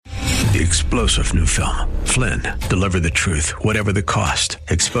The explosive new film, Flynn, deliver the truth, whatever the cost,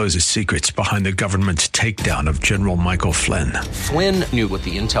 exposes secrets behind the government's takedown of General Michael Flynn. Flynn knew what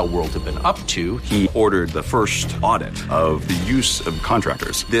the intel world had been up to. He ordered the first audit of the use of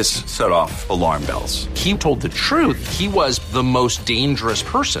contractors. This set off alarm bells. He told the truth. He was the most dangerous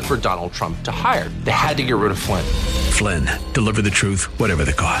person for Donald Trump to hire. They had to get rid of Flynn. Flynn, deliver the truth, whatever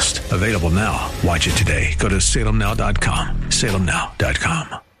the cost. Available now. Watch it today. Go to salemnow.com.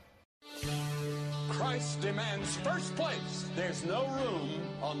 salemnow.com. Christ demands first place. There's no room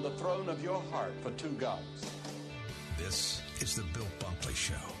on the throne of your heart for two gods. This is the Bill Bunkley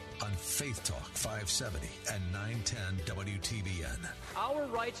Show on Faith Talk 570 and 910 WTBN. Our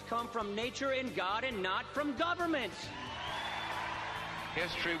rights come from nature and God and not from government.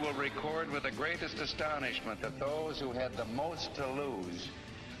 History will record with the greatest astonishment that those who had the most to lose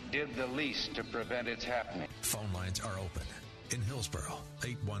did the least to prevent its happening. Phone lines are open. In Hillsborough,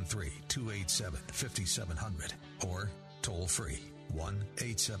 813-287-5700 or toll free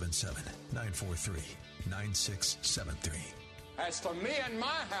 1-877-943-9673. As for me and my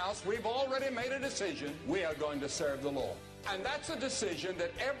house, we've already made a decision. We are going to serve the Lord. And that's a decision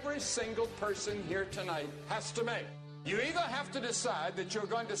that every single person here tonight has to make. You either have to decide that you're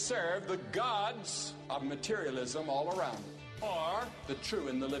going to serve the gods of materialism all around you, or the true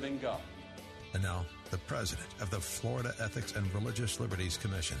and the living God. And now, the president of the Florida Ethics and Religious Liberties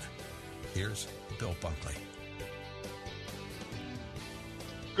Commission. Here's Bill Bunkley.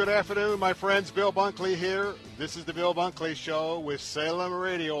 Good afternoon, my friends. Bill Bunkley here. This is the Bill Bunkley Show with Salem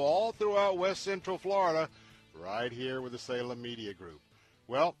Radio all throughout West Central Florida, right here with the Salem Media Group.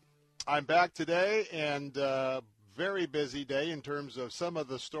 Well, I'm back today, and very busy day in terms of some of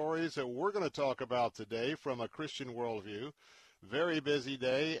the stories that we're going to talk about today from a Christian worldview. Very busy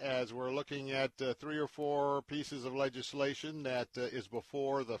day as we're looking at 3 or 4 pieces of legislation that is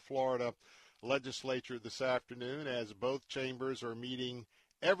before the Florida legislature this afternoon, as both chambers are meeting.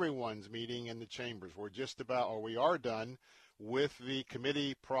 Everyone's meeting in the chambers. We are done with the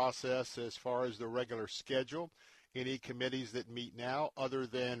committee process as far as the regular schedule. Any committees that meet now, other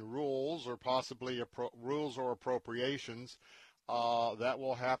than rules or possibly rules or appropriations, that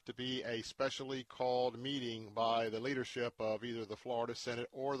will have to be a specially called meeting by the leadership of either the Florida Senate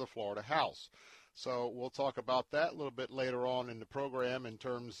or the Florida House. So we'll talk about that a little bit later on in the program in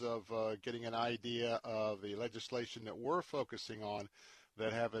terms of getting an idea of the legislation that we're focusing on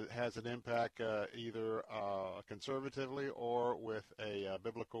that has an impact either conservatively or with a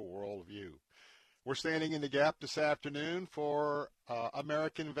biblical worldview. We're standing in the gap this afternoon for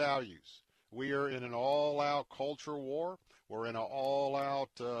American values. We are in an all-out culture war. We're in an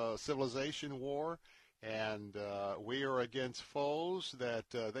all-out civilization war, and we are against foes that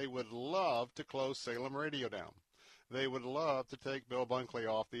they would love to close Salem Radio down. They would love to take Bill Bunkley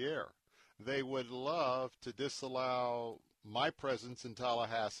off the air. They would love to disallow my presence in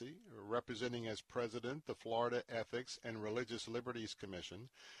Tallahassee, representing as president the Florida Ethics and Religious Liberties Commission.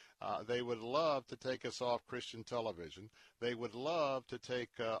 They would love to take us off Christian television. They would love to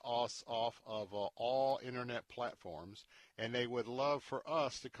take us off of all internet platforms, and they would love for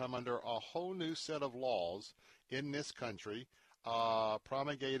us to come under a whole new set of laws in this country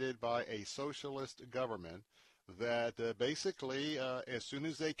promulgated by a socialist government that basically, as soon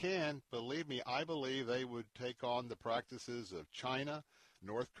as they can, believe me, I believe they would take on the practices of China,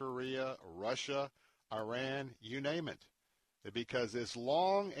 North Korea, Russia, Iran, you name it. Because as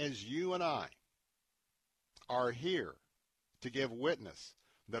long as you and I are here to give witness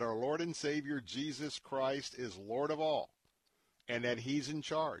that our Lord and Savior Jesus Christ is Lord of all, and that he's in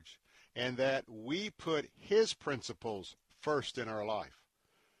charge, and that we put his principles first in our life.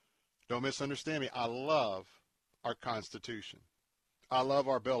 Don't misunderstand me. I love our Constitution. I love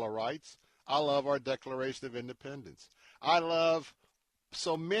our Bill of Rights. I love our Declaration of Independence. I love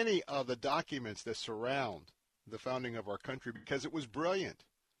so many of the documents that surround the founding of our country because it was brilliant.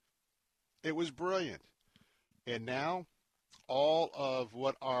 It was brilliant. And now all of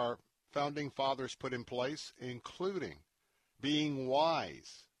what our founding fathers put in place, including being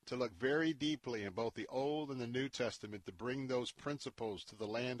wise to look very deeply in both the Old and the New Testament to bring those principles to the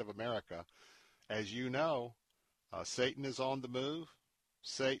land of America. As you know, Satan is on the move.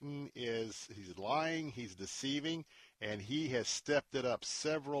 He's lying, he's deceiving, and he has stepped it up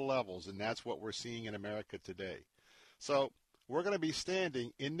several levels, and that's what we're seeing in America today. So we're going to be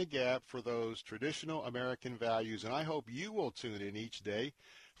standing in the gap for those traditional American values, and I hope you will tune in each day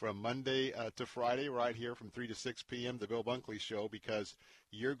from Monday to Friday right here from 3 to 6 p.m., the Bill Bunkley Show, because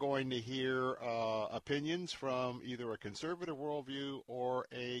you're going to hear opinions from either a conservative worldview or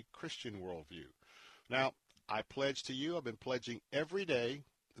a Christian worldview. Now, I pledge to you, I've been pledging every day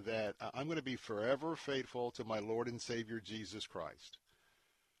that I'm going to be forever faithful to my Lord and Savior Jesus Christ.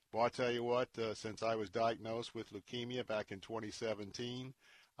 Well, I tell you what, since I was diagnosed with leukemia back in 2017,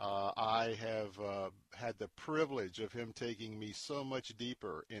 I have had the privilege of him taking me so much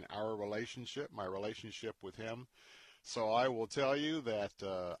deeper in our relationship, my relationship with him. So I will tell you that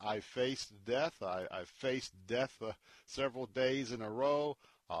I faced death. I faced death several days in a row.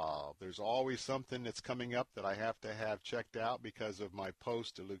 There's always something that's coming up that I have to have checked out because of my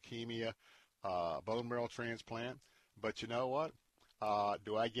post-leukemia bone marrow transplant. But you know what?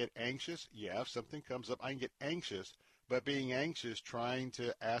 Do I get anxious? Yeah, if something comes up, I can get anxious. But being anxious, trying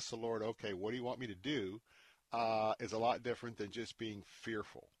to ask the Lord, okay, what do you want me to do, is a lot different than just being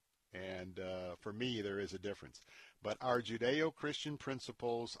fearful. And for me, there is a difference. But our Judeo-Christian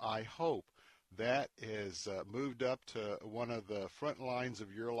principles, I hope, that has moved up to one of the front lines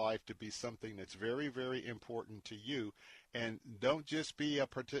of your life to be something that's very, very important to you. And don't just be an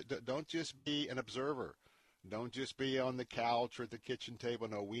observer. Don't just be on the couch or at the kitchen table.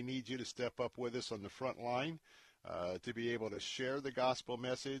 No, we need you to step up with us on the front line to be able to share the gospel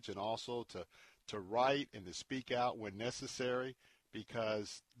message and also to write and to speak out when necessary,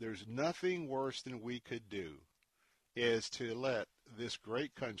 because there's nothing worse than we could do is to let this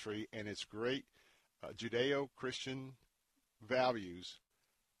great country and its great Judeo-Christian values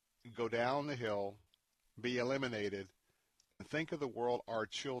go down the hill, be eliminated, and think of the world our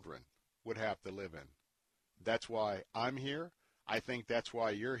children would have to live in. That's why I'm here. I think that's why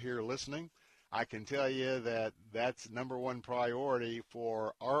you're here listening. I can tell you that that's number one priority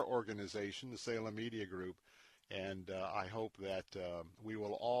for our organization, the Salem Media Group, and I hope that we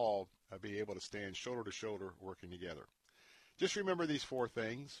will all be able to stand shoulder to shoulder working together. Just remember these four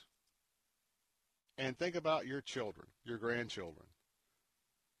things and think about your children, your grandchildren.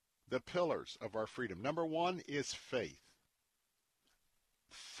 The pillars of our freedom. Number one is faith.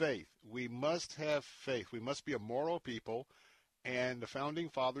 Faith. We must have faith. We must be a moral people, and the Founding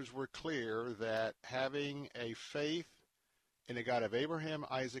Fathers were clear that having a faith in the God of Abraham,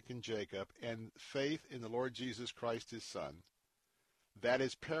 Isaac, and Jacob, and faith in the Lord Jesus Christ, his Son, that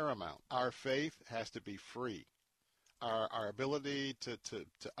is paramount. Our faith has to be free. Our ability to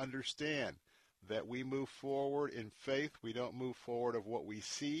understand that we move forward in faith. We don't move forward of what we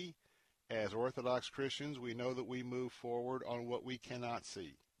see. As Orthodox Christians, we know that we move forward on what we cannot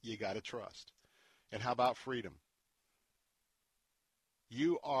see. You got to trust. And how about freedom?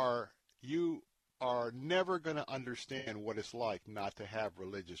 You are never going to understand what it's like not to have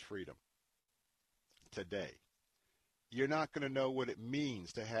religious freedom today. You're not going to know what it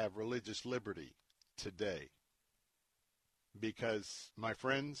means to have religious liberty today. Because, my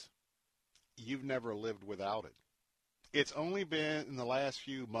friends, you've never lived without it. It's only been in the last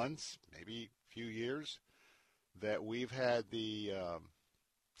few months, maybe few years, that we've had the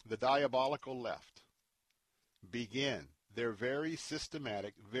diabolical left begin their very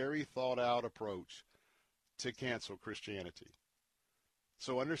systematic, very thought-out approach to cancel Christianity.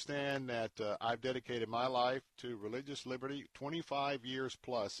 So understand that I've dedicated my life to religious liberty 25 years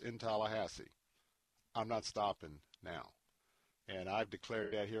plus in Tallahassee. I'm not stopping now. And I've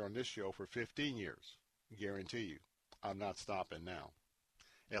declared that here on this show for 15 years. Guarantee you, I'm not stopping now,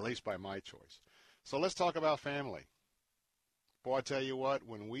 at least by my choice. So let's talk about family. Boy, I tell you what,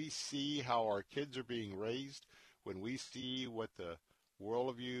 when we see how our kids are being raised, when we see what the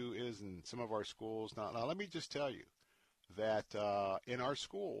worldview is in some of our schools, now let me just tell you that in our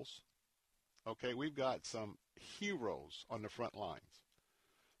schools, okay, we've got some heroes on the front lines.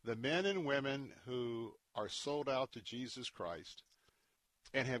 The men and women who are sold out to Jesus Christ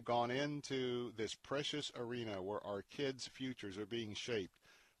and have gone into this precious arena where our kids' futures are being shaped,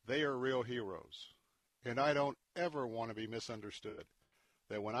 they are real heroes. And I don't ever want to be misunderstood.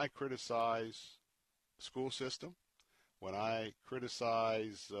 That when I criticize school system, when I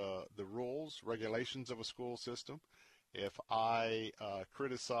criticize the rules, regulations of a school system, if I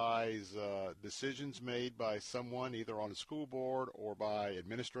criticize decisions made by someone either on the school board or by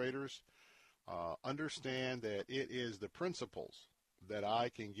administrators, understand that it is the principles that I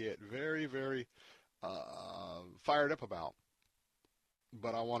can get very, very fired up about.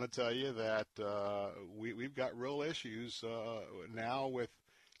 But I want to tell you that we've got real issues now with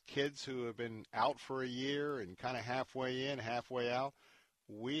kids who have been out for a year and kind of halfway in, halfway out.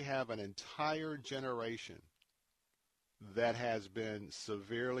 We have an entire generation that has been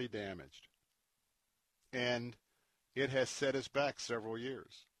severely damaged. And it has set us back several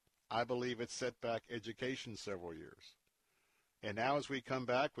years. I believe it set back education several years. And now as we come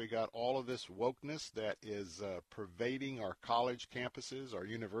back, we got all of this wokeness that is pervading our college campuses, our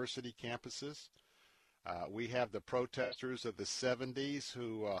university campuses. We have the protesters of the 70s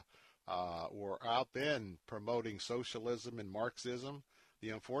who were out then promoting socialism and Marxism. The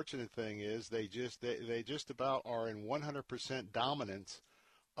unfortunate thing is they just about are in 100% dominance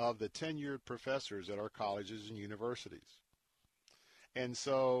of the tenured professors at our colleges and universities. And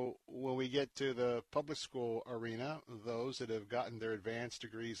so when we get to the public school arena, those that have gotten their advanced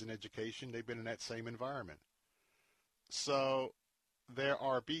degrees in education, they've been in that same environment. So there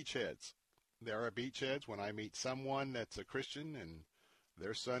are beachheads. There are beachheads when I meet someone that's a Christian and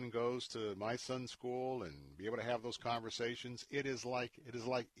their son goes to my son's school and be able to have those conversations. It is like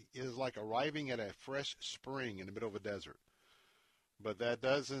arriving at a fresh spring in the middle of a desert. But that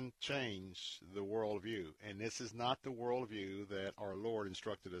doesn't change the worldview, and this is not the worldview that our Lord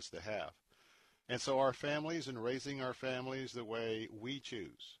instructed us to have. And so our families and raising our families the way we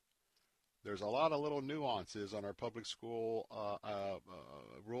choose. There's a lot of little nuances on our public school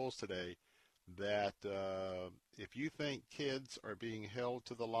rules today that if you think kids are being held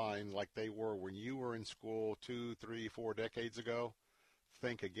to the line like they were when you were in school 2, 3, 4 decades ago,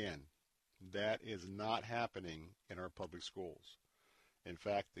 think again. That is not happening in our public schools. In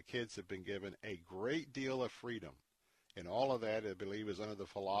fact, the kids have been given a great deal of freedom. And all of that, I believe, is under the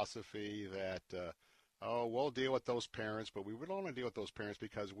philosophy that, we'll deal with those parents, but we would only deal with those parents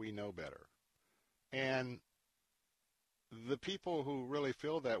because we know better. And the people who really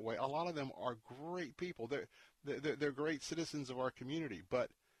feel that way, a lot of them are great people. They're great citizens of our community,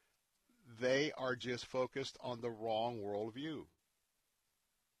 but they are just focused on the wrong worldview.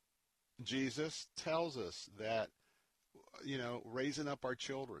 Jesus tells us that, raising up our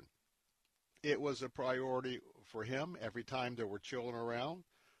children, it was a priority for him. Every time there were children around,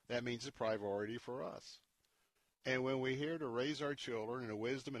 that means a priority for us. And when we're here to raise our children in the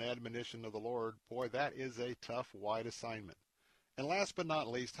wisdom and admonition of the Lord, boy, that is a tough, wide assignment. And last but not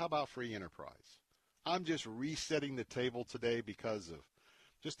least, how about free enterprise? I'm just resetting the table today because of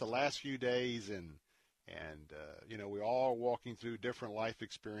just the last few days, and we're all walking through different life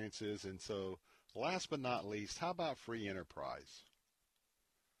experiences. And so last but not least, how about free enterprise?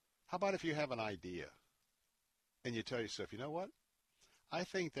 How about if you have an idea and you tell yourself, you know what? I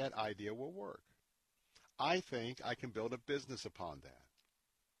think that idea will work. I think I can build a business upon that.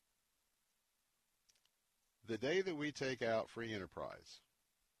 The day that we take out free enterprise,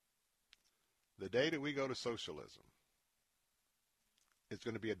 the day that we go to socialism, it's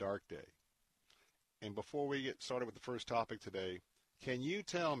going to be a dark day. And before we get started with the first topic today, can you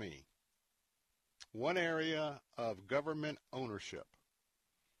tell me one area of government ownership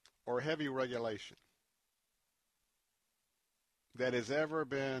or heavy regulation that has ever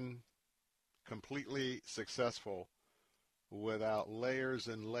been completely successful without layers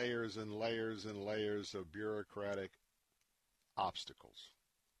and layers and layers and layers of bureaucratic obstacles?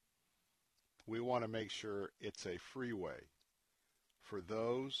 We want to make sure it's a freeway for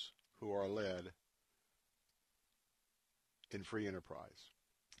those who are led in free enterprise.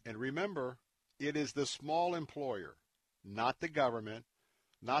 And remember, it is the small employer, not the government,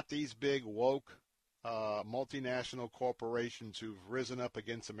 not these big woke multinational corporations who've risen up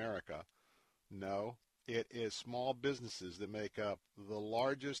against America. No, it is small businesses that make up the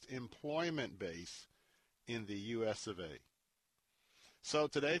largest employment base in the U.S. of A. So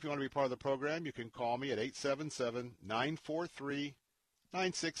today, if you want to be part of the program, you can call me at 877-943-9673.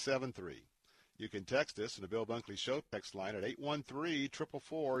 You can text us in the Bill Bunkley Show text line at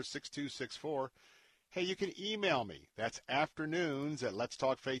 813-444-6264. Hey, you can email me. That's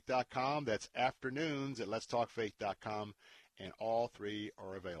afternoons@letstalkfaith.com. That's afternoons@letstalkfaith.com. And all three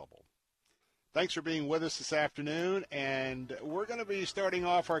are available. Thanks for being with us this afternoon. And we're going to be starting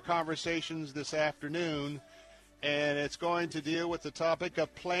off our conversations this afternoon. And it's going to deal with the topic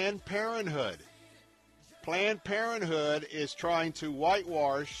of Planned Parenthood. Planned Parenthood is trying to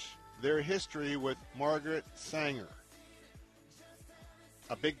whitewash their history with Margaret Sanger,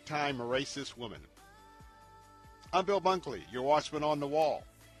 a big-time racist woman. I'm Bill Bunkley, your watchman on the wall.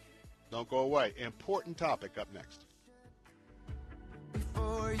 Don't go away. Important topic up next.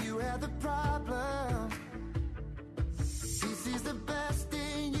 Before you had the problem, he sees the best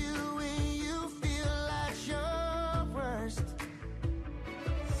in you when you feel like your worst.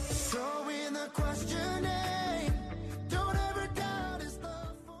 So in the questioning, don't ever doubt his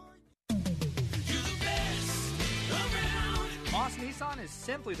love for you. You're the best around. Moss Media Nissan is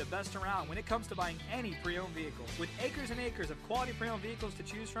simply the best around when it comes to buying any pre-owned vehicle. With acres and acres of quality pre-owned vehicles to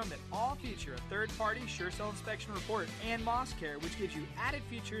choose from that all feature a third-party SureSell inspection report and Moss Care, which gives you added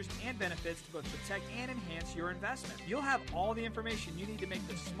features and benefits to both protect and enhance your investment. You'll have all the information you need to make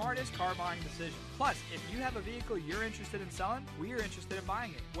the smartest car buying decision. Plus, if you have a vehicle you're interested in selling, we are interested in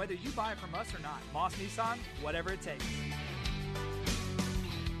buying it, whether you buy it from us or not. Moss Nissan, whatever it takes.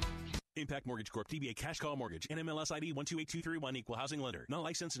 Impact Mortgage Corp. DBA Cash Call Mortgage. NMLS ID 128231. Equal housing lender. Not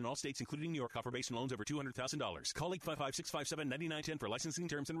licensed in all states, including New York. Offer based on loans over $200,000. Call 855-657-9910 for licensing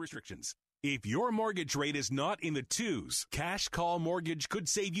terms and restrictions. If your mortgage rate is not in the twos, Cash Call Mortgage could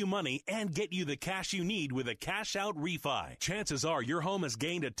save you money and get you the cash you need with a cash out refi. Chances are your home has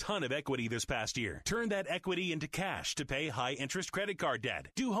gained a ton of equity this past year. Turn that equity into cash to pay high interest credit card debt,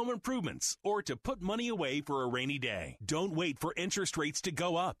 do home improvements, or to put money away for a rainy day. Don't wait for interest rates to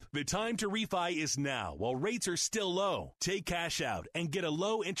go up. The time to refi is now while rates are still low. Take cash out and get a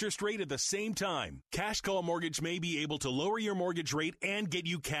low interest rate at the same time. Cash Call Mortgage may be able to lower your mortgage rate and get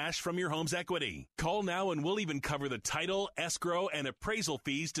you cash from your home's equity. Call now and we'll even cover the title, escrow, and appraisal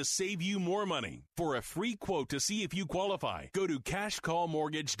fees to save you more money. For a free quote to see if you qualify, go to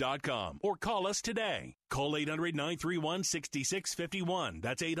cashcallmortgage.com or call us today. Call 800-931-6651.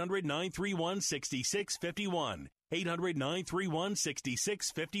 That's 800-931-6651.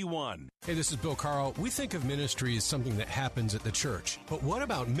 800-931-6651. Hey, this is Bill Carl. We think of ministry as something that happens at the church. But what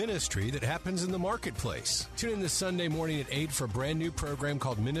about ministry that happens in the marketplace? Tune in this Sunday morning at 8 for a brand new program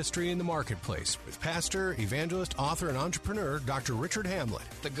called Ministry in the Marketplace with pastor, evangelist, author, and entrepreneur Dr. Richard Hamlet.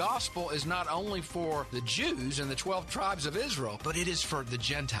 The gospel is not only for the Jews and the 12 tribes of Israel, but it is for the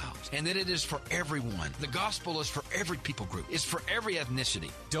Gentiles, and that it is for everyone. The gospel is for every people group. It's for every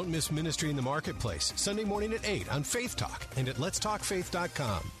ethnicity. Don't miss Ministry in the Marketplace, Sunday morning at 8 on Faith Talk and at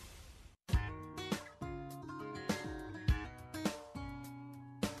letstalkfaith.com.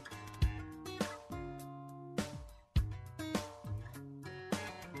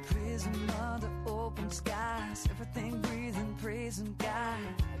 Prison under open skies, everything breathing, praising God.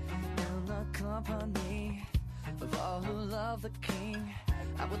 In the company of all who love the King,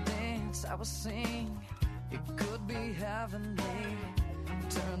 I will dance, I will sing. It could be heavenly.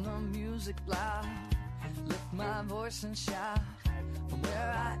 Turn the music loud, lift my voice and shout. From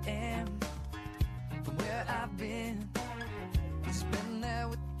where I am, from where I've been, He's been there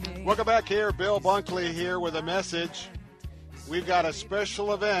with me. Welcome back here. Bill Bunkley here with a message. We've got a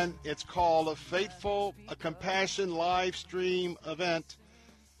special event. It's called a Faithful, a Compassion live stream event.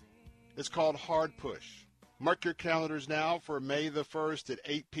 It's called Hard Push. Mark your calendars now for May the 1st at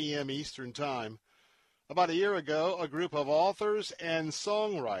 8 p.m. Eastern Time. About a year ago, a group of authors and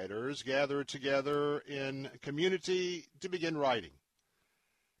songwriters gathered together in community to begin writing.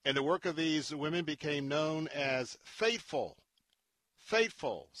 And the work of these women became known as Faithful.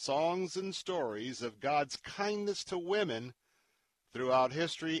 Faithful, songs and stories of God's kindness to women throughout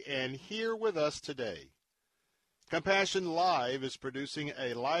history, and here with us today. Compassion Live is producing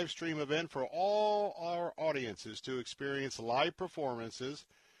a live stream event for all our audiences to experience live performances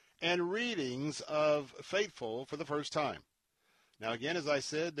and readings of Faithful for the first time. Now, again, as I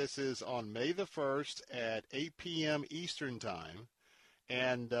said, this is on May the 1st at 8 p.m. Eastern Time.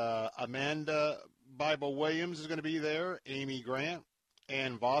 And Amanda Bible Williams is going to be there, Amy Grant,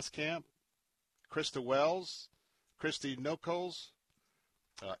 Ann Voskamp, Krista Wells, Christy Nokols,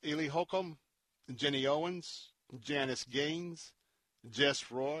 Ely Holcomb, Jenny Owens, Janice Gaines,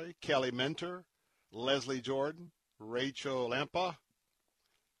 Jess Roy, Kelly Mentor, Leslie Jordan, Rachel Lampa,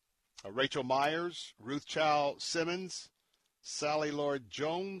 Rachel Myers, Ruth Chow Simmons, Sally Lord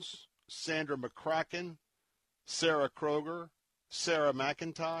Jones, Sandra McCracken, Sarah Kroger, Sarah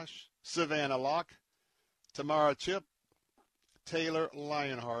McIntosh, Savannah Locke, Tamara Chip, Taylor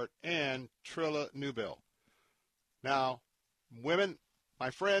Lionheart, and Trilla Newbill. Now, women, my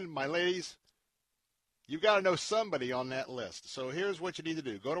friend, my ladies, you've got to know somebody on that list. So here's what you need to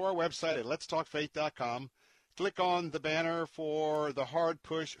do. Go to our website at letstalkfaith.com. Click on the banner for the Hard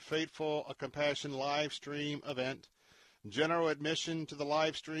Push Faithful, a Compassion live stream event. General admission to the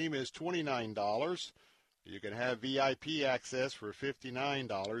live stream is $29. You can have VIP access for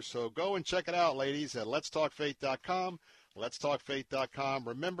 $59. So go and check it out, ladies, at letstalkfaith.com. Letstalkfaith.com.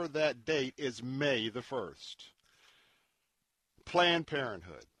 Remember that date is May the 1st. Planned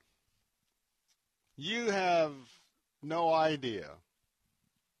Parenthood. You have no idea.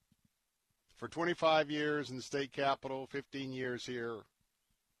 For 25 years in the state capitol, 15 years here,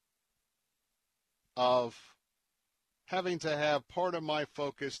 of having to have part of my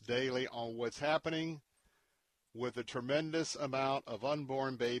focus daily on what's happening with a tremendous amount of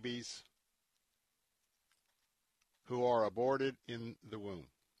unborn babies who are aborted in the womb.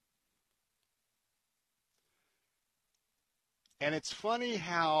 And it's funny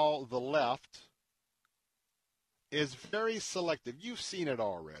how the left is very selective. You've seen it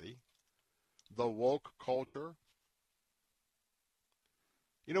already. The woke culture.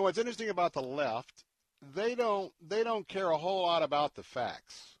 You know what's interesting about the left? They don't care a whole lot about the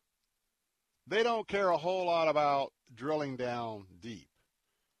facts. They don't care a whole lot about drilling down deep.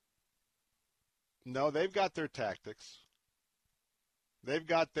 No, they've got their tactics. They've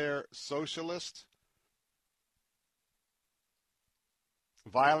got their socialist,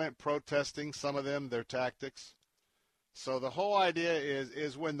 violent protesting, some of them, their tactics. So the whole idea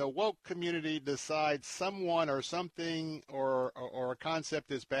is when the woke community decides someone or something or a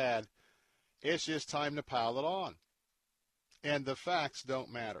concept is bad, it's just time to pile it on. And the facts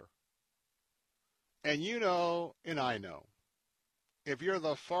don't matter. And you know, and I know, if you're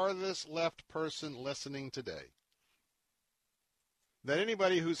the farthest left person listening today, that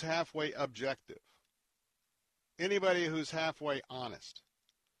anybody who's halfway objective, anybody who's halfway honest,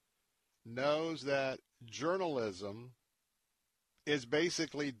 knows that journalism is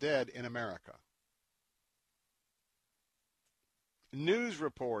basically dead in America. News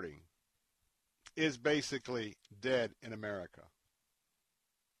reporting is basically dead in America.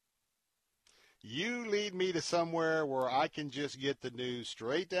 You lead me to somewhere where I can just get the news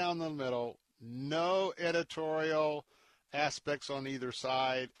straight down the middle, no editorial aspects on either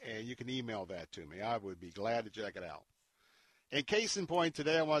side, and you can email that to me. I would be glad to check it out. And case in point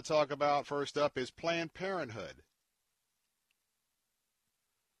today, I want to talk about, first up, is Planned Parenthood.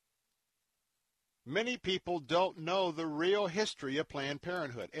 Many people don't know the real history of Planned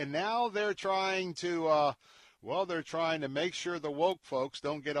Parenthood. And now they're trying to, they're trying to make sure the woke folks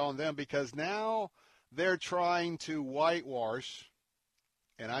don't get on them, because now they're trying to whitewash,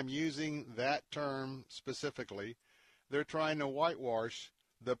 and I'm using that term specifically, they're trying to whitewash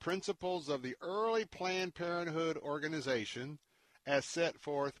the principles of the early Planned Parenthood organization as set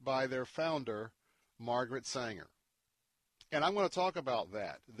forth by their founder, Margaret Sanger. And I'm going to talk about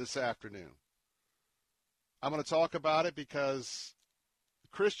that this afternoon. I'm going to talk about it because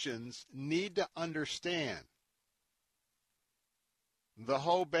Christians need to understand the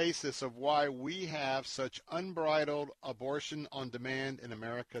whole basis of why we have such unbridled abortion on demand in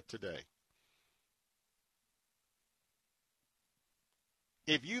America today.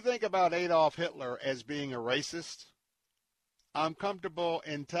 If you think about Adolf Hitler as being a racist, I'm comfortable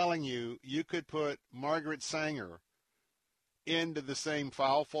in telling you you could put Margaret Sanger into the same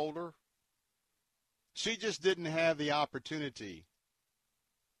file folder. She just didn't have the opportunity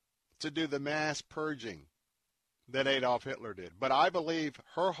to do the mass purging that Adolf Hitler did. But I believe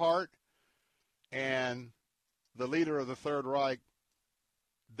her heart and the leader of the Third Reich,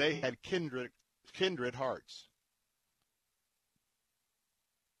 they had kindred hearts.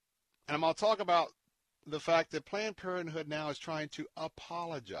 And I'm going to talk about the fact that Planned Parenthood now is trying to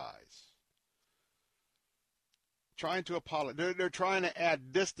apologize. They're trying to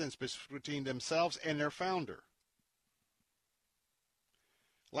add distance between themselves and their founder.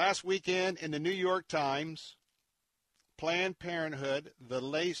 Last weekend in the New York Times, Planned Parenthood,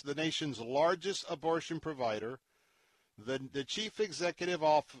 the nation's largest abortion provider, the chief executive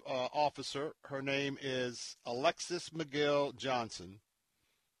officer, her name is Alexis McGill Johnson,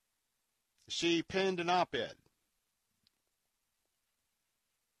 she penned an op-ed.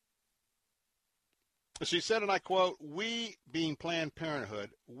 She said, and I quote, "We, being Planned Parenthood,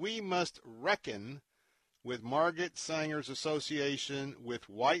 we must reckon with Margaret Sanger's association with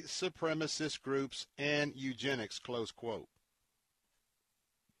white supremacist groups and eugenics," close quote.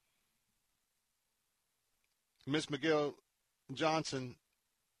 Ms. McGill Johnson,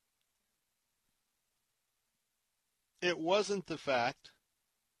 it wasn't the fact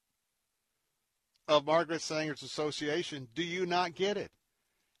of Margaret Sanger's association. Do you not get it?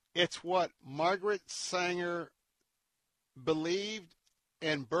 It's what Margaret Sanger believed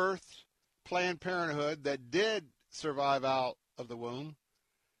and birthed Planned Parenthood that did survive out of the womb.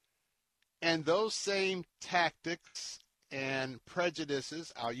 And those same tactics and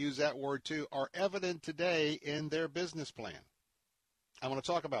prejudices, I'll use that word too, are evident today in their business plan. I want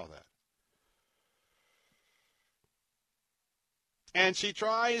to talk about that. And she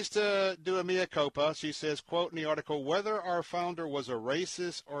tries to do a mea culpa. She says, quote in the article, "Whether our founder was a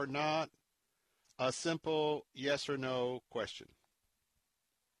racist or not, a simple yes or no question."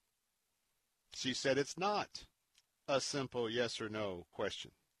 She said it's not a simple yes or no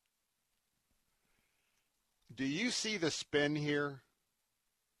question. Do you see the spin here?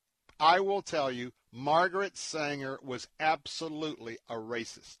 I will tell you, Margaret Sanger was absolutely a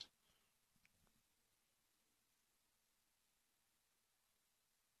racist.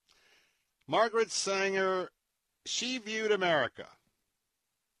 Margaret Sanger, she viewed America.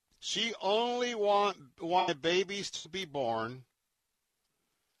 She only wanted babies to be born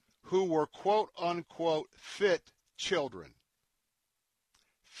who were, quote, unquote, fit children.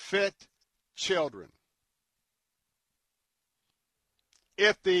 Fit children.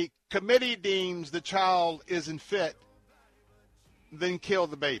 If the committee deems the child isn't fit, then kill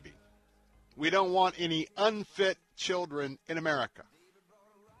the baby. We don't want any unfit children in America.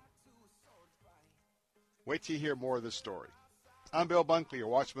 Wait till you hear more of this story. I'm Bill Bunkley, your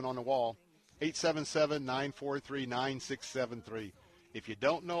Watchman on the Wall, 877-943-9673. If you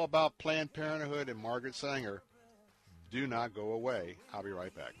don't know about Planned Parenthood and Margaret Sanger, do not go away. I'll be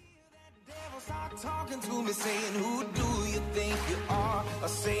right back. Devils are talking to me, saying, who do you think you are? I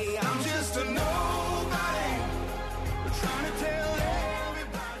say, I'm just a nobody, trying to tell everybody.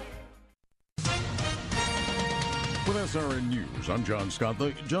 With SRN News, I'm John Scott.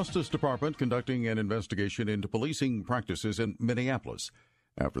 The Justice Department conducting an investigation into policing practices in Minneapolis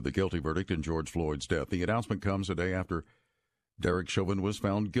after the guilty verdict in George Floyd's death. The announcement comes a day after Derek Chauvin was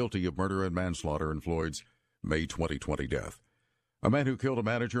found guilty of murder and manslaughter in Floyd's May 2020 death. A man who killed a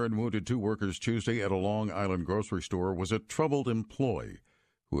manager and wounded 2 workers Tuesday at a Long Island grocery store was a troubled employee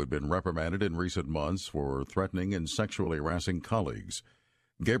who had been reprimanded in recent months for threatening and sexually harassing colleagues.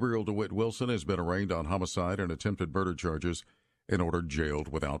 Gabriel DeWitt Wilson has been arraigned on homicide and attempted murder charges and ordered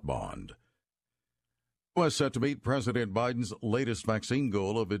jailed without bond. The U.S. set to meet President Biden's latest vaccine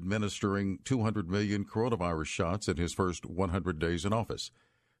goal of administering 200 million coronavirus shots in his first 100 days in office.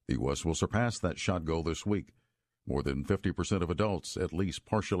 The U.S. will surpass that shot goal this week. More than 50% of adults at least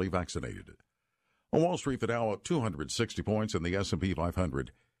partially vaccinated. On Wall Street, the Dow up 260 points and the S&P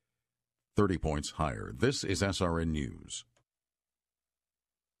 500 30 points higher. This is SRN News.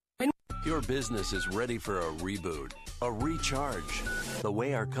 Your business is ready for a reboot, a recharge. The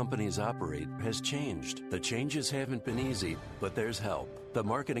way our companies operate has changed. The changes haven't been easy, but there's help. The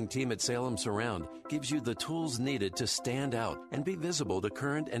marketing team at Salem Surround gives you the tools needed to stand out and be visible to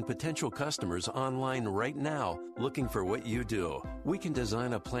current and potential customers online right now looking for what you do. We can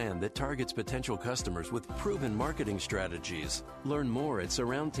design a plan that targets potential customers with proven marketing strategies. Learn more at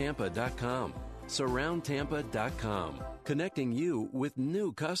surroundtampa.com. surroundtampa.com, connecting you with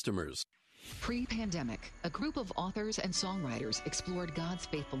new customers. Pre-pandemic, a group of authors and songwriters explored God's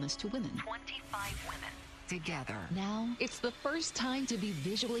faithfulness to women. 25 women. Together. Now, it's the first time to be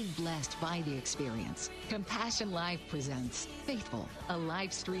visually blessed by the experience. Compassion Live presents Faithful, a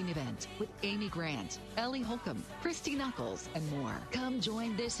live stream event with Amy Grant, Ellie Holcomb, Christy Knuckles, and more. Come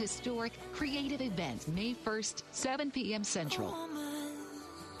join this historic, creative event May 1st, 7 p.m. Central.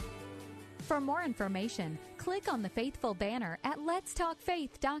 For more information, click on the Faithful banner at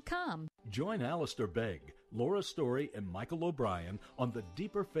letstalkfaith.com. Join Alistair Begg, Laura Story, and Michael O'Brien on the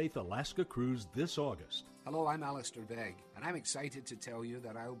Deeper Faith Alaska cruise this August. Hello, I'm Alistair Begg, and I'm excited to tell you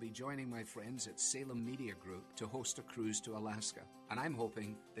that I'll be joining my friends at Salem Media Group to host a cruise to Alaska, and I'm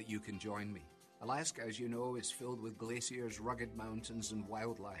hoping that you can join me. Alaska, as you know, is filled with glaciers, rugged mountains, and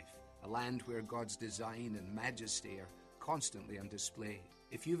wildlife, a land where God's design and majesty are constantly on display.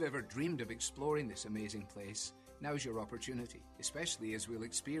 If you've ever dreamed of exploring this amazing place, now's your opportunity, especially as we'll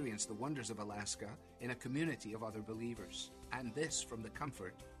experience the wonders of Alaska in a community of other believers, and this from the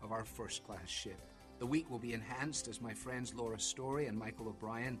comfort of our first-class ship. The week will be enhanced as my friends Laura Story and Michael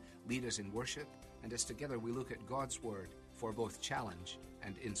O'Brien lead us in worship, and as together we look at God's Word for both challenge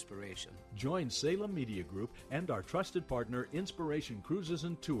and inspiration. Join Salem Media Group and our trusted partner Inspiration Cruises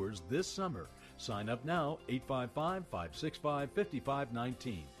and Tours this summer. Sign up now,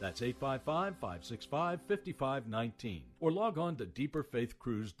 855-565-5519. That's 855-565-5519. Or log on to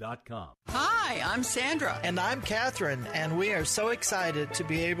deeperfaithcruise.com. Hi, I'm Sandra. And I'm Catherine, and we are so excited to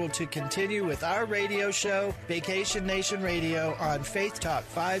be able to continue with our radio show, Vacation Nation Radio, on Faith Talk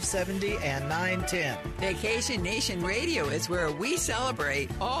 570 and 910. Vacation Nation Radio is where we celebrate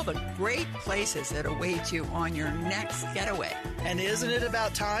all the great places that await you on your next getaway. And isn't it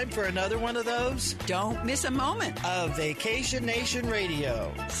about time for another one of those? Don't miss a moment of Vacation Nation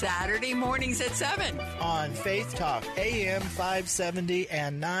Radio. Saturday mornings at 7 on Faith Talk, AM 570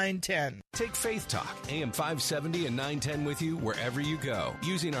 and 910. Take Faith Talk, AM 570 and 910 with you wherever you go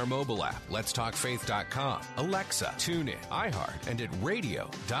using our mobile app, letstalkfaith.com, Alexa, TuneIn, iHeart, and at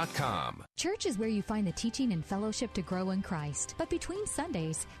radio.com. Church is where you find the teaching and fellowship to grow in Christ. But between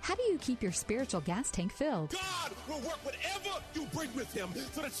Sundays, how do you keep your spiritual gas tank filled? God will work whatever you bring with him.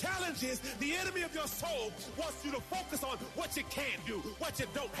 So the challenge is the enemy of your soul wants you to focus on what you can do, what you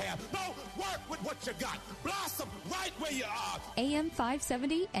don't have. No, work with what you got. Blossom right where you are. AM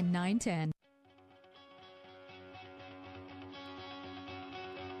 570 and 910.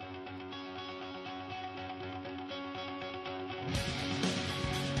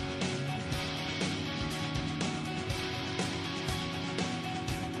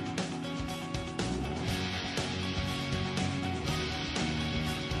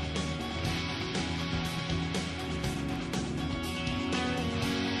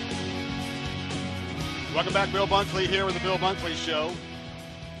 Welcome back. Bill Bunkley here with the Bill Bunkley Show.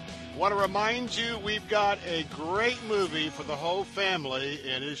 Want to remind you we've got a great movie for the whole family,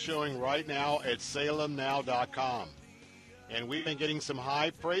 and it is showing right now at salemnow.com. And we've been getting some high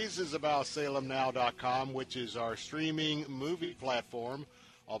praises about salemnow.com, which is our streaming movie platform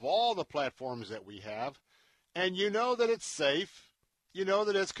of all the platforms that we have. And you know that it's safe, you know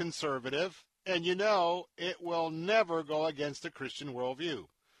that it's conservative, and you know it will never go against a Christian worldview.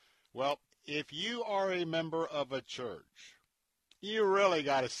 Well, if you are a member of a church, you really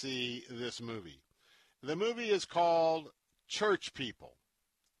got to see this movie. The movie is called Church People.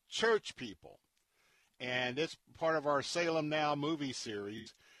 Church People. And it's part of our Salem Now movie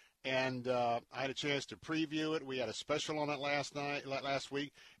series. And I had a chance to preview it. We had a special on it last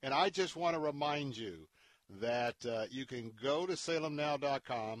week. And I just want to remind you that you can go to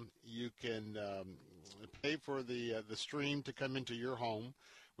salemnow.com. You can pay for the stream to come into your home.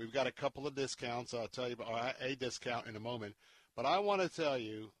 We've got a couple of discounts. I'll tell you about a discount in a moment. But I want to tell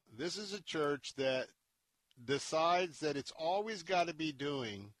you, this is a church that decides that it's always got to be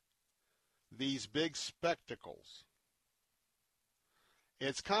doing these big spectacles.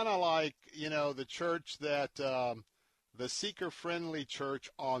 It's kind of like, the church that, the seeker-friendly church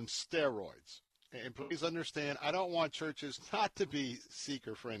on steroids. And please understand, I don't want churches not to be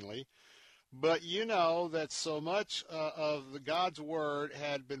seeker-friendly. But you know that so much of the God's Word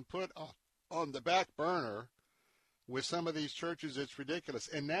had been put on the back burner with some of these churches. It's ridiculous.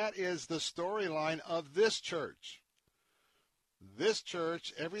 And that is the storyline of this church. This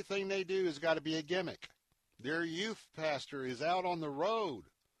church, everything they do has got to be a gimmick. Their youth pastor is out on the road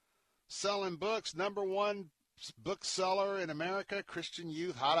selling books. Number one bookseller in America, Christian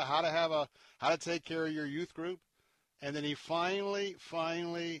Youth, how to take care of your youth group. And then he finally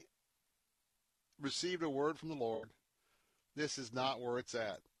received a word from the Lord. This is not where it's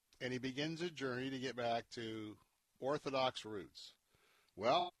at. And he begins a journey to get back to Orthodox roots.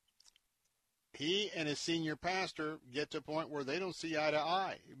 Well, he and his senior pastor get to a point where they don't see eye to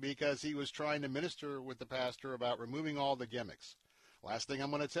eye because he was trying to minister with the pastor about removing all the gimmicks. Last thing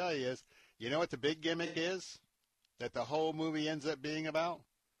I'm going to tell you is, you know what the big gimmick is that the whole movie ends up being about?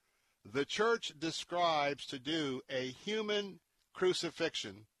 The church describes to do a human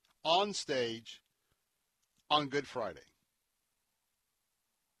crucifixion on stage on Good Friday.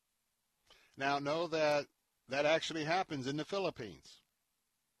 Now, know that actually happens in the Philippines.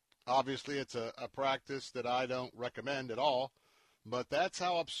 Obviously, it's a practice that I don't recommend at all, but that's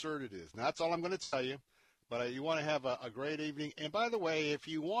how absurd it is. And that's all I'm going to tell you. But you want to have a great evening. And by the way, if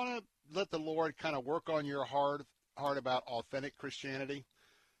you want to let the Lord kind of work on your heart about authentic Christianity,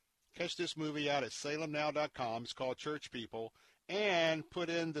 catch this movie out at salemnow.com. It's called Church People. And put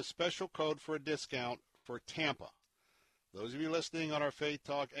in the special code for a discount for Tampa. Those of you listening on our Faith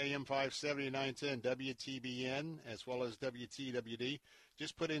Talk AM 570 910 WTBN as well as WTWD,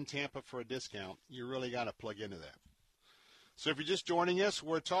 just put in Tampa for a discount. You really got to plug into that. So if you're just joining us,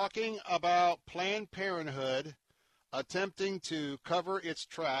 we're talking about Planned Parenthood attempting to cover its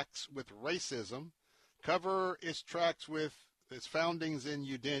tracks with racism, cover its tracks with its foundings in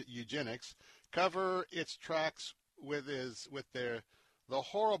eugenics, cover its tracks with the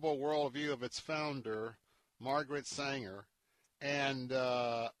horrible worldview of its founder, Margaret Sanger, and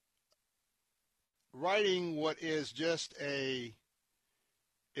writing what is just it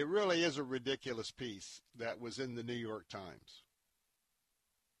really is a ridiculous piece that was in the New York Times.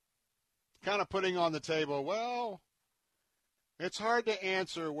 Kind of putting on the table, well, it's hard to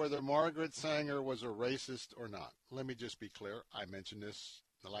answer whether Margaret Sanger was a racist or not. Let me just be clear. I mentioned this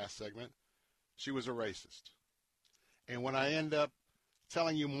in the last segment. She was a racist. And when I end up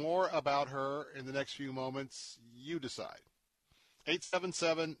telling you more about her in the next few moments, you decide.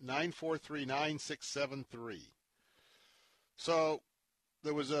 877-943-9673. So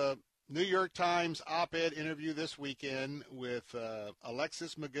there was a New York Times op-ed interview this weekend with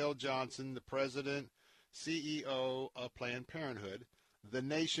Alexis McGill Johnson, the president, CEO of Planned Parenthood, the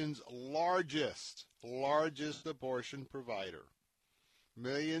nation's largest abortion provider.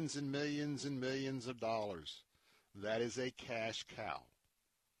 Millions and millions and millions of dollars. That is a cash cow.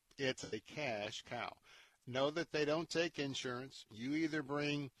 It's a cash cow. Know that they don't take insurance. You either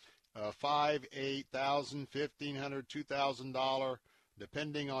bring $5,000, $8,000, $1,500, $2,000,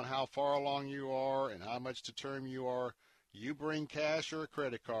 depending on how far along you are and how much to term you are. You bring cash or a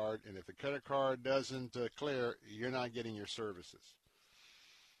credit card, and if the credit card doesn't clear, you're not getting your services.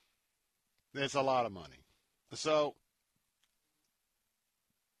 It's a lot of money. So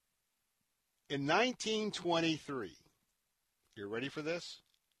in 1923, you ready for this?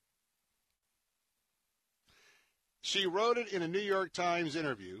 She wrote it in a New York Times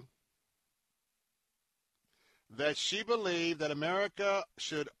interview. that she believed that America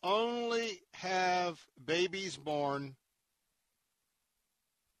should only have babies born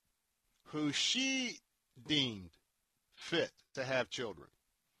who she deemed fit to have children.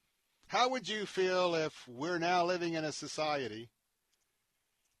 How would you feel if we're now living in a society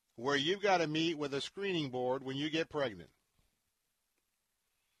where you've got to meet with a screening board when you get pregnant?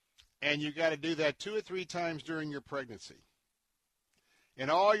 And you've got to do that 2 or 3 times during your pregnancy. And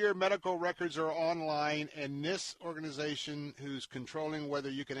all your medical records are online, and this organization who's controlling whether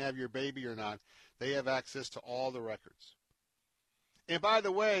you can have your baby or not, they have access to all the records. And by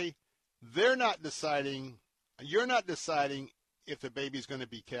the way, you're not deciding if the baby's going to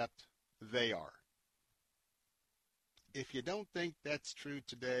be kept. They are. If you don't think that's true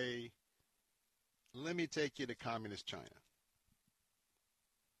today, let me take you to communist China.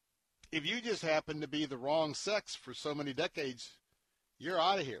 If you just happen to be the wrong sex for so many decades, you're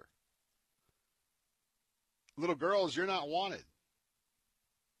out of here. Little girls, you're not wanted.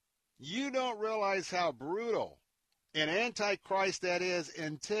 You don't realize how brutal and antichrist that is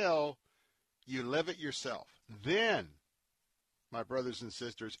until you live it yourself. Then, my brothers and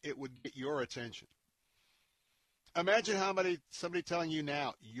sisters, it would get your attention. Imagine somebody telling you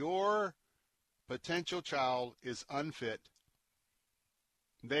now, your potential child is unfit.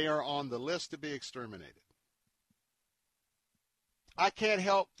 They are on the list to be exterminated. I can't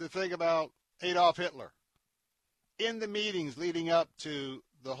help to think about Adolf Hitler in the meetings leading up to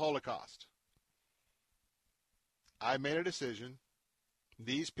the Holocaust. I made a decision.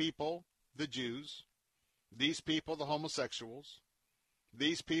 These people, the Jews, these people, the homosexuals,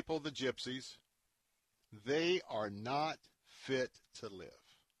 these people, the gypsies, they are not fit to live.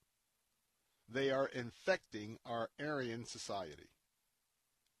 They are infecting our Aryan society.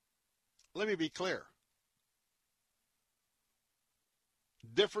 Let me be clear.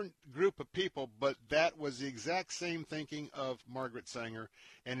 Different group of people, but that was the exact same thinking of Margaret Sanger,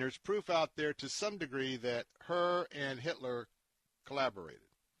 and there's proof out there to some degree that her and Hitler collaborated.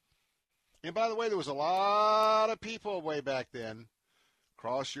 And by the way, there was a lot of people way back then,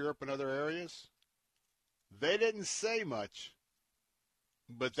 across Europe and other areas. They didn't say much,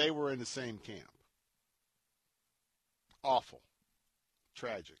 but they were in the same camp. Awful.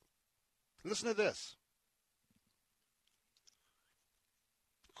 Tragic. Listen to this.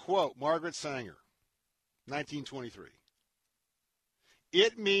 Quote, Margaret Sanger, 1923.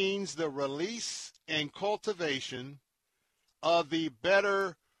 It means the release and cultivation of the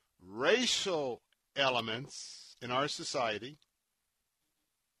better racial elements in our society,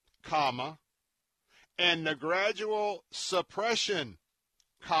 comma, and the gradual suppression,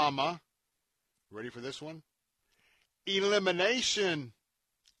 comma, ready for this one? Elimination,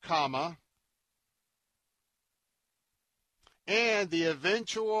 comma, and the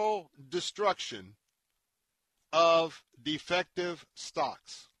eventual destruction of defective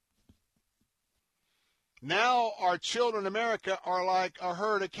stocks. Now our children in America are like a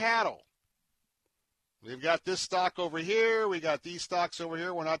herd of cattle. We've got this stock over here. We got these stocks over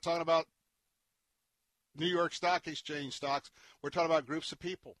here. We're not talking about New York Stock Exchange stocks. We're talking about groups of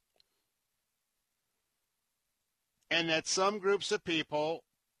people. And that some groups of people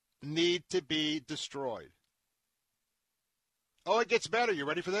need to be destroyed. Oh, it gets better. You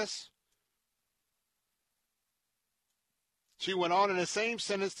ready for this? She went on in the same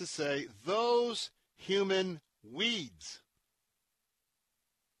sentence to say, those human weeds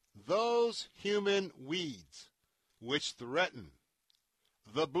which threaten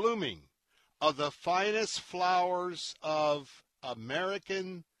the blooming of the finest flowers of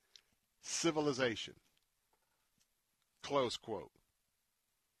American civilization. Close quote.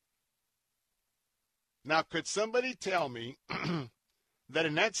 Now, could somebody tell me that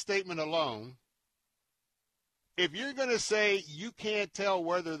in that statement alone, if you're going to say you can't tell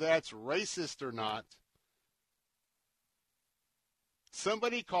whether that's racist or not,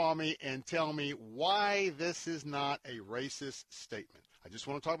 somebody call me and tell me why this is not a racist statement. I just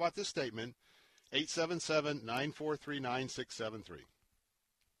want to talk about this statement, 877-943-9673.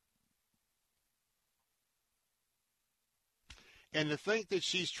 And to think that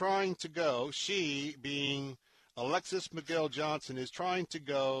she's trying to go, she being Alexis McGill Johnson, is trying to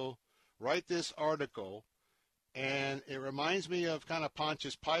go write this article, and it reminds me of kind of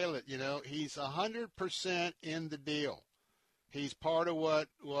Pontius Pilate, you know. He's 100% in the deal. He's part of what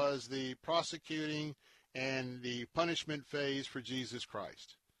was the prosecuting and the punishment phase for Jesus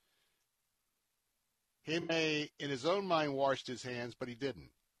Christ. He may, in his own mind, washed his hands, but he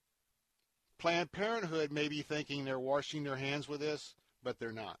didn't. Planned Parenthood may be thinking they're washing their hands with this, but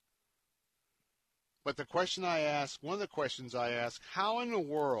they're not. But the question I ask, one of the questions I ask, how in the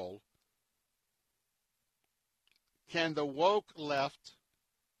world can the woke left,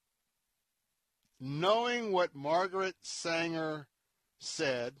 knowing what Margaret Sanger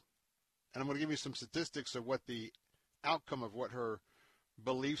said, and I'm going to give you some statistics of what the outcome of what her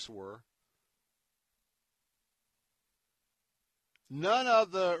beliefs were, none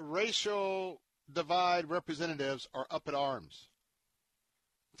of the racial divide representatives are up at arms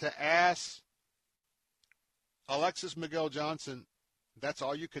to ask Alexis Miguel Johnson, that's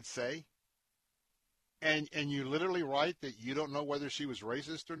all you could say? And you literally write that you don't know whether she was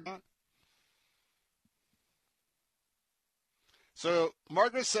racist or not? So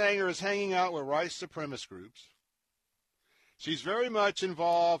Margaret Sanger is hanging out with white supremacist groups. She's very much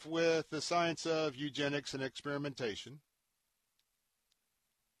involved with the science of eugenics and experimentation.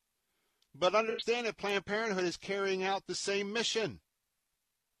 But understand that Planned Parenthood is carrying out the same mission.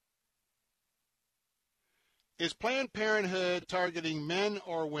 Is Planned Parenthood targeting men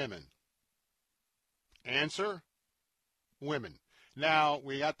or women? Answer, women. Now,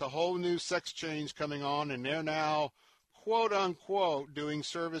 we got the whole new sex change coming on, and they're now, quote unquote, doing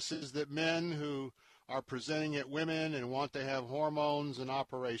services that men who are presenting at women and want to have hormones and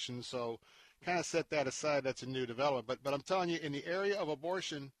operations. So kind of set that aside. That's a new development. But I'm telling you, in the area of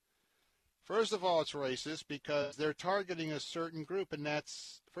abortion, first of all, it's racist because they're targeting a certain group, and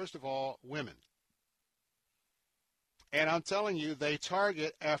that's, first of all, women. And I'm telling you, they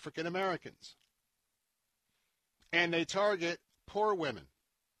target African Americans. And they target poor women.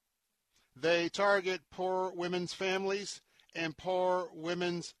 They target poor women's families and poor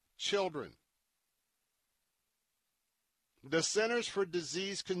women's children. The Centers for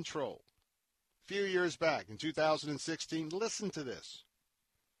Disease Control, a few years back in 2016, listen to this.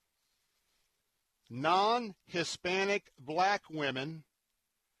 Non-Hispanic black women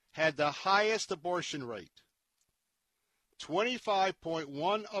had the highest abortion rate.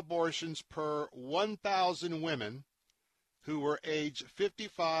 25.1 abortions per 1,000 women who were aged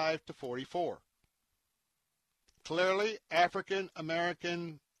 55 to 44. Clearly, African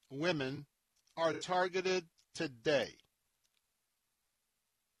American women are targeted today.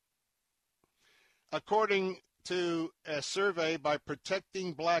 According to a survey by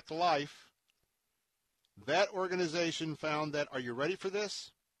Protecting Black Life, that organization found that, are you ready for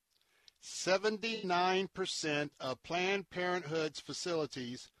this? 79% of Planned Parenthood's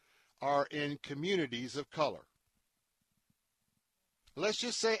facilities are in communities of color. Let's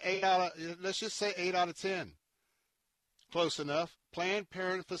just say 8 out of 10. Close enough. Planned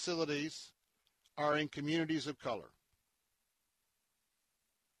Parenthood facilities are in communities of color.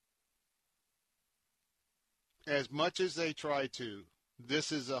 As much as they try to,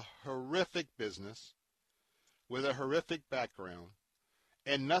 this is a horrific business with a horrific background,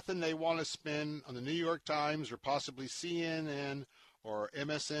 and nothing they want to spend on the New York Times or possibly CNN or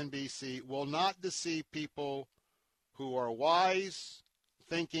MSNBC will not deceive people who are wise,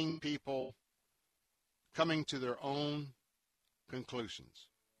 thinking people coming to their own conclusions.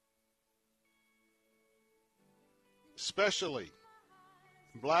 Especially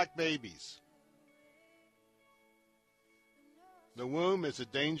black babies. The womb is a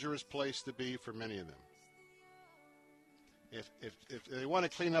dangerous place to be for many of them. If they want to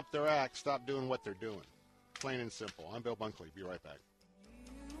clean up their act, stop doing what they're doing. Plain and simple. I'm Bill Bunkley. Be right back.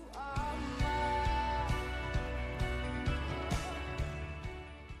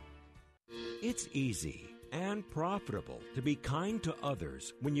 It's easy and profitable to be kind to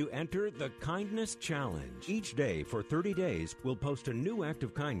others when you enter the Kindness Challenge. Each day for 30 days, we'll post a new act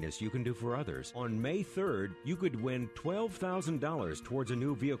of kindness you can do for others. On May 3rd, you could win $12,000 towards a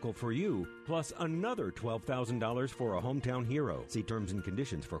new vehicle for you, plus another $12,000 for a hometown hero. See terms and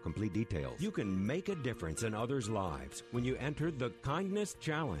conditions for complete details. You can make a difference in others' lives when you enter the Kindness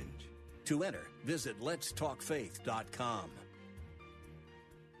Challenge. To enter, visit letstalkfaith.com.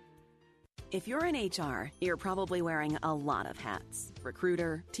 If you're in HR, you're probably wearing a lot of hats.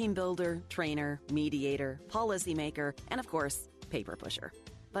 Recruiter, team builder, trainer, mediator, policymaker, and of course, paper pusher.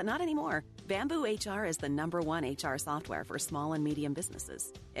 But not anymore. Bamboo HR is the #1 HR software for small and medium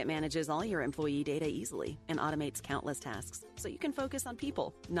businesses. It manages all your employee data easily and automates countless tasks, so you can focus on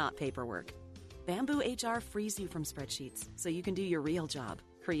people, not paperwork. Bamboo HR frees you from spreadsheets, so you can do your real job,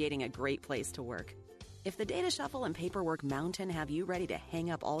 creating a great place to work. If the data shuffle and paperwork mountain have you ready to hang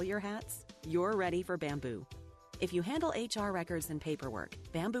up all your hats, you're ready for Bamboo. If you handle HR records and paperwork,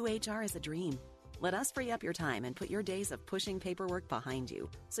 Bamboo HR is a dream. Let us free up your time and put your days of pushing paperwork behind you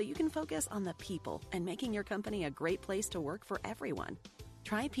so you can focus on the people and making your company a great place to work for everyone.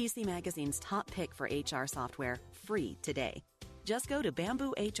 Try PC Magazine's top pick for HR software free today. Just go to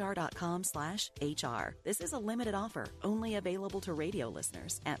bamboohr.com/HR. This is a limited offer, only available to radio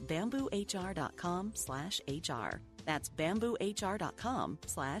listeners at bamboohr.com/HR. That's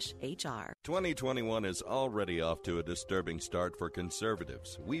bamboohr.com/HR. 2021 is already off to a disturbing start for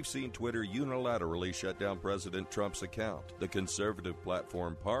conservatives. We've seen Twitter unilaterally shut down President Trump's account. The conservative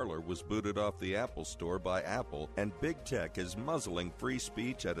platform Parler was booted off the Apple Store by Apple, and big tech is muzzling free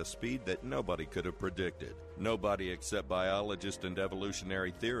speech at a speed that nobody could have predicted. Nobody except biologist and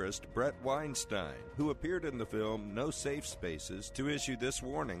evolutionary theorist Brett Weinstein, who appeared in the film No Safe Spaces to issue this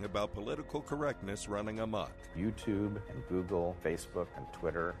warning about political correctness running amok. YouTube and Google, Facebook and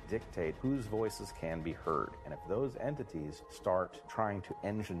Twitter dictate whose voices can be heard. And if those entities start trying to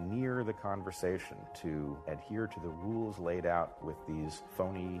engineer the conversation to adhere to the rules laid out with these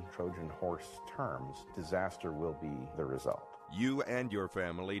phony Trojan horse terms, disaster will be the result. You and your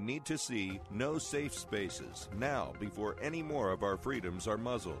family need to see No Safe Spaces now before any more of our freedoms are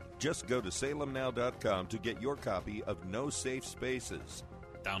muzzled. Just go to salemnow.com to get your copy of No Safe Spaces.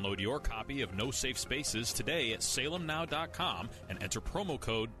 Download your copy of No Safe Spaces today at salemnow.com and enter promo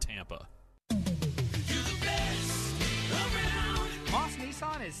code TAMPA. Moss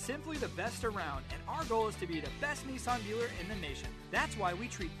Nissan is simply the best around, and our goal is to be the best Nissan dealer in the nation. That's why we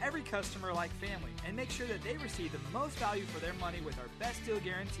treat every customer like family and make sure that they receive the most value for their money with our Best Deal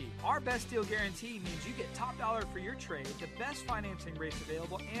Guarantee. Our Best Deal Guarantee means you get top dollar for your trade, the best financing rates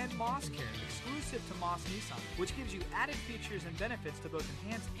available, and Moss Care, exclusive to Moss Nissan, which gives you added features and benefits to both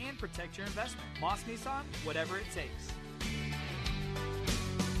enhance and protect your investment. Moss Nissan, whatever it takes.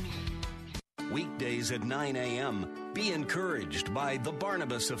 Weekdays at 9 a.m. Be encouraged by The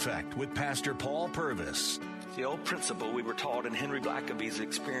Barnabas Effect with Pastor Paul Purvis. It's the old principle we were taught in Henry Blackaby's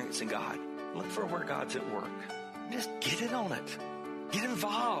Experiencing God. Look for where God's at work. Just get in on it. Get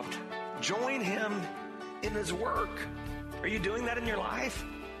involved. Join Him in His work. Are you doing that in your life?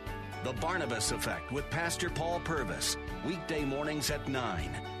 The Barnabas Effect with Pastor Paul Purvis. Weekday mornings at 9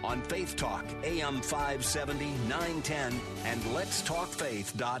 on Faith Talk, AM 570, 910, and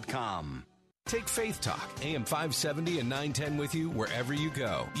letstalkfaith.com. Take Faith Talk, AM 570 and 910 with you wherever you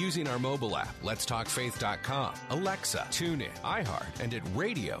go using our mobile app, letstalkfaith.com, Alexa, TuneIn, iHeart, and at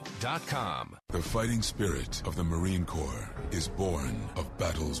radio.com. The fighting spirit of the Marine Corps is born of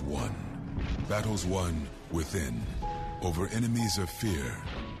battles won. Battles won within, over enemies of fear,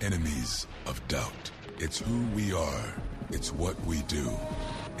 enemies of doubt. It's who we are. It's what we do.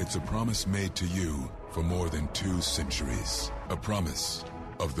 It's a promise made to you for more than 2 centuries. A promise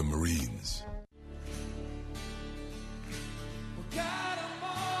of the Marines.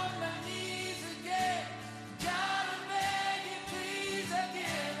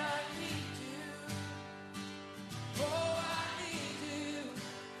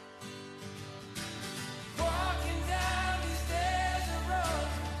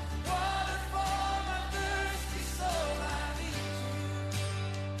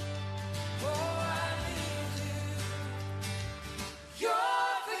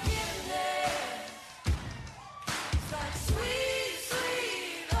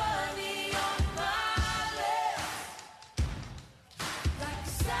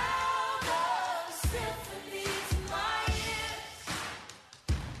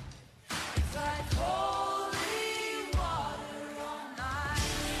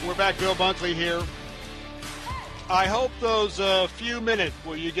 We're back. Bill Bunkley here. I hope those few minutes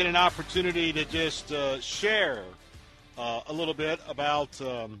where you get an opportunity to just share a little bit about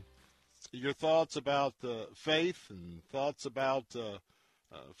your thoughts about faith and thoughts about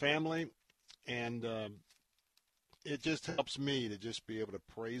family, and it just helps me to just be able to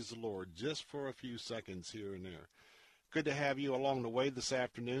praise the Lord just for a few seconds here and there. Good to have you along the way this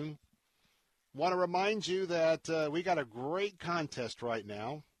afternoon. Want to remind you that we got a great contest right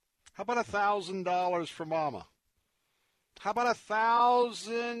now. How about $1,000 for Mama? How about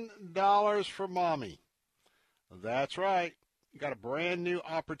 $1,000 for Mommy? That's right. You got a brand new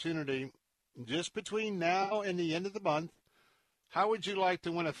opportunity just between now and the end of the month. How would you like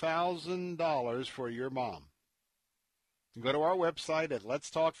to win $1,000 for your mom? Go to our website at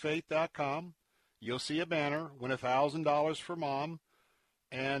letstalkfaith.com. You'll see a banner, win $1,000 for Mom,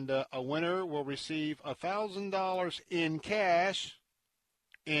 and a winner will receive $1,000 in cash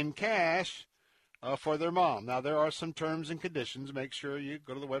for their mom. Now, there are some terms and conditions. Make sure you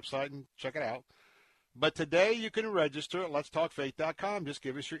go to the website and check it out. But today you can register at letstalkfaith.com. Just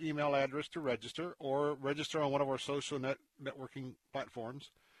give us your email address to register, or register on one of our social networking platforms.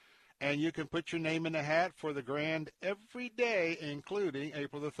 And you can put your name in the hat for the grand every day, including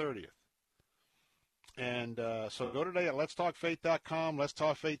April the 30th. And so go today at letstalkfaith.com,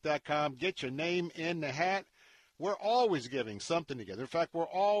 letstalkfaith.com. Get your name in the hat. We're always giving something together. In fact, we're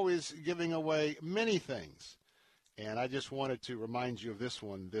always giving away many things. And I just wanted to remind you of this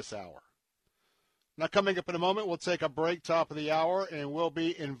one this hour. Now, coming up in a moment, we'll take a break, top of the hour, and we'll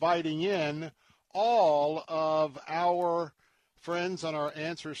be inviting in all of our friends on our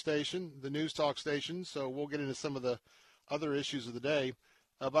answer station, the News Talk station. So we'll get into some of the other issues of the day.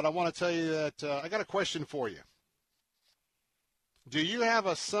 But I want to tell you that I got a question for you. Do you have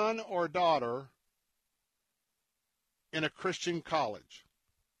a son or daughter in a Christian college,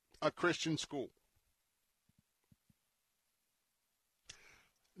 a Christian school?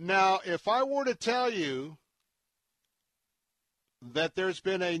 Now, if I were to tell you that there's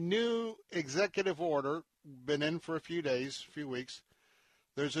been a new executive order, been in for a few days, a few weeks,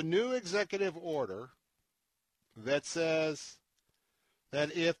 there's a new executive order that says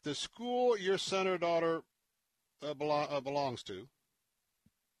that if the school your son or daughter belongs to,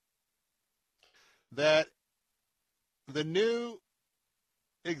 that the new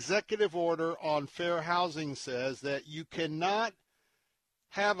executive order on fair housing says that you cannot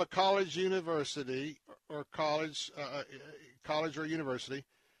have a college, university, or college or university,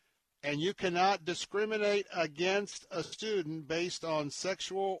 and you cannot discriminate against a student based on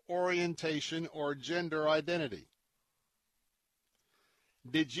sexual orientation or gender identity.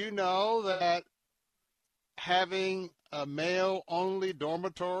 Did you know that having a male-only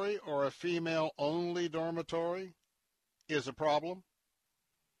dormitory or a female-only dormitory is a problem?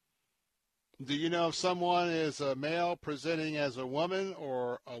 Do you know if someone is a male presenting as a woman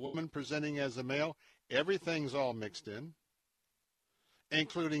or a woman presenting as a male, everything's all mixed in,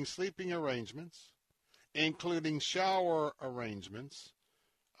 including sleeping arrangements, including shower arrangements,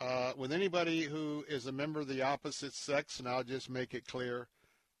 with anybody who is a member of the opposite sex, and I'll just make it clear,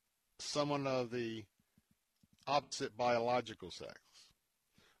 someone of the opposite biological sex.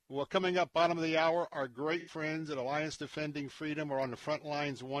 Well, coming up bottom of the hour, our great friends at Alliance Defending Freedom are on the front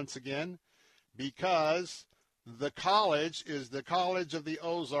lines once again, because the college is the College of the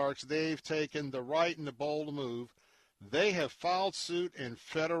Ozarks. They've taken the right and the bold move. They have filed suit in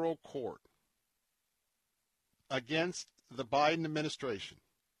federal court against the Biden administration.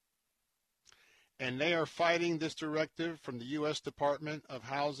 And they are fighting this directive from the U.S. Department of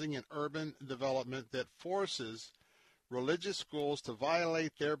Housing and Urban Development that forces religious schools to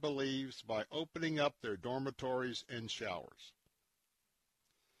violate their beliefs by opening up their dormitories and showers.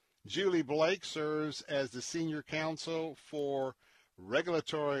 Julie Blake serves as the senior counsel for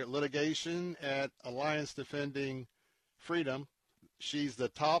regulatory litigation at Alliance Defending Freedom. She's the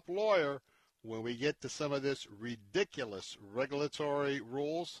top lawyer when we get to some of this ridiculous regulatory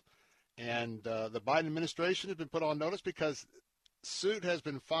rules. And the Biden administration has been put on notice because suit has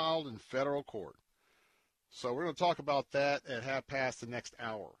been filed in federal court. So we're going to talk about that at half past the next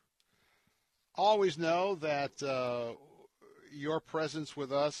hour. Always know that your presence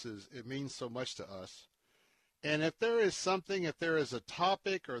with us it means so much to us. And if there is something, if there is a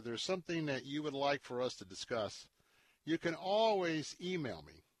topic or there's something that you would like for us to discuss, you can always email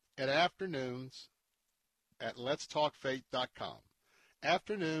me at afternoons@letstalkfaith.com.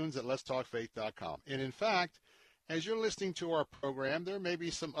 Afternoons@letstalkfaith.com. And in fact, as you're listening to our program, there may be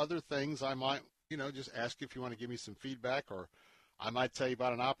some other things I might, just ask if you want to give me some feedback, or I might tell you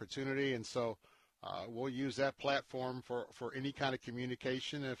about an opportunity. And so we'll use that platform for any kind of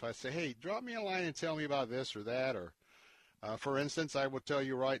communication. If I say, hey, drop me a line and tell me about this or that, or for instance, I will tell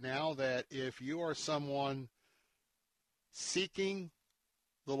you right now that if you are someone seeking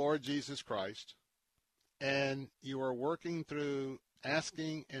the Lord Jesus Christ and you are working through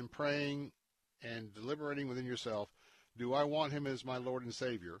asking and praying and deliberating within yourself, do I want him as my Lord and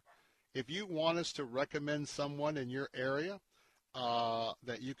Savior? If you want us to recommend someone in your area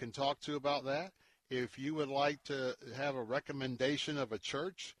that you can talk to about that, if you would like to have a recommendation of a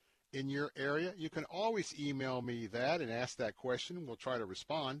church in your area, you can always email me that and ask that question. We'll try to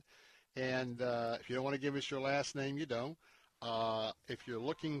respond. And if you don't want to give us your last name, you don't. If you're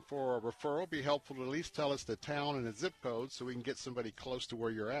looking for a referral, it'd be helpful to at least tell us the town and the zip code so we can get somebody close to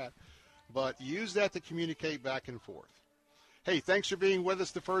where you're at. But use that to communicate back and forth. Hey, thanks for being with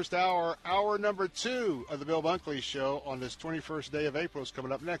us the first hour. Hour number 2 of the Bill Bunkley Show on this 21st day of April is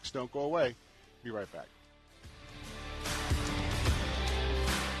coming up next. Don't go away. Be right back.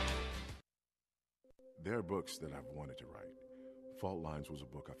 There are books that I've wanted to write. Fault Lines was a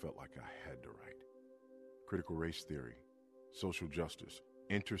book I felt like I had to write. Critical race theory, social justice,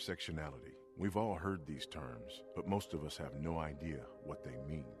 intersectionality. We've all heard these terms, but most of us have no idea what they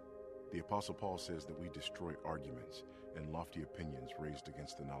mean. The Apostle Paul says that we destroy arguments and lofty opinions raised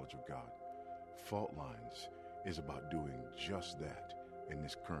against the knowledge of God. Fault Lines is about doing just that in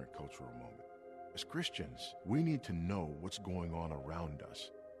this current cultural moment. As Christians, we need to know what's going on around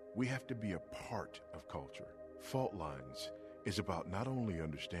us. We have to be a part of culture. Fault Lines is about not only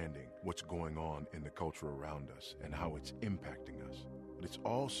understanding what's going on in the culture around us and how it's impacting us, but it's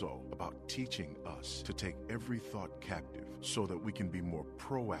also about teaching us to take every thought captive so that we can be more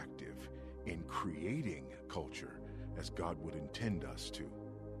proactive in creating culture as God would intend us to.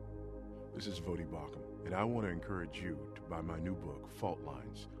 This is Vodi Bakum, and I want to encourage you to buy my new book, Fault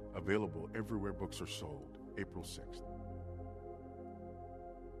Lines, available everywhere books are sold, April 6th.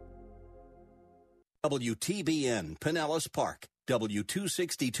 WTBN Pinellas Park,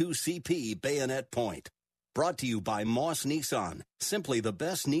 W262CP Bayonet Point. Brought to you by Moss Nissan, simply the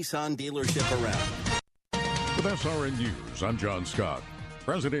best Nissan dealership around. With SRN News, I'm John Scott.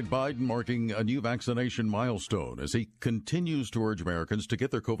 President Biden marking a new vaccination milestone as he continues to urge Americans to get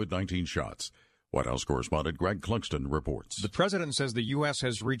their COVID-19 shots. White House correspondent Greg Clugston reports. The president says the U.S.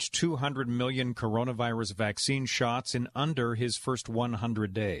 has reached 200 million coronavirus vaccine shots in under his first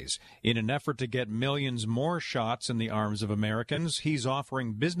 100 days. In an effort to get millions more shots in the arms of Americans, he's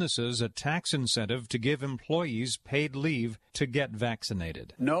offering businesses a tax incentive to give employees paid leave to get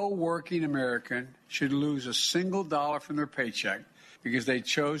vaccinated. No working American should lose a single dollar from their paycheck because they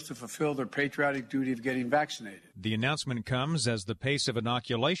chose to fulfill their patriotic duty of getting vaccinated. The announcement comes as the pace of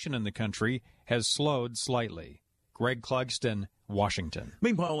inoculation in the country has slowed slightly. Greg Clugston, Washington.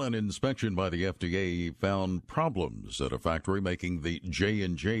 Meanwhile, an inspection by the FDA found problems at a factory making the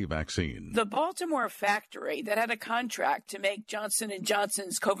J&J vaccine. The Baltimore factory that had a contract to make Johnson &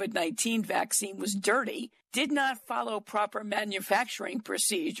 Johnson's COVID-19 vaccine was dirty, did not follow proper manufacturing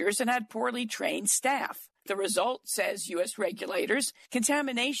procedures, and had poorly trained staff. The result, says U.S. regulators,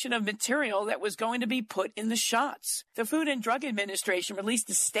 contamination of material that was going to be put in the shots. The Food and Drug Administration released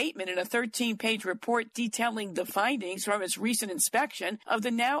a statement in a 13-page report detailing the findings from its recent inspection of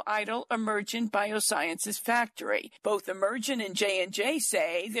the now idle Emergent Biosciences factory. Both Emergent and J&J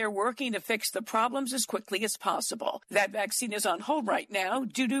say they're working to fix the problems as quickly as possible. That vaccine is on hold right now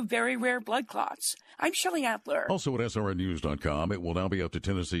due to very rare blood clots. I'm Shelley Adler. Also at SRNnews.com, it will now be up to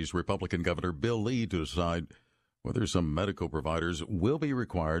Tennessee's Republican Governor Bill Lee to decide whether some medical providers will be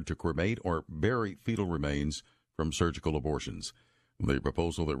required to cremate or bury fetal remains from surgical abortions. The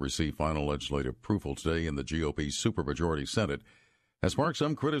proposal that received final legislative approval today in the GOP supermajority Senate has sparked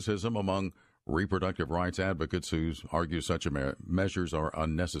some criticism among reproductive rights advocates who argue such measures are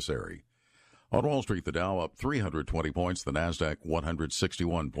unnecessary. On Wall Street, the Dow up 320 points, the NASDAQ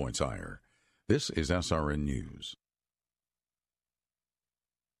 161 points higher. This is SRN News.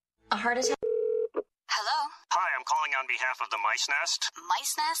 A heart attack. Hello? Hi, I'm calling on behalf of the Mice Nest.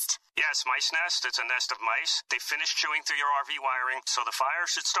 Mice Nest? Yes, Mice Nest. It's a nest of mice. They finished chewing through your RV wiring, so the fire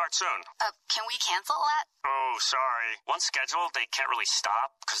should start soon. Can we cancel that? Oh, sorry. Once scheduled, they can't really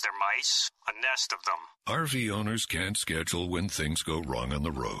stop because they're mice. A nest of them. RV owners can't schedule when things go wrong on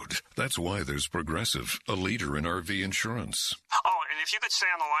the road. That's why there's Progressive, a leader in RV insurance. Oh, and if you could stay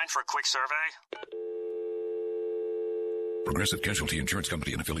on the line for a quick survey. Progressive Casualty Insurance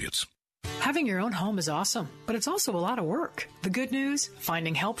Company and Affiliates. Having your own home is awesome, but it's also a lot of work. The good news?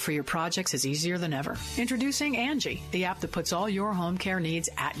 Finding help for your projects is easier than ever. Introducing Angie, the app that puts all your home care needs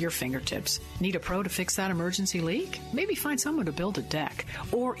at your fingertips. Need a pro to fix that emergency leak? Maybe find someone to build a deck,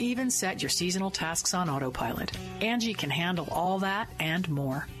 or even set your seasonal tasks on autopilot. Angie can handle all that and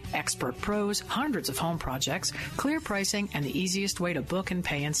more. Expert pros, hundreds of home projects, clear pricing, and the easiest way to book and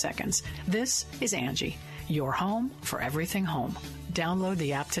pay in seconds. This is Angie, your home for everything home. Download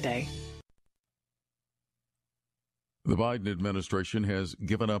the app today. The Biden administration has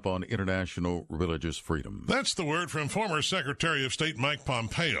given up on international religious freedom. That's the word from former Secretary of State Mike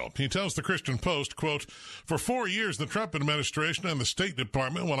Pompeo. He tells the Christian Post, quote, "For 4 years, the Trump administration and the State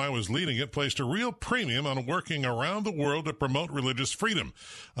Department, when I was leading it, placed a real premium on working around the world to promote religious freedom.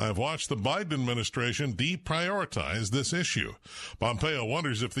 I've watched the Biden administration deprioritize this issue." Pompeo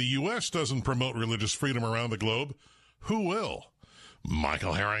wonders if the U.S. doesn't promote religious freedom around the globe, who will?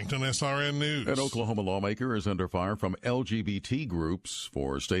 Michael Harrington, SRN News. An Oklahoma lawmaker is under fire from LGBT groups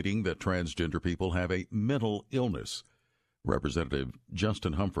for stating that transgender people have a mental illness. Representative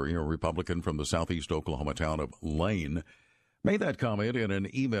Justin Humphrey, a Republican from the southeast Oklahoma town of Lane, made that comment in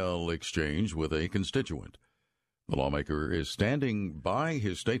an email exchange with a constituent. The lawmaker is standing by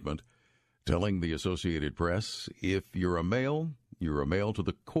his statement, telling the Associated Press, "If you're a male to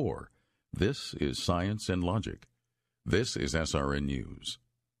the core. This is science and logic." This is SRN News.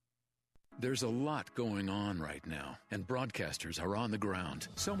 There's a lot going on right now, and broadcasters are on the ground.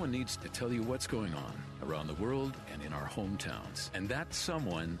 Someone needs to tell you what's going on around the world and in our hometowns. And that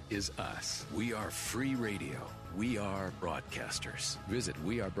someone is us. We are free radio. We are broadcasters. Visit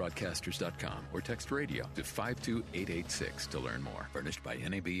wearebroadcasters.com or text radio to 52886 to learn more. Furnished by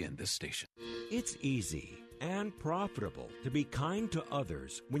NAB and this station. It's easy and profitable to be kind to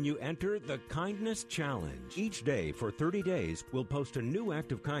others when you enter the Kindness Challenge. Each day for 30 days, we'll post a new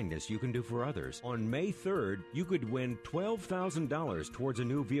act of kindness you can do for others. On May 3rd, you could win $12,000 towards a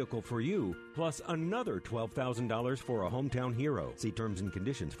new vehicle for you, plus another $12,000 for a hometown hero. See terms and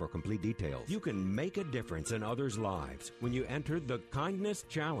conditions for complete details. You can make a difference in others' lives when you enter the Kindness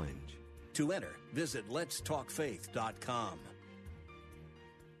Challenge. To enter, visit letstalkfaith.com.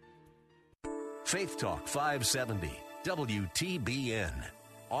 Faith Talk 570, WTBN.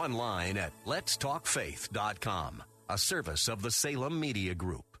 Online at letstalkfaith.com, a service of the Salem Media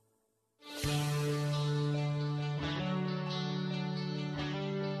Group.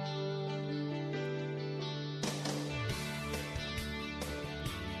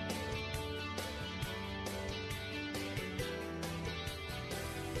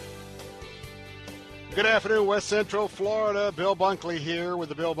 Good afternoon, West Central Florida. Bill Bunkley here with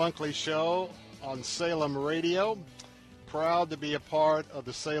the Bill Bunkley Show on Salem Radio. Proud to be a part of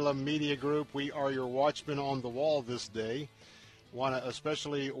the Salem Media Group. We are your watchmen on the wall this day. Want to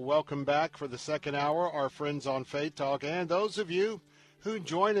especially welcome back for the second hour our friends on Faith Talk and those of you who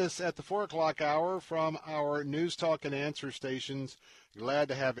join us at the 4 o'clock hour from our News Talk and Answer stations. Glad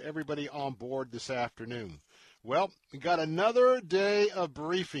to have everybody on board this afternoon. Well, we got another day of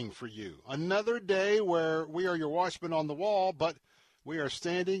briefing for you. Another day where we are your watchmen on the wall, but we are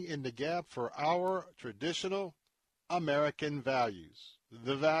standing in the gap for our traditional American values.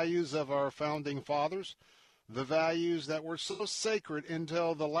 The values of our founding fathers, the values that were so sacred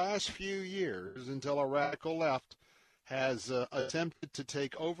until the last few years, until a radical left has attempted to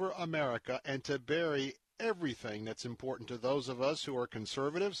take over America and to bury everything that's important to those of us who are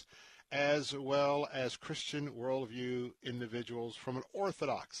conservatives, as well as Christian worldview individuals from an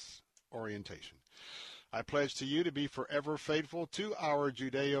Orthodox orientation. I pledge to you to be forever faithful to our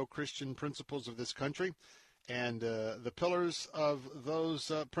Judeo-Christian principles of this country, and the pillars of those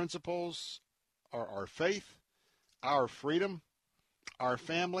principles are our faith, our freedom, our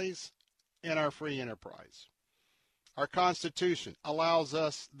families, and our free enterprise. Our Constitution allows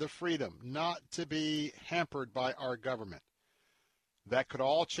us the freedom not to be hampered by our government. That could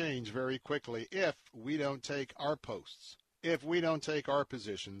all change very quickly if we don't take our posts, if we don't take our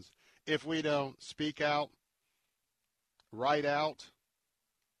positions, if we don't speak out, write out,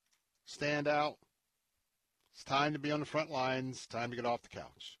 stand out. It's time to be on the front lines, time to get off the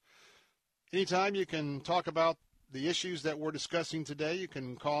couch. Anytime you can talk about the issues that we're discussing today, you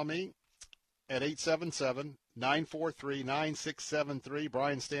can call me at 877-943-9673.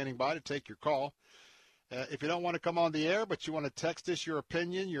 Brian's standing by to take your call. If you don't want to come on the air, but you want to text us your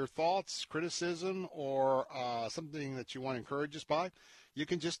opinion, your thoughts, criticism, or something that you want to encourage us by, you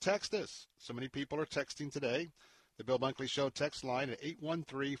can just text us. So many people are texting today. The Bill Bunkley Show text line at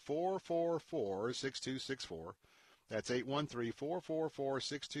 813-444-6264. That's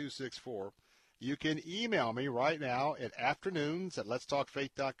 813-444-6264. You can email me right now at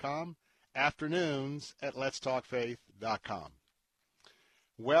afternoons@letstalkfaith.com, afternoons@letstalkfaith.com.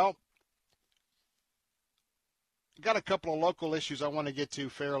 Well, got a couple of local issues I want to get to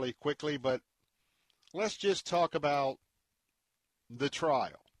fairly quickly, but let's just talk about the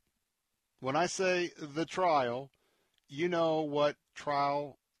trial. When I say the trial, you know what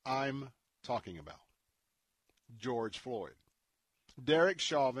trial I'm talking about. George Floyd. Derek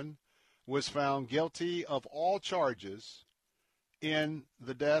Chauvin was found guilty of all charges in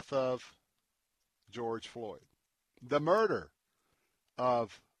the death of George Floyd, the murder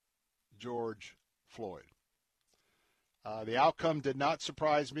of George Floyd. The outcome did not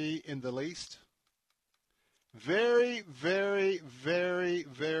surprise me in the least. Very, very, very,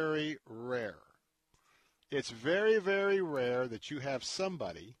 very rare. It's very, very rare that you have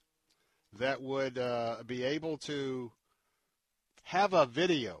somebody that would be able to have a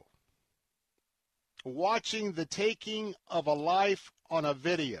video, watching the taking of a life on a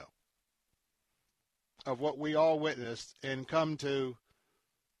video of what we all witnessed and come to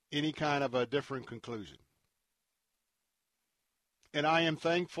any kind of a different conclusion. And I am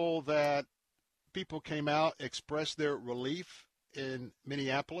thankful that people came out, expressed their relief in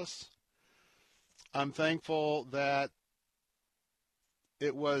Minneapolis. I'm thankful that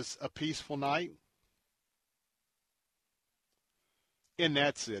it was a peaceful night in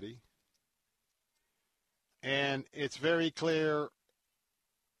that city. And it's very clear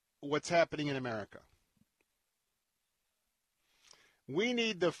what's happening in America. We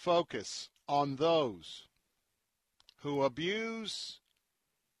need to focus on those who abuse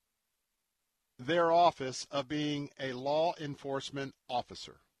their office of being a law enforcement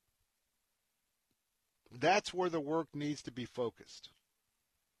officer. That's where the work needs to be focused.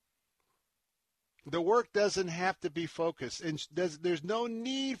 The work doesn't have to be focused. And there's no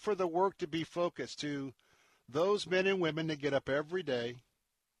need for the work to be focused to those men and women that get up every day.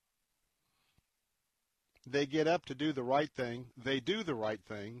 They get up to do the right thing. They do the right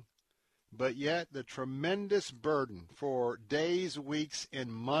thing. But yet the tremendous burden for days, weeks,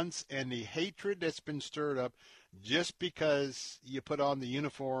 and months, and the hatred that's been stirred up just because you put on the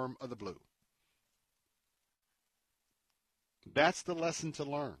uniform of the blue. That's the lesson to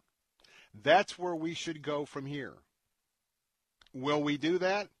learn. That's where we should go from here. Will we do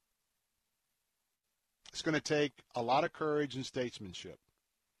that? It's going to take a lot of courage and statesmanship,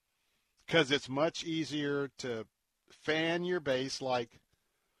 because it's much easier to fan your base like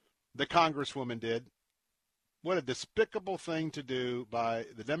the Congresswoman did. What a despicable thing to do by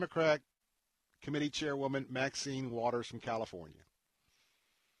the Democrat committee chairwoman Maxine Waters from California.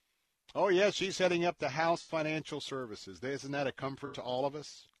 Oh, yes, she's heading up the House Financial Services. Isn't that a comfort to all of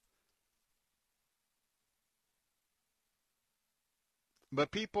us?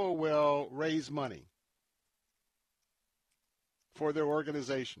 But people will raise money for their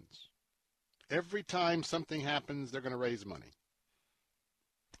organizations. Every time something happens, they're going to raise money.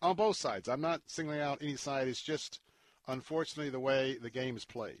 On both sides. I'm not singling out any side. It's just, unfortunately, the way the game is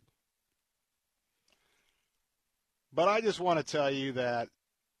played. But I just want to tell you that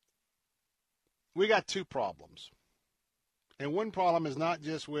we got two problems. And one problem is not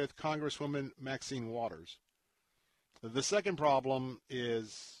just with Congresswoman Maxine Waters. The second problem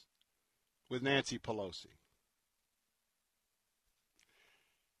is with Nancy Pelosi.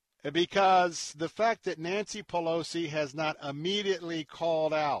 Because the fact that Nancy Pelosi has not immediately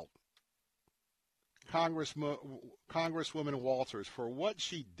called out Congresswoman Walters for what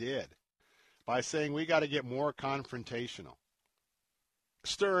she did by saying we got to get more confrontational,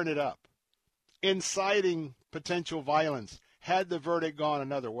 stirring it up, inciting potential violence, had the verdict gone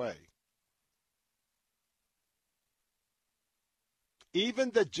another way. Even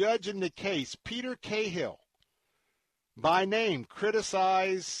the judge in the case, Peter Cahill, by name,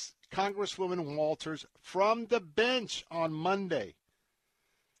 criticized Congresswoman Walters from the bench on Monday,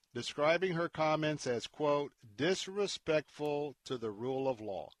 describing her comments as, quote, disrespectful to the rule of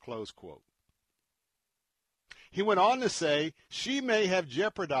law, close quote. He went on to say she may have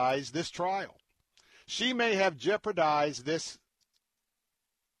jeopardized this trial. She may have jeopardized this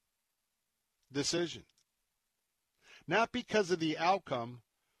decision. Not because of the outcome,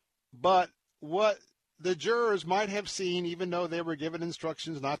 but what the jurors might have seen, even though they were given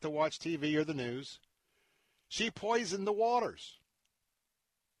instructions not to watch TV or the news. She poisoned the waters.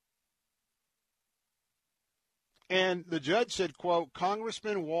 And the judge said, quote,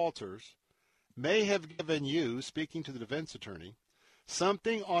 Congressman Walters may have given you, speaking to the defense attorney,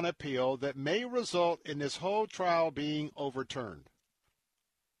 something on appeal that may result in this whole trial being overturned.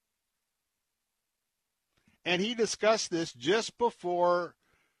 And he discussed this just before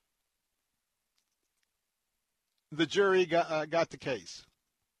the jury got the case.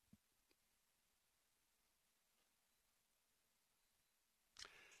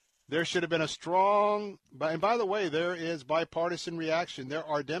 There should have been a strong, and by the way, there is bipartisan reaction. There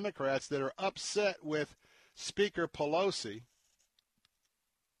are Democrats that are upset with Speaker Pelosi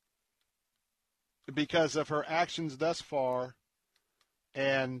because of her actions thus far,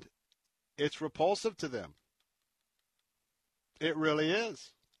 and it's repulsive to them. It really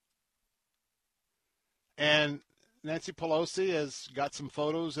is. And Nancy Pelosi has got some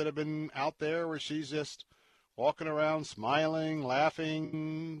photos that have been out there where she's just walking around smiling,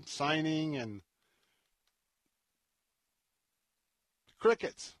 laughing, signing, and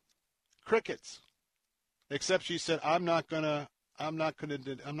crickets. Except she said, I'm not going to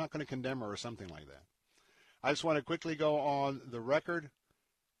condemn her or something like that. I just want to quickly go on the record.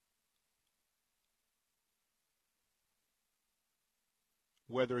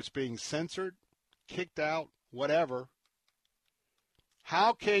 Whether it's being censored, kicked out, whatever,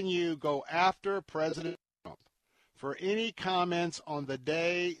 how can you go after President Trump for any comments on the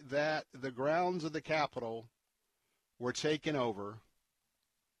day that the grounds of the Capitol were taken over?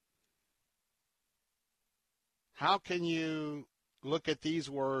 How can you look at these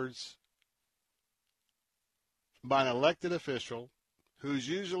words by an elected official who's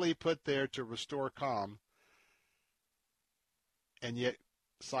usually put there to restore calm, and yet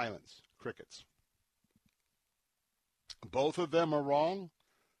silence, crickets? Both of them are wrong.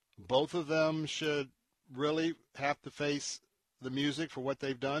 Both of them should really have to face the music for what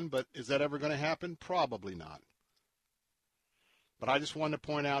they've done, but is that ever going to happen? Probably not. But I just wanted to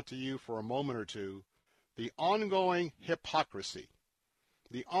point out to you for a moment or two the ongoing hypocrisy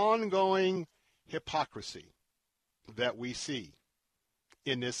that we see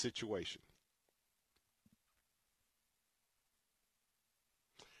in this situation.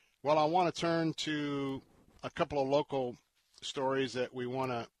 Well, I want to turn to a couple of local stories that we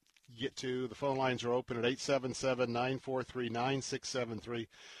want to get to. The phone lines are open at 877-943-9673.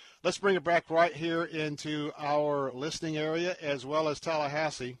 Let's bring it back right here into our listening area as well as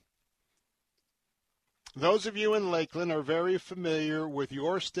Tallahassee. Those of you in Lakeland are very familiar with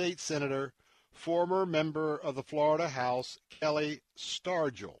your state senator, former member of the Florida House, Kelly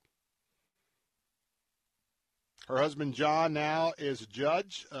Stargel. Her husband, John, now is a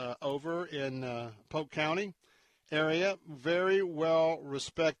judge over in Polk County area. Very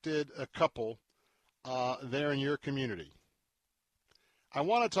well-respected couple there in your community. I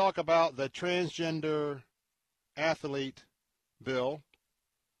want to talk about the transgender athlete bill.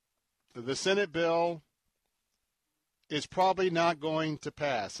 The Senate bill is probably not going to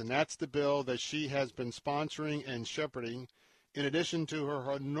pass, and that's the bill that she has been sponsoring and shepherding in addition to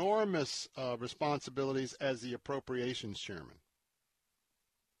her enormous responsibilities as the appropriations chairman.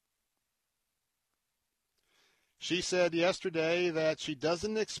 She said yesterday that she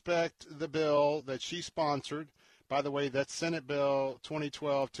doesn't expect the bill that she sponsored, by the way, that's Senate Bill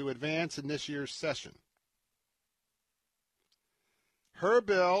 2012, to advance in this year's session. Her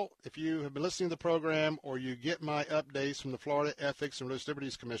bill, if you have been listening to the program or you get my updates from the Florida Ethics and Religious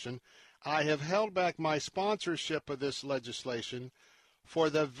Liberties Commission, I have held back my sponsorship of this legislation for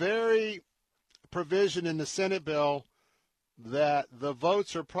the very provision in the Senate bill that the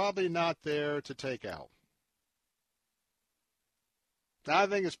votes are probably not there to take out. I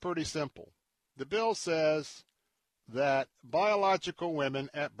think it's pretty simple. The bill says that biological women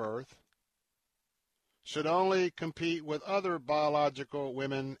at birth should only compete with other biological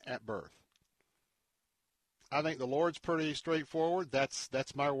women at birth. I think the Lord's pretty straightforward. That's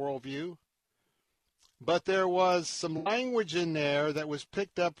my worldview. But there was some language in there that was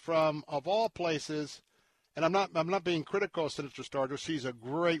picked up from, of all places, and I'm not being critical of Senator Stargel. She's a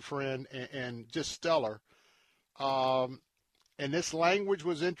great friend and just stellar. And this language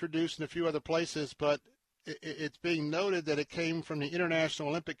was introduced in a few other places, but it's being noted that it came from the International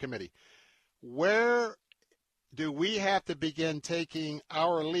Olympic Committee. Where do we have to begin taking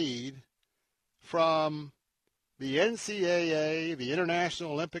our lead from the NCAA, the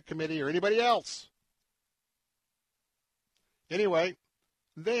International Olympic Committee, or anybody else? Anyway,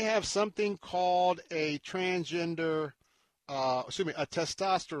 they have something called a a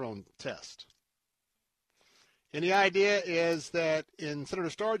testosterone test. And the idea is that in Senator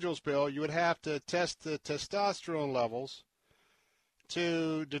Stargel's bill, you would have to test the testosterone levels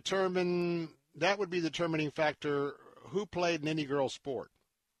to determine, that would be the determining factor, who played in any girl's sport.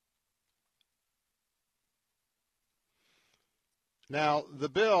 Now, the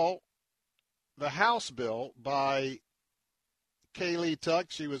bill, the House bill by Kaylee Tuck,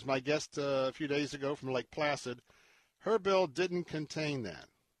 she was my guest a few days ago from Lake Placid, her bill didn't contain that.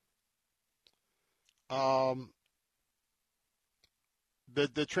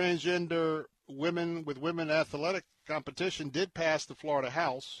 The transgender women with women athletic competition did pass the Florida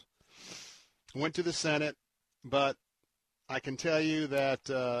House, went to the Senate, but I can tell you that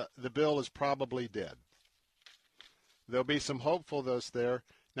the bill is probably dead. There'll be some hopefulness there.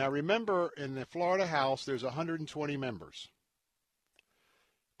 Now, remember, in the Florida House, there's 120 members.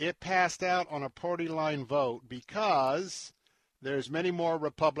 It passed out on a party line vote because there's many more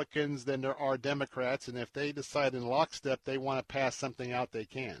Republicans than there are Democrats, and if they decide in lockstep they want to pass something out, they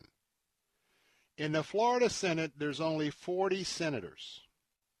can. In the Florida Senate, there's only 40 senators.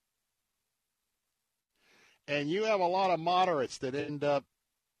 And you have a lot of moderates that end up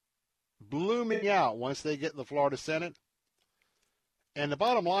blooming out once they get in the Florida Senate. And the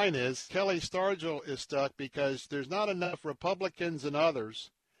bottom line is Kelly Stargel is stuck because there's not enough Republicans and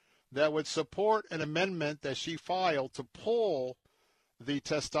others that would support an amendment that she filed to pull the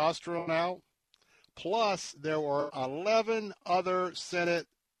testosterone out. Plus, there were 11 other Senate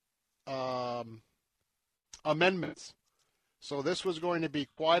amendments. So this was going to be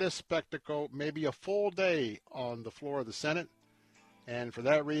quite a spectacle, maybe a full day on the floor of the Senate. And for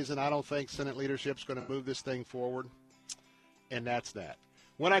that reason, I don't think Senate leadership is going to move this thing forward. And that's that.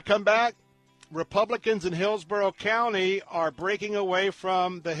 When I come back, Republicans in Hillsborough County are breaking away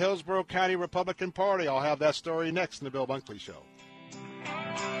from the Hillsborough County Republican Party. I'll have that story next in the Bill Bunkley Show.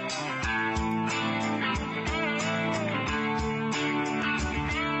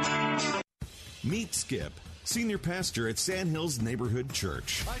 Meet Skip, senior pastor at Sandhills Neighborhood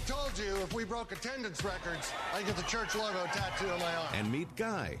Church. I told you if we broke attendance records, I'd get the church logo tattooed on my arm. And meet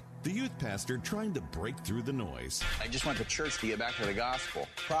Guy, the youth pastor trying to break through the noise. I just want the church to get back to the gospel.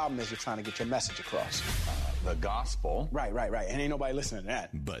 Problem is you're trying to get your message across. The gospel? Right. And ain't nobody listening to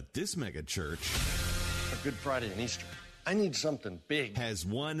that. But this mega church... A Good Friday and Easter. I need something big. Has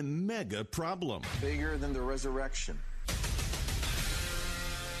one mega problem. Bigger than the resurrection.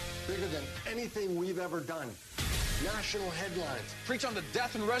 Bigger than anything we've ever done. National headlines. Preach on the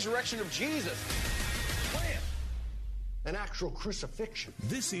death and resurrection of Jesus. Wham! An actual crucifixion.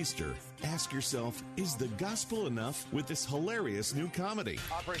 This Easter, ask yourself, is the gospel enough with this hilarious new comedy?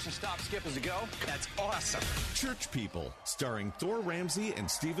 Operation Stop Skip is a go. That's awesome. Church People, starring Thor Ramsey and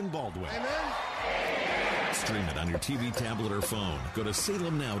Stephen Baldwin. Amen? Stream it on your TV, tablet, or phone. Go to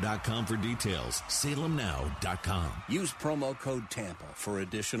salemnow.com for details. salemnow.com. Use promo code TAMPA for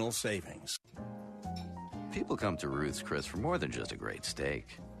additional savings. People come to Ruth's Chris for more than just a great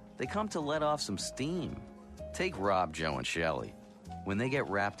steak. They come to let off some steam. Take Rob, Joe, and Shelley. When they get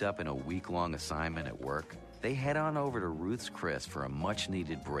wrapped up in a week-long assignment at work, they head on over to Ruth's Chris for a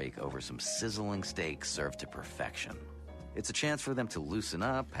much-needed break over some sizzling steak served to perfection. It's a chance for them to loosen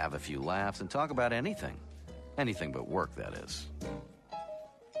up, have a few laughs, and talk about anything. Anything but work, that is.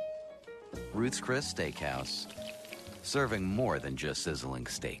 Ruth's Chris Steakhouse. Serving more than just sizzling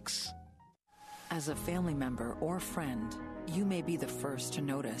steaks. As a family member or friend, you may be the first to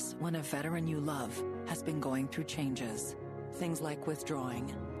notice when a veteran you love has been going through changes. Things like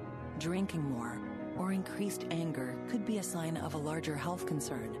withdrawing, drinking more, or increased anger could be a sign of a larger health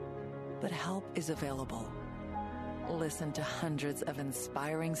concern. But help is available. Listen to hundreds of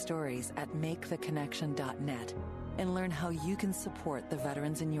inspiring stories at maketheconnection.net and learn how you can support the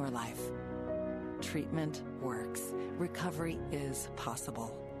veterans in your life. Treatment works. Recovery is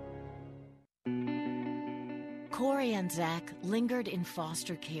possible. Corey and Zach lingered in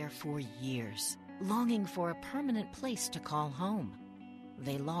foster care for years, longing for a permanent place to call home.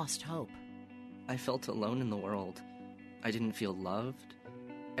 They lost hope. I felt alone in the world. I didn't feel loved.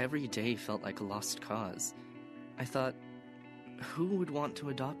 Every day felt like a lost cause. I thought, who would want to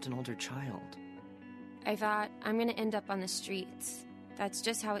adopt an older child? I thought, I'm going to end up on the streets. That's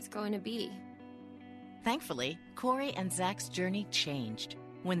just how it's going to be. Thankfully, Corey and Zach's journey changed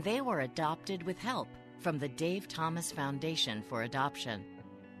when they were adopted with help from the Dave Thomas Foundation for Adoption.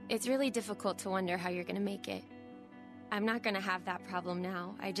 It's really difficult to wonder how you're going to make it. I'm not going to have that problem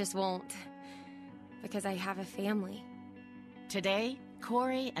now. I just won't. Because I have a family. Today,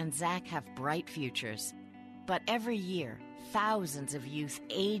 Corey and Zach have bright futures. But every year, thousands of youth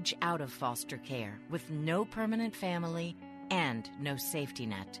age out of foster care with no permanent family and no safety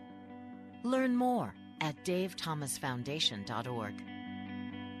net. Learn more at davethomasfoundation.org.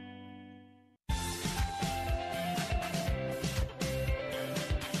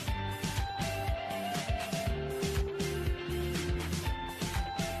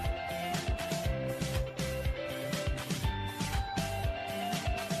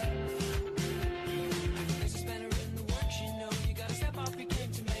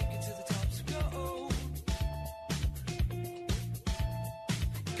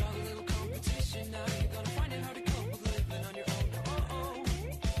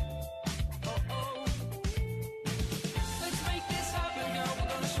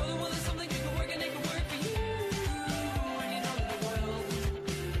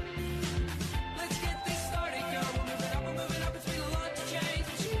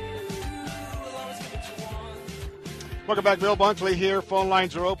 Welcome back. Bill Bunkley here. Phone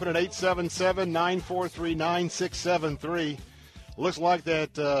lines are open at 877-943-9673. Looks like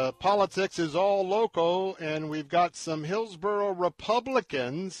that politics is all loco, and we've got some Hillsborough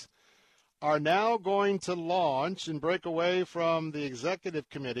Republicans are now going to launch and break away from the executive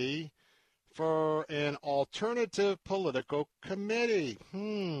committee for an alternative political committee.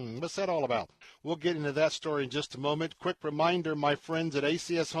 What's that all about? We'll get into that story in just a moment. Quick reminder, my friends at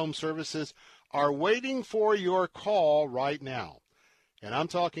ACS Home Services are waiting for your call right now. And I'm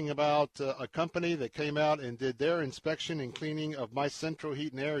talking about a company that came out and did their inspection and cleaning of my central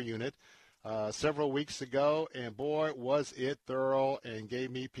heat and air unit several weeks ago, and boy, was it thorough and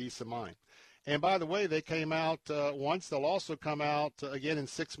gave me peace of mind. And by the way, they came out once. They'll also come out again in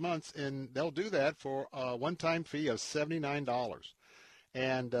 6 months, and they'll do that for a one-time fee of $79.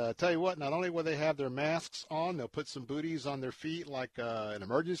 And tell you what, not only will they have their masks on, they'll put some booties on their feet like an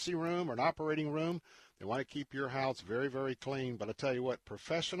emergency room or an operating room. They want to keep your house very, very clean. But I tell you what,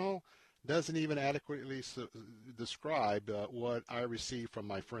 professional doesn't even adequately describe what I receive from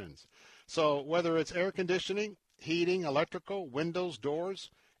my friends. So whether it's air conditioning, heating, electrical, windows, doors,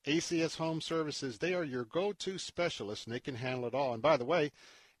 ACS Home Services, they are your go-to specialists, and they can handle it all. And by the way,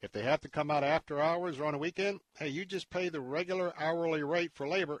 if they have to come out after hours or on a weekend, hey, you just pay the regular hourly rate for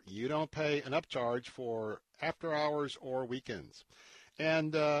labor. You don't pay an upcharge for after hours or weekends.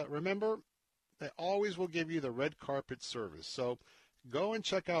 And remember, they always will give you the red carpet service. So go and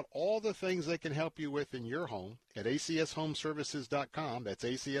check out all the things they can help you with in your home at acshomeservices.com. That's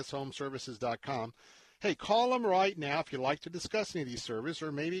acshomeservices.com. Hey, call them right now if you'd like to discuss any of these services,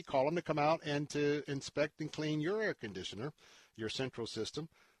 or maybe call them to come out and to inspect and clean your air conditioner, your central system.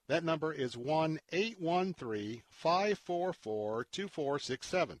 That number is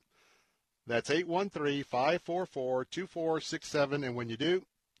 1-813-544-2467. That's 813-544-2467. And when you do,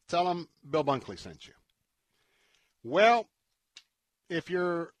 tell them Bill Bunkley sent you. Well, if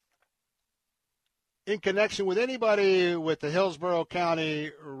you're in connection with anybody with the Hillsborough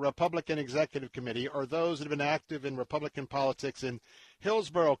County Republican Executive Committee or those that have been active in Republican politics in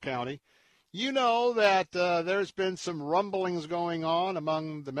Hillsborough County, you know that there's been some rumblings going on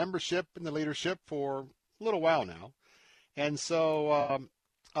among the membership and the leadership for a little while now. And so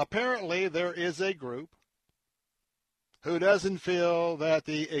apparently there is a group who doesn't feel that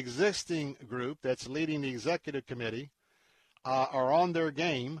the existing group that's leading the executive committee are on their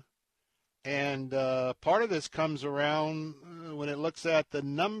game. And part of this comes around when it looks at the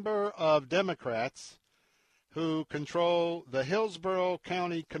number of Democrats who control the Hillsborough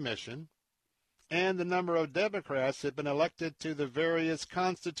County Commission and the number of Democrats that have been elected to the various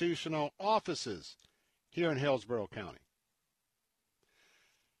constitutional offices here in Hillsborough County.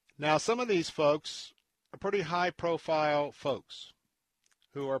 Now, some of these folks are pretty high-profile folks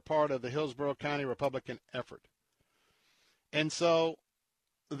who are part of the Hillsborough County Republican effort. And so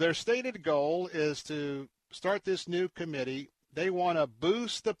their stated goal is to start this new committee. They want to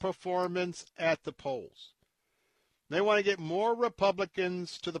boost the performance at the polls. They want to get more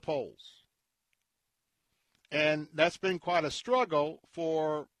Republicans to the polls. And that's been quite a struggle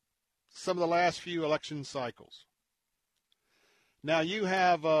for some of the last few election cycles. Now you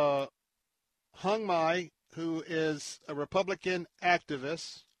have Hung Mai, who is a Republican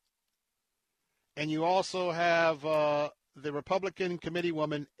activist, and you also have the Republican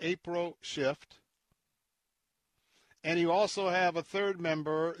committeewoman, April Schiff. And you also have a third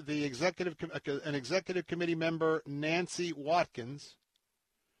member, an executive committee member, Nancy Watkins.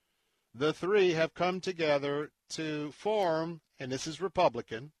 The three have come together to form, and this is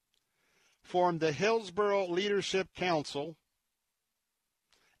Republican, form the Hillsborough Leadership Council,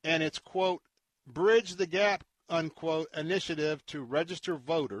 and it's, quote, Bridge the Gap, unquote, initiative to register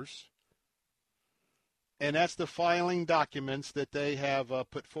voters. And that's the filing documents that they have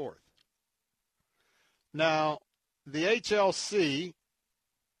put forth. Now, the HLC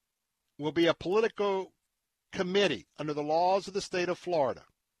will be a political committee under the laws of the state of Florida.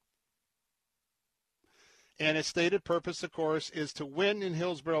 And its stated purpose, of course, is to win in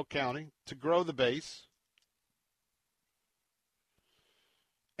Hillsborough County, to grow the base.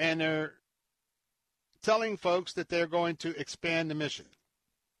 And they're telling folks that they're going to expand the mission.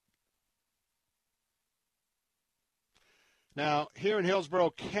 Now, here in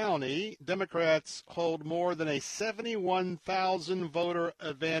Hillsborough County, Democrats hold more than a 71,000 voter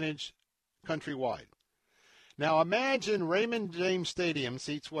advantage countrywide. Now, imagine Raymond James Stadium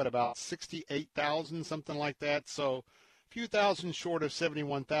seats, about 68,000, something like that. So a few thousand short of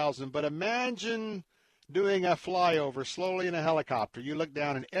 71,000. But imagine doing a flyover slowly in a helicopter. You look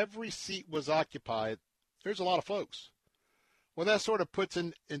down and every seat was occupied. There's a lot of folks. Well, that sort of puts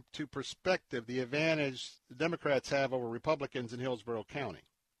into perspective the advantage the Democrats have over Republicans in Hillsborough County.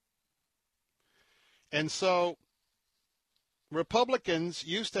 And so Republicans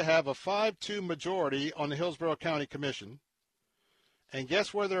used to have a 5-2 majority on the Hillsborough County Commission. And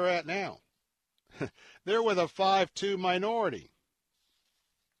guess where they're at now? They're with a 5-2 minority.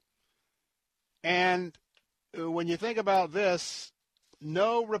 And when you think about this,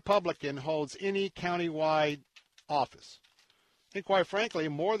 no Republican holds any countywide office. And quite frankly,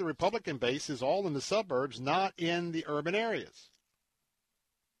 more of the Republican base is all in the suburbs, not in the urban areas.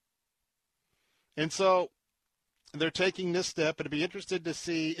 And so they're taking this step. It'll be interesting to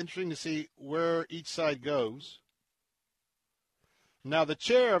see where each side goes. Now, the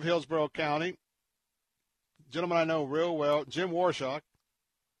chair of Hillsborough County, gentleman I know real well, Jim Warshaw,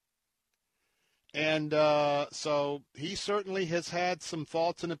 and so he certainly has had some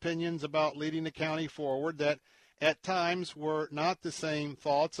thoughts and opinions about leading the county forward that at times were not the same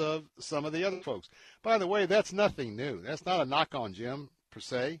thoughts of some of the other folks. By the way, that's nothing new. That's not a knock on Jim, per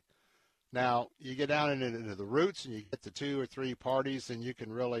se. Now, you get down into the roots and you get to 2 or 3 parties and you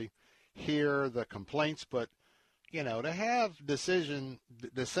can really hear the complaints. But, you know, to have dissension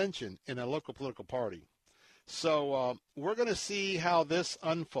in a local political party. So we're going to see how this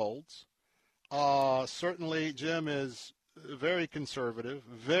unfolds. Certainly, Jim is very conservative,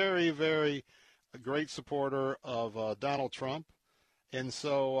 very, very a great supporter of Donald Trump. And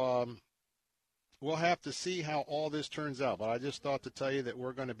so we'll have to see how all this turns out. But I just thought to tell you that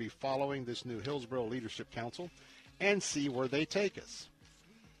we're going to be following this new Hillsborough Leadership Council and see where they take us.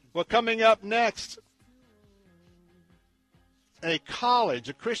 Well, coming up next, a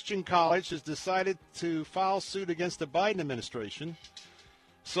Christian college, has decided to file suit against the Biden administration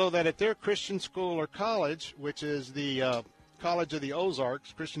so that at their Christian school or college, which is the College of the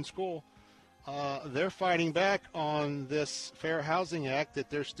Ozarks Christian School, they're fighting back on this Fair Housing Act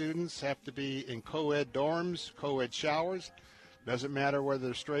that their students have to be in co-ed dorms, co-ed showers. Doesn't matter whether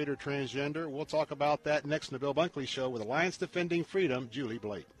they're straight or transgender. We'll talk about that next in the Bill Bunkley Show with Alliance Defending Freedom, Julie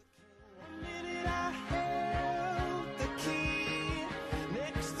Blake.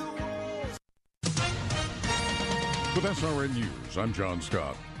 With SRN News, I'm John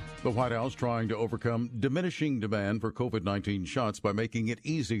Scott. The White House trying to overcome diminishing demand for COVID-19 shots by making it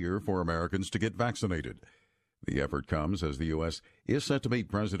easier for Americans to get vaccinated. The effort comes as the U.S. is set to meet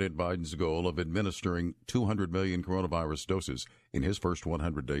President Biden's goal of administering 200 million coronavirus doses in his first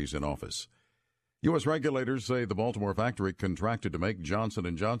 100 days in office. U.S. regulators say the Baltimore factory contracted to make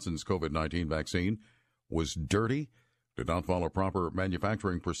Johnson & Johnson's COVID-19 vaccine was dirty, did not follow proper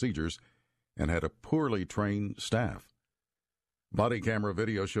manufacturing procedures, and had a poorly trained staff. Body camera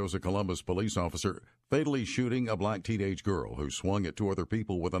video shows a Columbus police officer fatally shooting a black teenage girl who swung at two other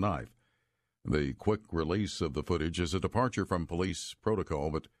people with a knife. The quick release of the footage is a departure from police protocol,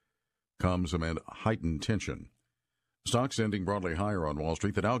 but comes amid heightened tension. Stocks ending broadly higher on Wall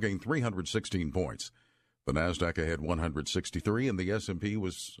Street. The Dow gained 316 points. The Nasdaq ahead 163, and the S&P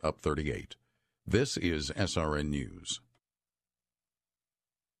was up 38. This is SRN News.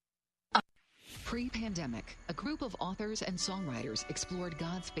 Pre-pandemic, a group of authors and songwriters explored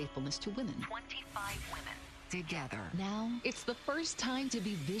God's faithfulness to women. 25 women. Together. Now, it's the first time to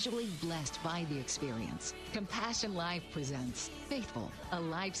be visually blessed by the experience. Compassion Live presents Faithful, a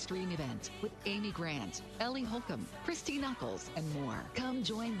live stream event with Amy Grant, Ellie Holcomb, Christy Knuckles, and more. Come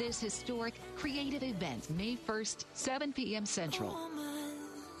join this historic, creative event May 1st, 7 p.m. Central.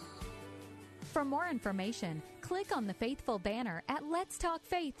 For more information, click on the Faithful banner at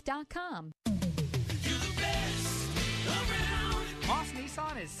letstalkfaith.com. Moss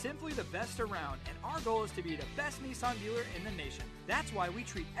Nissan is simply the best around, and our goal is to be the best Nissan dealer in the nation. That's why we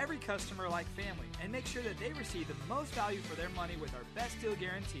treat every customer like family and make sure that they receive the most value for their money with our Best Deal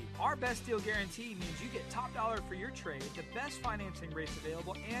Guarantee. Our Best Deal Guarantee means you get top dollar for your trade, the best financing rates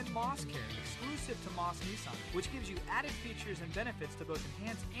available, and Moss Care, exclusive to Moss Nissan, which gives you added features and benefits to both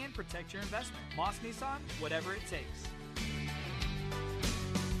enhance and protect your investment. Moss Nissan, whatever it takes.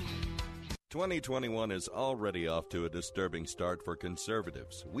 2021 is already off to a disturbing start for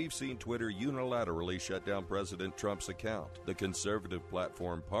conservatives. We've seen Twitter unilaterally shut down President Trump's account. The conservative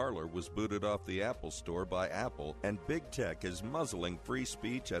platform Parler was booted off the Apple Store by Apple, and big tech is muzzling free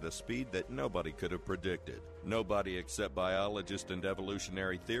speech at a speed that nobody could have predicted. Nobody except biologist and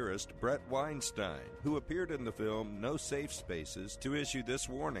evolutionary theorist Brett Weinstein, who appeared in the film No Safe Spaces to issue this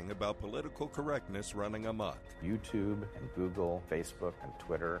warning about political correctness running amok. YouTube and Google, Facebook and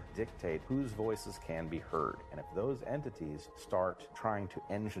Twitter dictate whose voices can be heard. And if those entities start trying to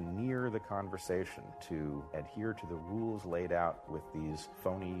engineer the conversation to adhere to the rules laid out with these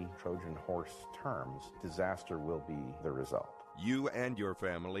phony Trojan horse terms, disaster will be the result. You and your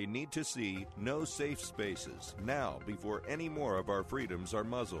family need to see No Safe Spaces now before any more of our freedoms are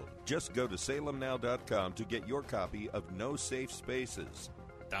muzzled. Just go to salemnow.com to get your copy of No Safe Spaces.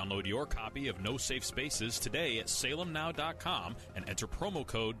 Download your copy of No Safe Spaces today at salemnow.com and enter promo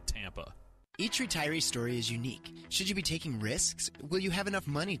code TAMPA. Each retiree story is unique. Should you be taking risks? Will you have enough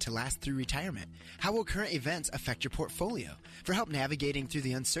money to last through retirement? How will current events affect your portfolio? For help navigating through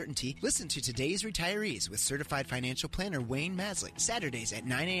the uncertainty, listen to Today's Retirees with certified financial planner Wayne Maslick, Saturdays at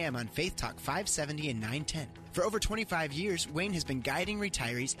 9 a.m. on Faith Talk 570 and 910. For over 25 years, Wayne has been guiding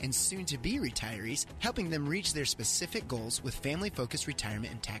retirees and soon-to-be retirees, helping them reach their specific goals with family-focused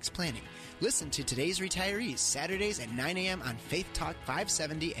retirement and tax planning. Listen to Today's Retirees, Saturdays at 9 a.m. on Faith Talk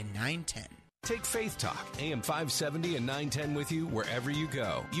 570 and 910. Take Faith Talk, AM 570 and 910 with you wherever you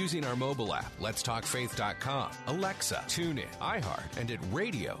go using our mobile app, letstalkfaith.com, Alexa, TuneIn, iHeart, and at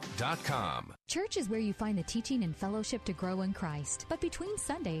radio.com. Church is where you find the teaching and fellowship to grow in Christ. But between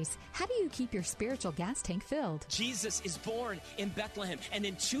Sundays, how do you keep your spiritual gas tank filled? Jesus is born in Bethlehem. And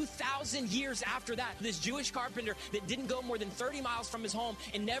then 2,000 years after that, this Jewish carpenter that didn't go more than 30 miles from his home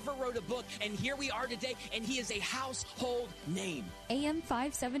and never wrote a book. And here we are today, and he is a household name. AM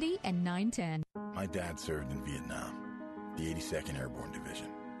 570 and 910. My dad served in Vietnam, the 82nd Airborne Division.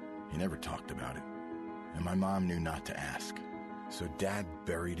 He never talked about it. And my mom knew not to ask. So Dad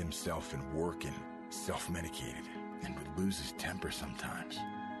buried himself in work and self-medicated and would lose his temper sometimes.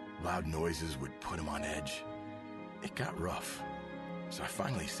 Loud noises would put him on edge. It got rough. So I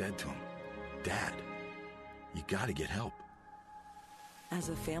finally said to him, Dad, you gotta get help. As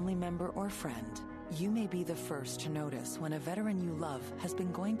a family member or friend, you may be the first to notice when a veteran you love has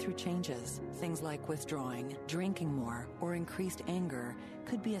been going through changes. Things like withdrawing, drinking more, or increased anger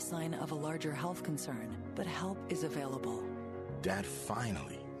could be a sign of a larger health concern, but help is available. Dad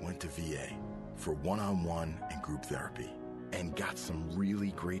finally went to VA for one-on-one and group therapy and got some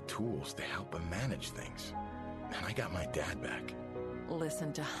really great tools to help him manage things. And I got my dad back.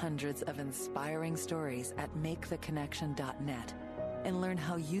 Listen to hundreds of inspiring stories at maketheconnection.net and learn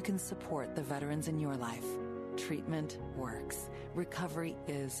how you can support the veterans in your life. Treatment works. Recovery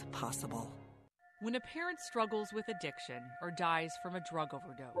is possible. When a parent struggles with addiction or dies from a drug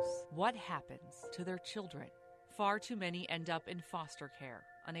overdose, what happens to their children? Far too many end up in foster care,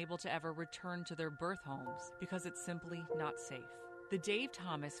 unable to ever return to their birth homes because it's simply not safe. The Dave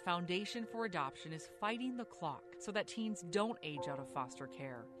Thomas Foundation for Adoption is fighting the clock so that teens don't age out of foster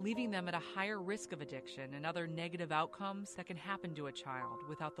care, leaving them at a higher risk of addiction and other negative outcomes that can happen to a child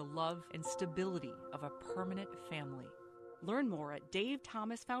without the love and stability of a permanent family. Learn more at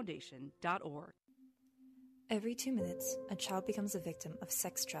davethomasfoundation.org. Every 2 minutes, a child becomes a victim of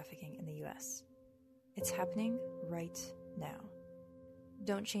sex trafficking in the U.S. It's happening right now.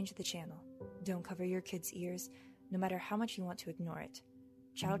 Don't change the channel. Don't cover your kids' ears, no matter how much you want to ignore it.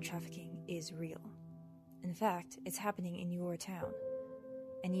 Child trafficking is real. In fact, it's happening in your town.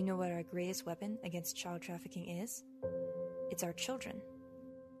 And you know what our greatest weapon against child trafficking is? It's our children.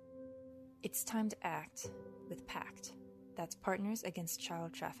 It's time to act with PACT. That's Partners Against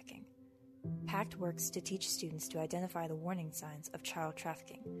Child Trafficking. PACT works to teach students to identify the warning signs of child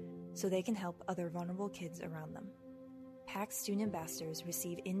trafficking so they can help other vulnerable kids around them. PACT student ambassadors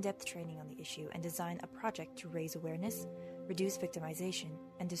receive in-depth training on the issue and design a project to raise awareness, reduce victimization,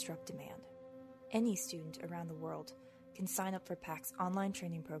 and disrupt demand. Any student around the world can sign up for PACT's online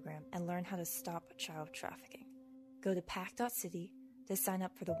training program and learn how to stop child trafficking. Go to pact.city to sign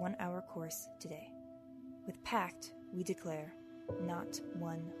up for the 1-hour course today. With PACT, we declare not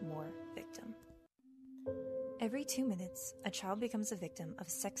one more victim. Every 2 minutes, a child becomes a victim of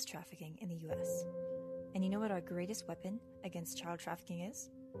sex trafficking in the U.S. And you know what our greatest weapon against child trafficking is?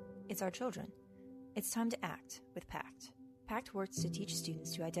 It's our children. It's time to act with PACT. PACT works to teach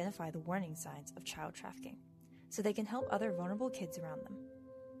students to identify the warning signs of child trafficking so they can help other vulnerable kids around them.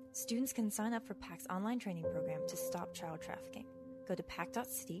 Students can sign up for PACT's online training program to stop child trafficking. Go to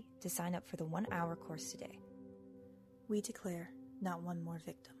pact.city to sign up for the 1-hour course today. We declare not one more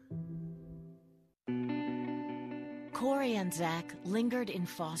victim. Corey and Zach lingered in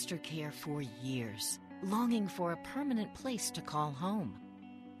foster care for years, longing for a permanent place to call home.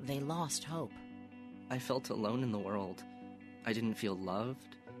 They lost hope. I felt alone in the world. I didn't feel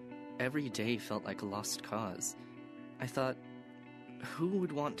loved. Every day felt like a lost cause. I thought, who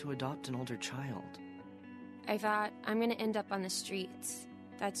would want to adopt an older child? I thought, I'm going to end up on the streets.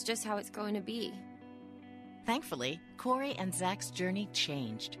 That's just how it's going to be. Thankfully, Corey and Zach's journey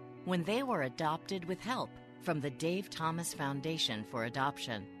changed when they were adopted with help from the Dave Thomas Foundation for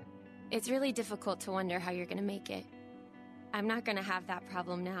Adoption. It's really difficult to wonder how you're going to make it. I'm not going to have that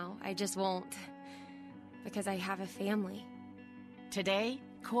problem now. I just won't. Because I have a family. Today,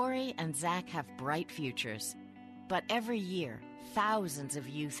 Corey and Zach have bright futures. But every year, thousands of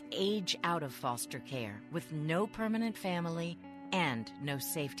youth age out of foster care with no permanent family and no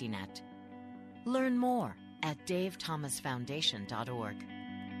safety net. Learn more at davethomasfoundation.org.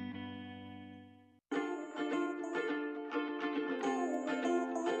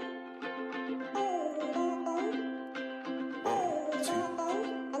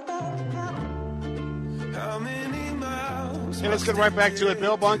 Hey, let's get right back to it.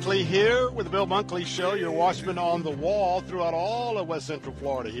 Bill Bunkley here with the Bill Bunkley Show, your watchman on the wall throughout all of West Central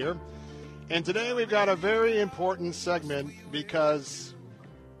Florida here. And today we've got a very important segment because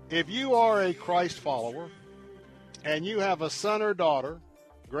if you are a Christ follower and you have a son or daughter,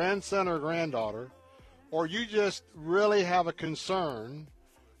 grandson or granddaughter, or you just really have a concern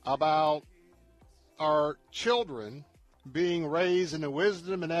about our children being raised in the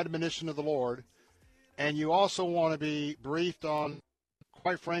wisdom and admonition of the Lord, and you also want to be briefed on,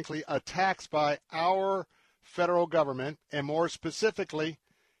 quite frankly, attacks by our federal government, and more specifically,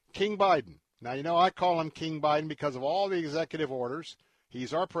 King Biden. Now, you know, I call him King Biden because of all the executive orders.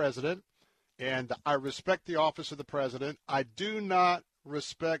 He's our president, and I respect the office of the president. I do not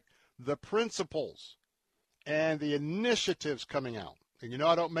respect the principles and the initiatives coming out. And you know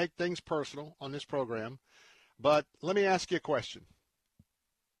I don't make things personal on this program, but let me ask you a question.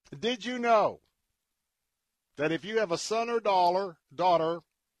 Did you know that if you have a son or daughter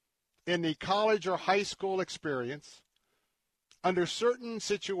in the college or high school experience, under certain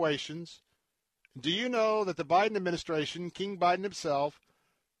situations, do you know that the Biden administration, King Biden himself,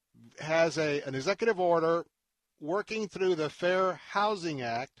 has an executive order working through the Fair Housing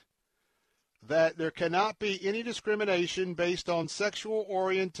Act that there cannot be any discrimination based on sexual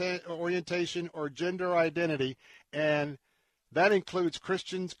orientation or gender identity, and that includes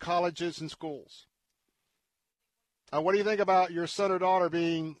Christians, colleges, and schools. What do you think about your son or daughter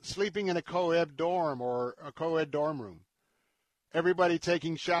sleeping in a co-ed dorm or a co-ed dorm room? Everybody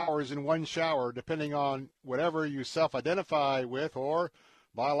taking showers in one shower, depending on whatever you self-identify with, or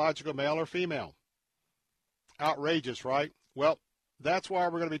biological male or female. Outrageous, right? Well, that's why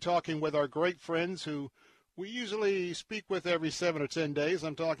we're going to be talking with our great friends who we usually speak with every 7 or 10 days.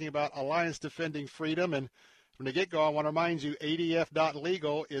 I'm talking about Alliance Defending Freedom. And from the get-go, I want to remind you,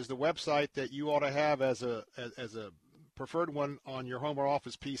 adf.legal is the website that you ought to have as a preferred one on your home or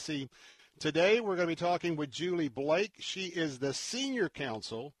office PC. Today, we're going to be talking with Julie Blake. She is the Senior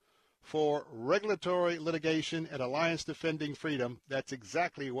Counsel for Regulatory Litigation at Alliance Defending Freedom. That's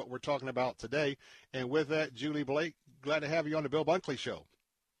exactly what we're talking about today. And with that, Julie Blake, glad to have you on the Bill Bunkley Show.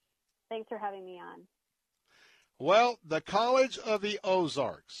 Thanks for having me on. Well, the College of the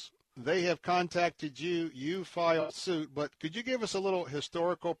Ozarks, they have contacted you. You filed suit, but could you give us a little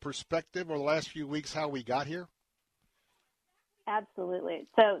historical perspective over the last few weeks how we got here? Absolutely.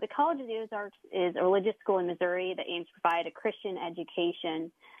 So the College of the Ozarks is a religious school in Missouri that aims to provide a Christian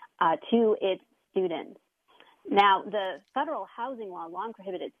education to its students. Now, the federal housing law long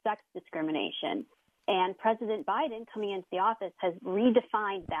prohibited sex discrimination, and President Biden, coming into the office, has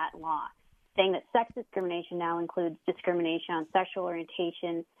redefined that law, saying that sex discrimination now includes discrimination on sexual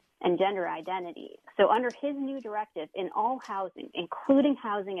orientation and gender identity. So under his new directive, in all housing, including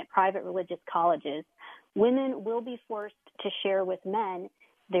housing at private religious colleges, women will be forced to share with men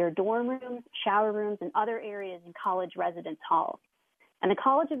their dorm rooms, shower rooms, and other areas in college residence halls. And the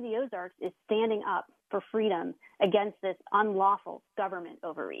College of the Ozarks is standing up for freedom against this unlawful government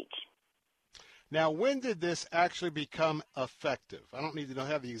overreach. Now, when did this actually become effective? I don't need to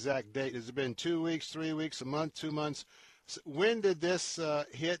have the exact date. Has it been 2 weeks, 3 weeks, a month, 2 months? When did this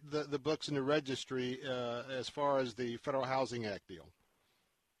hit the books in the registry as far as the Federal Housing Act deal?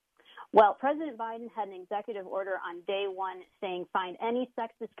 Well, President Biden had an executive order on day one saying find any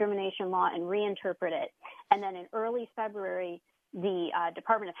sex discrimination law and reinterpret it. And then in early February, the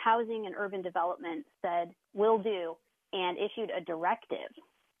Department of Housing and Urban Development said, will do, and issued a directive.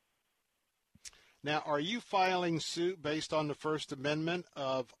 Now, are you filing suit based on the First Amendment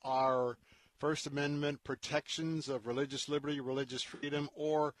of our First Amendment protections of religious liberty, religious freedom,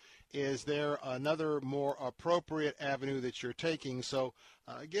 or is there another more appropriate avenue that you're taking? So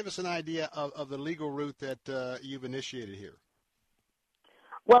give us an idea of the legal route that you've initiated here.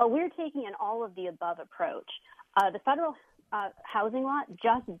 Well, we're taking an all-of-the-above approach. The federal housing law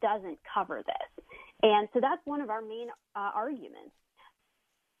just doesn't cover this. And so that's one of our main arguments.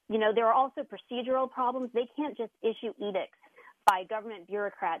 You know, there are also procedural problems. They can't just issue edicts by government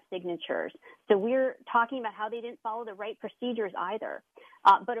bureaucrat signatures. So we're talking about how they didn't follow the right procedures either.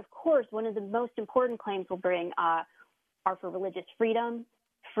 But of course, one of the most important claims we'll bring are for religious freedom,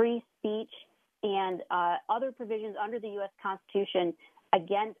 free speech, and other provisions under the U.S. Constitution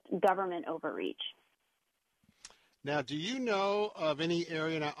against government overreach. Now, do you know of any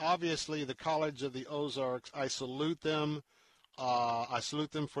area? Now, obviously, the College of the Ozarks, I salute them. I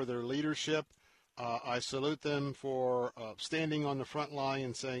salute them for their leadership. I salute them for standing on the front line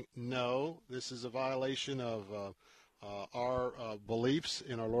and saying, no, this is a violation of our beliefs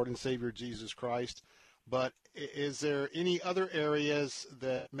in our Lord and Savior Jesus Christ. But is there any other areas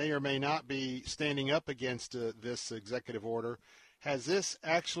that may or may not be standing up against this executive order? Has this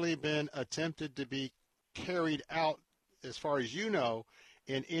actually been attempted to be carried out, as far as you know,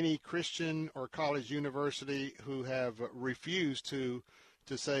 in any Christian or college university who have refused to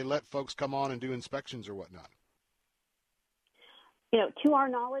say, let folks come on and do inspections or whatnot? You know, to our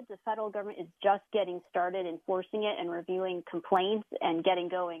knowledge, the federal government is just getting started enforcing it and reviewing complaints and getting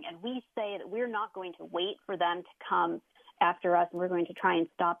going. And we say that we're not going to wait for them to come after us, and we're going to try and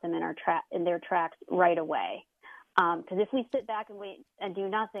stop them in their tracks right away. Because if we sit back and wait and do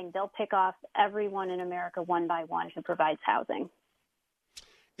nothing, they'll pick off everyone in America one by one who provides housing.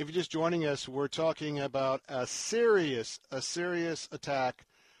 If you're just joining us, we're talking about a serious attack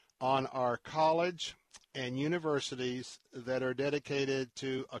on our college and universities that are dedicated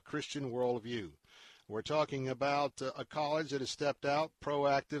to a Christian worldview. We're talking about a college that has stepped out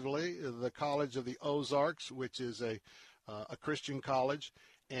proactively, the College of the Ozarks, which is a Christian college,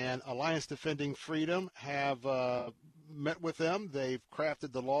 and Alliance Defending Freedom have met with them. They've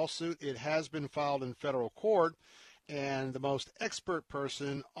crafted the lawsuit. It has been filed in federal court. And the most expert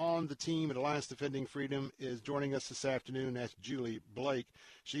person on the team at Alliance Defending Freedom is joining us this afternoon. That's Julie Blake.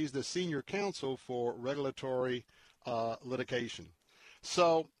 She's the senior counsel for regulatory litigation.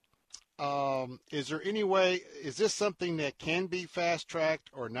 So is there any way, is this something that can be fast-tracked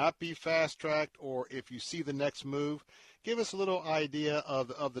or not be fast-tracked, or if you see the next move? Give us a little idea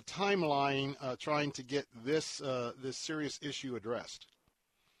of the timeline trying to get this serious issue addressed.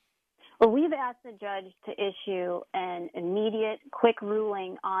 Well, we've asked the judge to issue an immediate, quick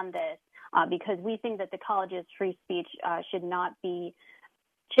ruling on this because we think that the college's free speech should not be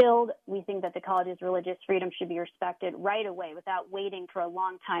chilled. We think that the college's religious freedom should be respected right away without waiting for a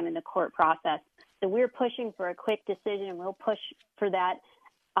long time in the court process. So we're pushing for a quick decision, and we'll push for that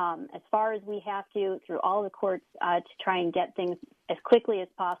as far as we have to through all the courts to try and get things as quickly as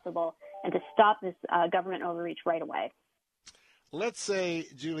possible and to stop this government overreach right away. Let's say,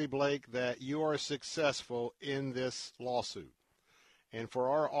 Julie Blake, that you are successful in this lawsuit. And for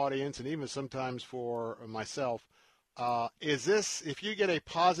our audience, and even sometimes for myself, is this, if you get a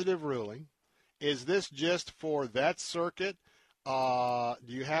positive ruling, is this just for that circuit? Do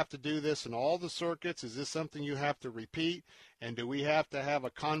you have to do this in all the circuits? Is this something you have to repeat? And do we have to have a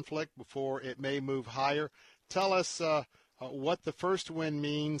conflict before it may move higher? Tell us what the first win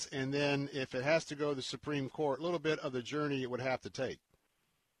means, and then if it has to go to the Supreme Court, a little bit of the journey it would have to take.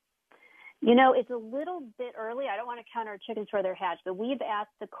 You know, it's a little bit early. I don't want to count our chickens before they're hatched, but we've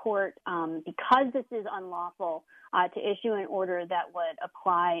asked the court, because this is unlawful, to issue an order that would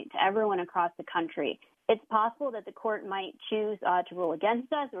apply to everyone across the country. It's possible that the court might choose to rule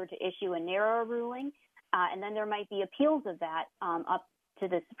against us or to issue a narrower ruling, and then there might be appeals of that up to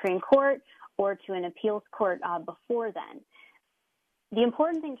the Supreme Court or to an appeals court before then. The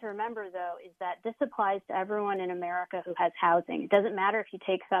important thing to remember, though, is that this applies to everyone in America who has housing. It doesn't matter if you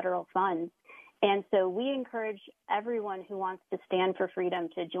take federal funds. And so we encourage everyone who wants to stand for freedom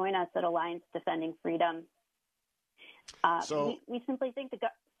to join us at Alliance Defending Freedom. We simply think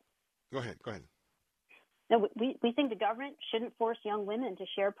Go ahead. No, we think the government shouldn't force young women to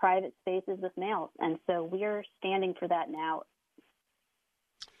share private spaces with males, and so we're standing for that now.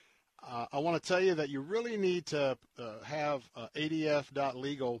 I want to tell you that you really need to have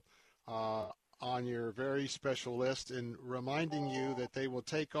ADF.legal on your very special list, and reminding you that they will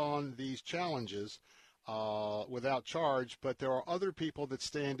take on these challenges without charge, but there are other people that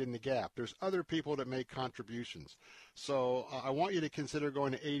stand in the gap. There's other people that make contributions. So I want you to consider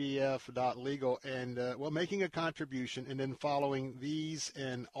going to ADF.legal and, making a contribution and then following these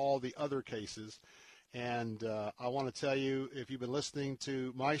and all the other cases. And I want to tell you, if you've been listening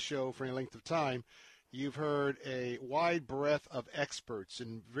to my show for any length of time, you've heard a wide breadth of experts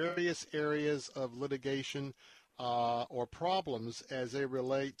in various areas of litigation or problems as they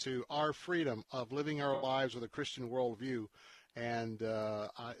relate to our freedom of living our lives with a Christian worldview. And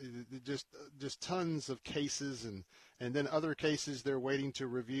just tons of cases and then other cases they're waiting to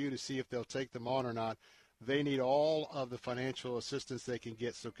review to see if they'll take them on or not. They need all of the financial assistance they can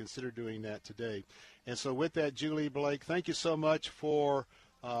get, so consider doing that today. And so with that, Julie Blake, thank you so much for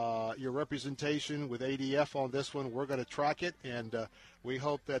your representation with ADF on this one. We're going to track it, and we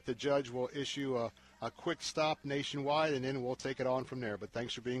hope that the judge will issue a quick stop nationwide, and then we'll take it on from there. But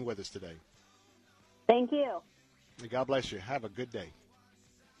thanks for being with us today. Thank you. And God bless you. Have a good day.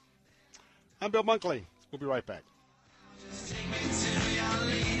 I'm Bill Bunkley. We'll be right back.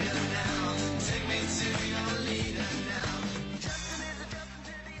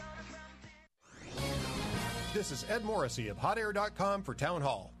 This is Ed Morrissey of HotAir.com for Town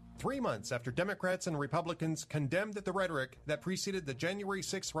Hall. 3 months after Democrats and Republicans condemned the rhetoric that preceded the January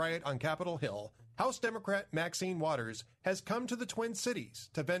 6th riot on Capitol Hill, House Democrat Maxine Waters has come to the Twin Cities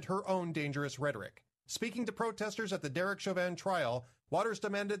to vent her own dangerous rhetoric. Speaking to protesters at the Derek Chauvin trial, Waters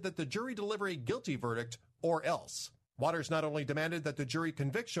demanded that the jury deliver a guilty verdict or else. Waters not only demanded that the jury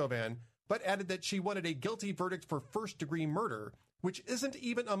convict Chauvin, but added that she wanted a guilty verdict for first-degree murder, which isn't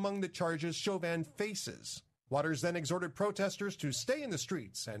even among the charges Chauvin faces. Waters then exhorted protesters to stay in the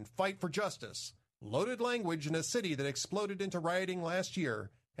streets and fight for justice. Loaded language in a city that exploded into rioting last year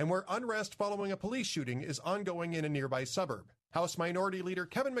and where unrest following a police shooting is ongoing in a nearby suburb. House Minority Leader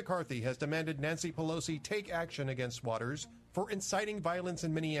Kevin McCarthy has demanded Nancy Pelosi take action against Waters for inciting violence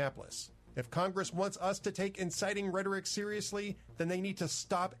in Minneapolis. If Congress wants us to take inciting rhetoric seriously, then they need to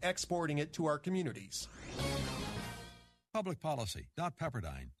stop exporting it to our communities.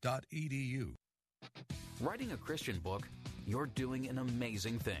 Publicpolicy.pepperdine.edu. Writing a Christian book, you're doing an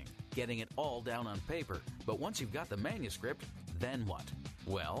amazing thing, getting it all down on paper. But once you've got the manuscript, Then what?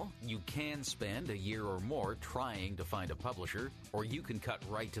 Well, you can spend a year or more trying to find a publisher, or you can cut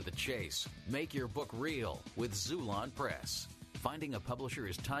right to the chase. Make your book real with Xulon Press. Finding a publisher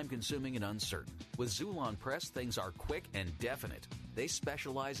is time-consuming and uncertain. With Xulon Press, things are quick and definite. They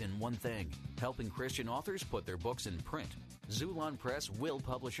specialize in one thing, helping Christian authors put their books in print. Xulon Press will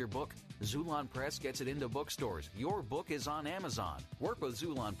publish your book. Xulon Press gets it into bookstores. Your book is on Amazon. Work with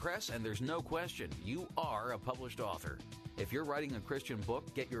Xulon Press, and there's no question, you are a published author. If you're writing a Christian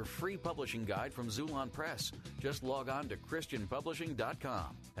book, get your free publishing guide from Xulon Press. Just log on to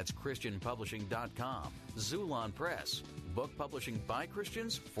ChristianPublishing.com. That's ChristianPublishing.com. Xulon Press. Book publishing by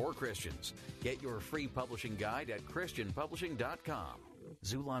Christians for Christians. Get your free publishing guide at ChristianPublishing.com.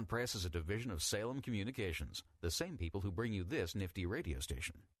 Xulon Press is a division of Salem Communications, the same people who bring you this nifty radio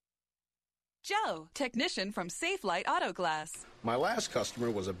station. Joe, technician from Safelite Auto Glass. My last customer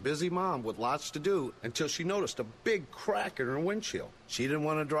was a busy mom with lots to do until she noticed a big crack in her windshield. She didn't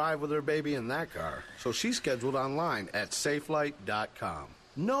want to drive with her baby in that car, so she scheduled online at Safelite.com.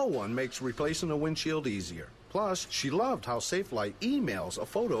 No one makes replacing a windshield easier. Plus, she loved how Safelite emails a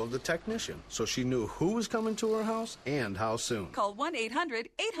photo of the technician, so she knew who was coming to her house and how soon. Call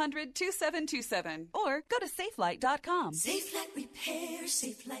 1-800-800-2727 or go to Safelite.com. Safelite Repair,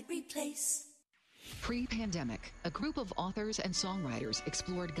 Safelite Replace. Pre-pandemic, a group of authors and songwriters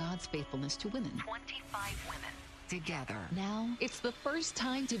explored God's faithfulness to women. 25 women. Together. Now, it's the first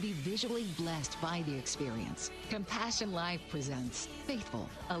time to be visually blessed by the experience. Compassion Live presents Faithful,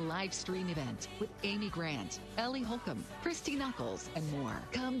 a live stream event with Amy Grant, Ellie Holcomb, Christy Knuckles, and more.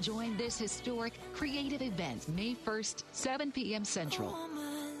 Come join this historic, creative event May 1st, 7 p.m. Central.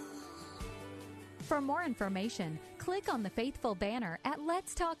 For more information, click on the Faithful banner at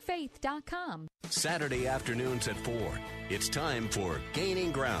letstalkfaith.com. Saturday afternoons at 4, it's time for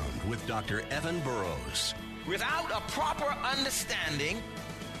Gaining Ground with Dr. Evan Burrows. Without a proper understanding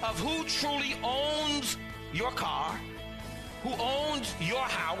of who truly owns your car, who owns your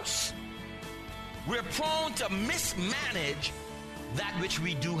house, we're prone to mismanage that which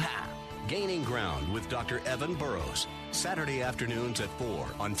we do have. Gaining Ground with Dr. Evan Burrows. Saturday afternoons at 4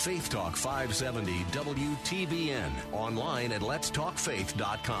 on Faith Talk 570 WTBN. Online at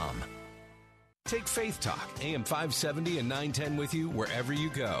letstalkfaith.com. Take Faith Talk, AM 570 and 910 with you wherever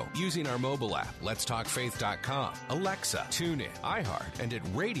you go using our mobile app, letstalkfaith.com, Alexa, TuneIn, iHeart, and at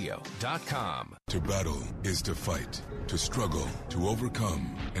radio.com. To battle is to fight, to struggle, to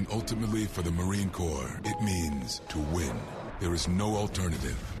overcome, and ultimately for the Marine Corps, it means to win. There is no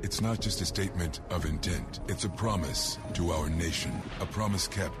alternative. It's not just a statement of intent. It's a promise to our nation, a promise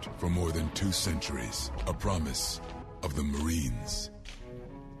kept for more than 2 centuries, a promise of the Marines.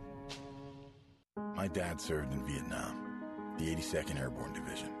 My dad served in Vietnam, the 82nd Airborne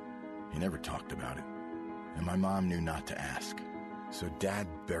Division. He never talked about it, and my mom knew not to ask. So Dad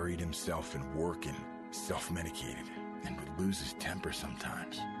buried himself in work and self-medicated and would lose his temper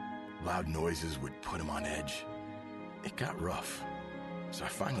sometimes. Loud noises would put him on edge. It got rough, so I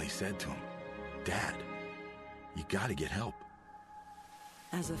finally said to him, Dad, you gotta get help.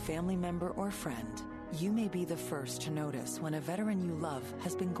 As a family member or friend, you may be the first to notice when a veteran you love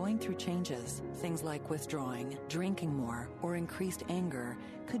has been going through changes. Things like withdrawing, drinking more, or increased anger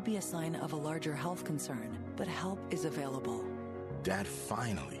could be a sign of a larger health concern, but help is available. Dad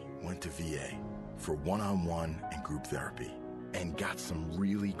finally went to VA for one-on-one and group therapy and got some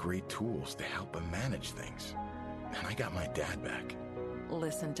really great tools to help him manage things. And I got my dad back.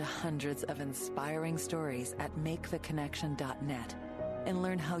 Listen to hundreds of inspiring stories at maketheconnection.net and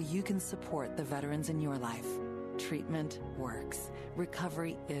learn how you can support the veterans in your life. Treatment works.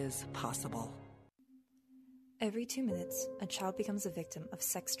 Recovery is possible. Every 2 minutes, a child becomes a victim of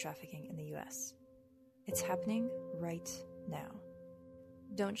sex trafficking in the U.S. It's happening right now.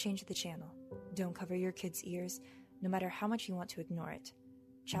 Don't change the channel. Don't cover your kids' ears, no matter how much you want to ignore it.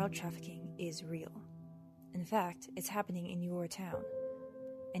 Child trafficking is real. In fact, it's happening in your town.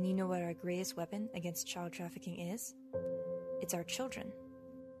 And you know what our greatest weapon against child trafficking is? It's our children.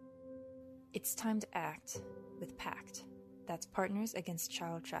 It's time to act with PACT. That's Partners Against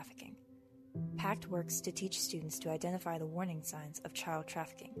Child Trafficking. PACT works to teach students to identify the warning signs of child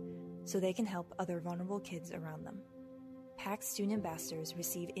trafficking so they can help other vulnerable kids around them. PACT student ambassadors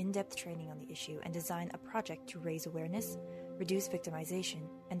receive in-depth training on the issue and design a project to raise awareness, reduce victimization,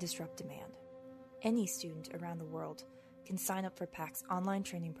 and disrupt demand. Any student around the world can sign up for PACT's online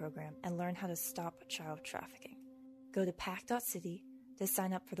training program and learn how to stop child trafficking. Go to pact.city to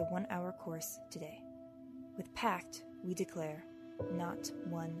sign up for the 1-hour course today. With PACT, we declare not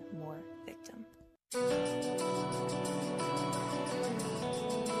one more victim.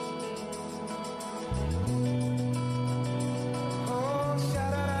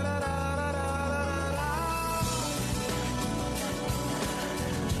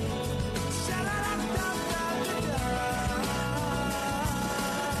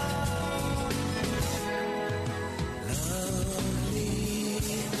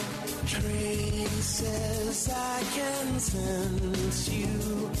 says I can sense you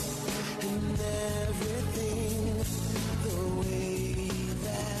in everything, the way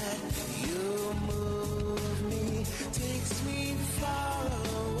that you move me takes me far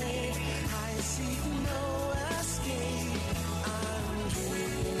away. I see no escape. I'm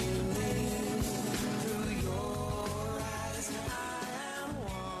dreaming through your eyes. I am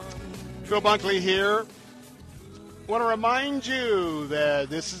one. Phil Bunkley here. Want to remind you that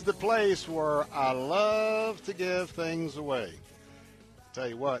this is the place where I love to give things away. Tell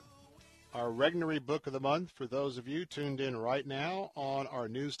you what, our Regnery Book of the Month, for those of you tuned in right now on our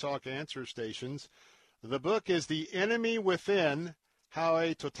News Talk answer stations, the book is The Enemy Within, How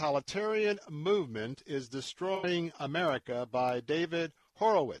a Totalitarian Movement is Destroying America by David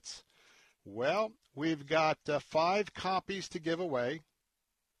Horowitz. Well, we've got 5 copies to give away.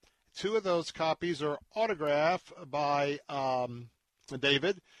 2 of those copies are autographed by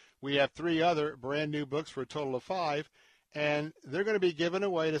David. We have 3 other brand new books for a total of 5, and they're going to be given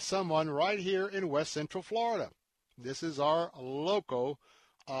away to someone right here in West Central Florida. This is our local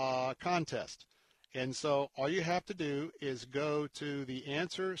contest. And so all you have to do is go to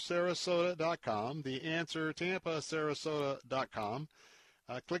theanswersarasota.com, theanswertampasarasota.com.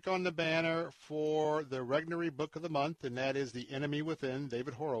 Click on the banner for the Regnery Book of the Month, and that is The Enemy Within,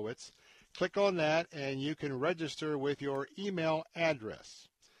 David Horowitz. Click on that, and you can register with your email address.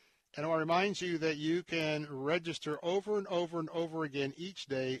 And I want to remind you that you can register over and over and over again each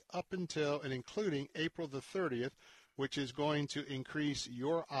day up until and including April the 30th, which is going to increase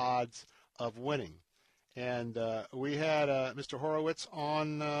your odds of winning. And we had Mr. Horowitz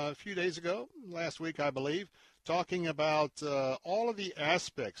on a few days ago, last week I believe, talking about all of the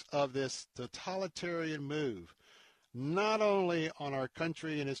aspects of this totalitarian move, not only on our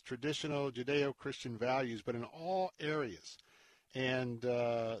country and its traditional Judeo-Christian values, but in all areas. And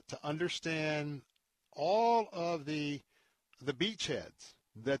to understand all of the beachheads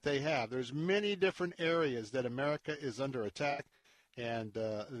that they have. There's many different areas that America is under attack, and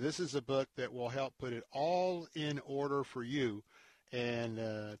this is a book that will help put it all in order for you. And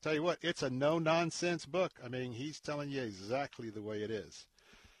tell you what, it's a no-nonsense book. I mean, he's telling you exactly the way it is.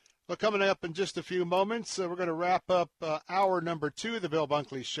 Well, coming up in just a few moments, we're going to wrap up hour number 2 of the Bill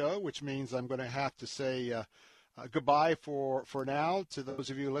Bunkley Show, which means I'm going to have to say goodbye for now to those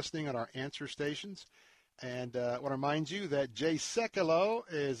of you listening on our answer stations. And I want to remind you that Jay Sekulow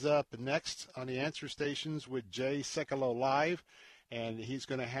is up next on the answer stations with Jay Sekulow Live, and he's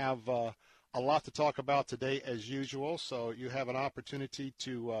going to have a lot to talk about today as usual, so you have an opportunity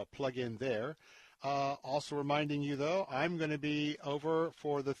to plug in there. Also reminding you, though, I'm going to be over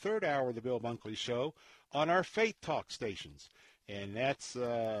for the 3rd hour of the Bill Bunkley Show on our Faith Talk stations, and that's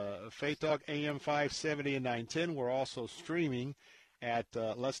Faith Talk AM 570 and 910. We're also streaming at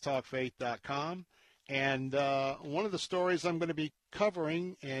letstalkfaith.com. And one of the stories I'm going to be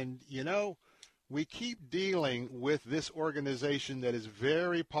covering, and, you know, we keep dealing with this organization that is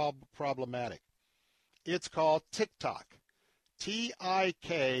very problematic. It's called TikTok, Tiktok.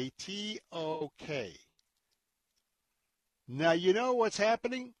 Now, you know what's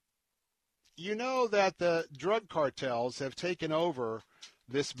happening? You know that the drug cartels have taken over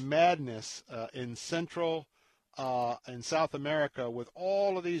this madness in Central and South America with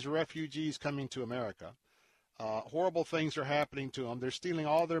all of these refugees coming to America. Horrible things are happening to them. They're stealing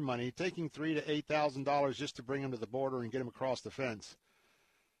all their money, taking $3,000 to $8,000 just to bring them to the border and get them across the fence.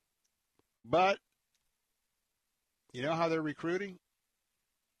 But you know how they're recruiting?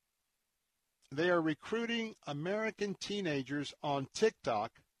 They are recruiting American teenagers on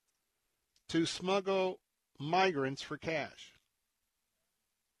TikTok to smuggle migrants for cash.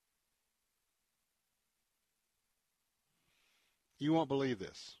 You won't believe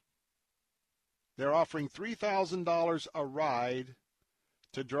this. They're offering $3,000 a ride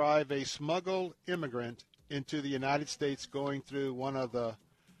to drive a smuggled immigrant into the United States going through one of the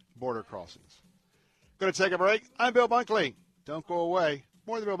border crossings. Going to take a break. I'm Bill Bunkley. Don't go away.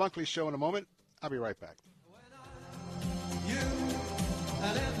 More of the Bill Bunkley Show in a moment. I'll be right back. You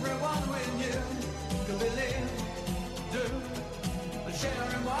and everyone we knew could believe, do, and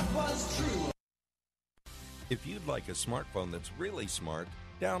sharing what was true. If you'd like a smartphone that's really smart,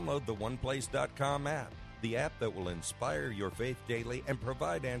 download the OnePlace.com app, the app that will inspire your faith daily and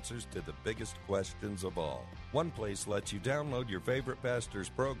provide answers to the biggest questions of all. OnePlace lets you download your favorite pastor's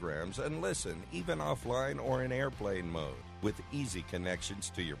programs and listen, even offline or in airplane mode, with easy connections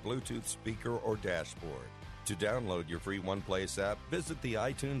to your Bluetooth speaker or dashboard. To download your free OnePlace app, visit the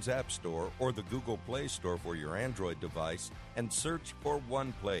iTunes App Store or the Google Play Store for your Android device and search for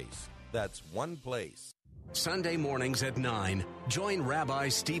OnePlace. That's OnePlace. Sunday mornings at 9, join Rabbi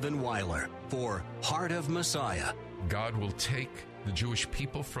Stephen Weiler for Heart of Messiah. God will take the Jewish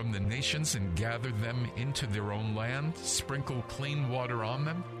people from the nations and gather them into their own land, sprinkle clean water on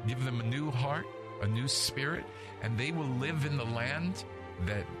them, give them a new heart, a new spirit, and they will live in the land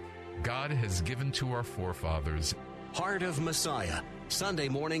that God has given to our forefathers. Heart of Messiah, Sunday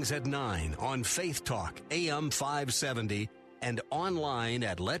mornings at 9 on Faith Talk, AM 570, and online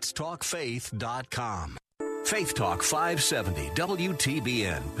at letstalkfaith.com. Faith Talk 570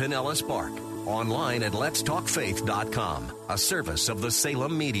 WTBN, Pinellas Park. Online at letstalkfaith.com, a service of the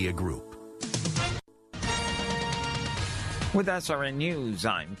Salem Media Group. With SRN News,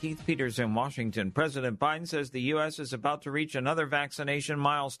 I'm Keith Peters in Washington. President Biden says the U.S. is about to reach another vaccination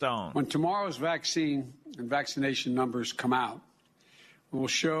milestone. When tomorrow's vaccine and vaccination numbers come out, we'll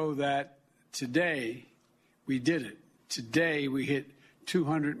show that today we did it. Today we hit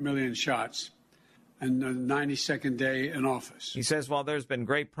 200 million shots. And the 92nd day in office. He says while there's been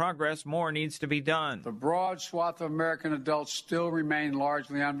great progress, more needs to be done. The broad swath of American adults still remain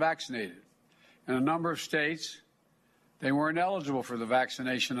largely unvaccinated. In a number of states, they weren't eligible for the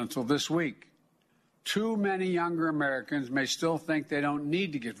vaccination until this week. Too many younger Americans may still think they don't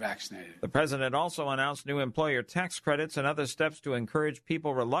need to get vaccinated. The president also announced new employer tax credits and other steps to encourage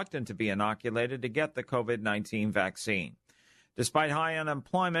people reluctant to be inoculated to get the COVID-19 vaccine. Despite high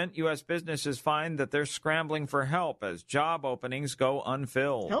unemployment, U.S. businesses find that they're scrambling for help as job openings go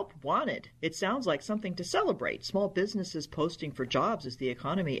unfilled. Help wanted. It sounds like something to celebrate. Small businesses posting for jobs as the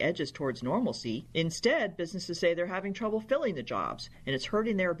economy edges towards normalcy. Instead, businesses say they're having trouble filling the jobs, and it's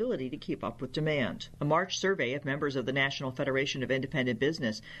hurting their ability to keep up with demand. A March survey of members of the National Federation of Independent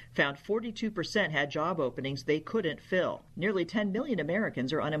Business found 42% had job openings they couldn't fill. Nearly 10 million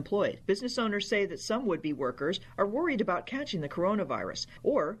Americans are unemployed. Business owners say that some would-be workers are worried about catching the coronavirus,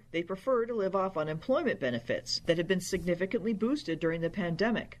 or they prefer to live off unemployment benefits that have been significantly boosted during the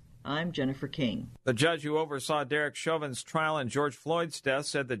pandemic. I'm Jennifer King. The judge who oversaw Derek Chauvin's trial and George Floyd's death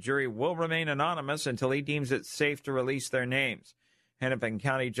said the jury will remain anonymous until he deems it safe to release their names. Hennepin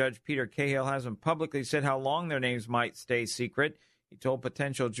County Judge Peter Cahill hasn't publicly said how long their names might stay secret. He told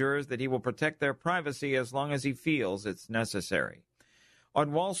potential jurors that he will protect their privacy as long as he feels it's necessary.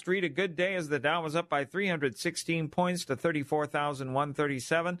 On Wall Street, a good day as the Dow was up by 316 points to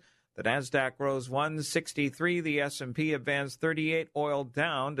 34,137. The Nasdaq rose 163. The S&P advanced 38. Oil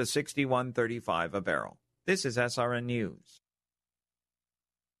down to 61.35 a barrel. This is SRN News.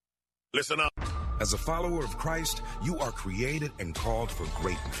 Listen up. As a follower of Christ, you are created and called for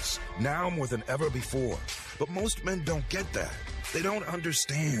greatness, now more than ever before. But most men don't get that. They don't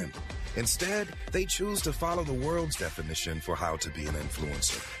understand. Instead, they choose to follow the world's definition for how to be an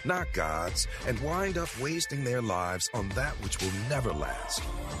influencer, not God's, and wind up wasting their lives on that which will never last.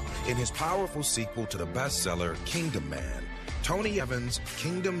 In his powerful sequel to the bestseller Kingdom Man, Tony Evans'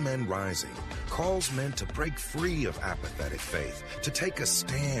 Kingdom Men Rising calls men to break free of apathetic faith, to take a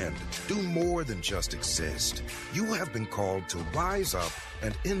stand, do more than just exist. You have been called to rise up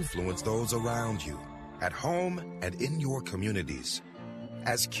and influence those around you, at home and in your communities.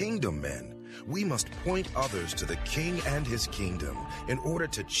 As kingdom men, we must point others to the King and his kingdom in order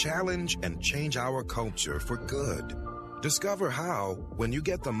to challenge and change our culture for good. Discover how when you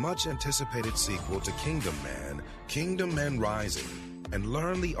get the much-anticipated sequel to Kingdom Man, Kingdom Men Rising, and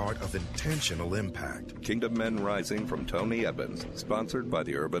learn the art of intentional impact. Kingdom Men Rising from Tony Evans, sponsored by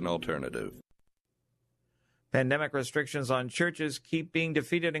the Urban Alternative. Pandemic restrictions on churches keep being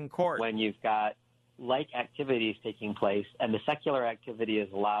defeated in court. When you've got like activities taking place and the secular activity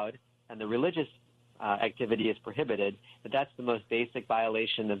is allowed and the religious activity is prohibited, that's the most basic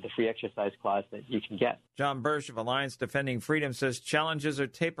violation of the free exercise clause that you can get. John Birch of Alliance Defending Freedom says challenges are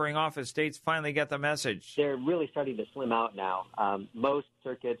tapering off as states finally get the message. They're really starting to slim out now. Most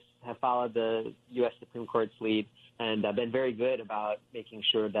circuits have followed the U.S. Supreme Court's lead and been very good about making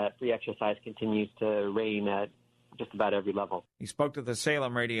sure that free exercise continues to reign at just about every level. He spoke to the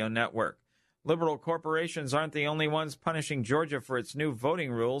Salem Radio Network. Liberal corporations aren't the only ones punishing Georgia for its new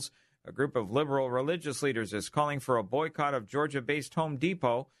voting rules. A group of liberal religious leaders is calling for a boycott of Georgia-based Home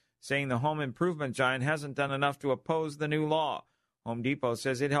Depot, saying the home improvement giant hasn't done enough to oppose the new law. Home Depot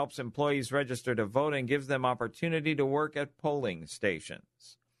says it helps employees register to vote and gives them opportunity to work at polling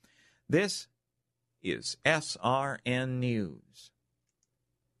stations. This is SRN News.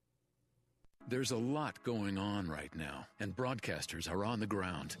 There's a lot going on right now, and broadcasters are on the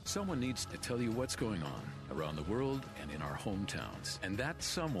ground. Someone needs to tell you what's going on around the world and in our hometowns. And that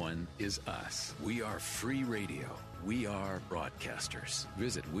someone is us. We are free radio. We are broadcasters.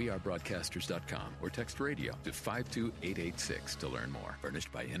 Visit wearebroadcasters.com or text radio to 52886 to learn more.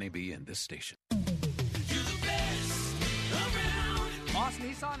 Furnished by NAB and this station. You Moss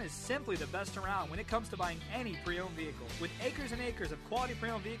Nissan is simply the best around when it comes to buying any pre-owned vehicle. With acres and acres of quality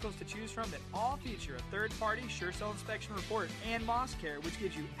pre-owned vehicles to choose from that all feature a third-party Sure Sell inspection report and Moss Care, which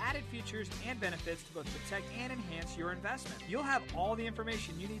gives you added features and benefits to both protect and enhance your investment. You'll have all the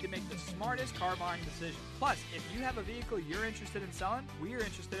information you need to make the smartest car buying decision. Plus, if you have a vehicle you're interested in selling, we're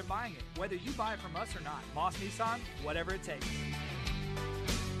interested in buying it, whether you buy it from us or not. Moss Nissan, whatever it takes.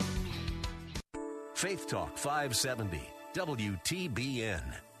 Faith Talk 570, WTBN.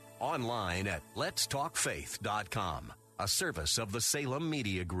 Online at letstalkfaith.com, a service of the Salem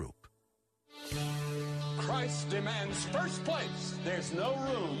Media Group. Christ demands first place. There's no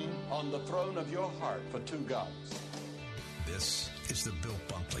room on the throne of your heart for two gods. This is the Bill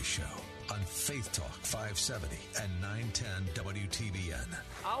Bunkley Show on Faith Talk 570 and 910 WTBN.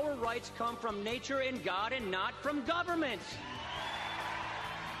 Our rights come from nature and God and not from government.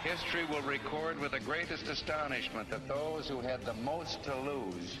 History will record with the greatest astonishment that those who had the most to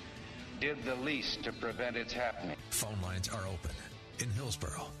lose did the least to prevent its happening. Phone lines are open. In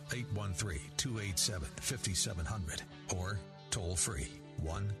Hillsborough, 813-287-5700 or toll free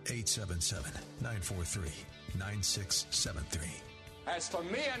 1-877-943-9673. As for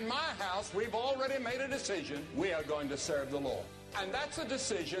me and my house, we've already made a decision. We are going to serve the Lord. And that's a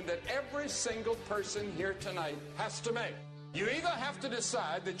decision that every single person here tonight has to make. You either have to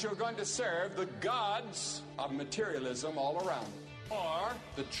decide that you're going to serve the gods of materialism all around, or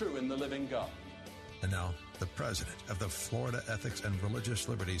the true and the living God. And now, the president of the Florida Ethics and Religious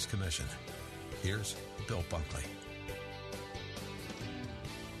Liberties Commission. Here's Bill Bunkley.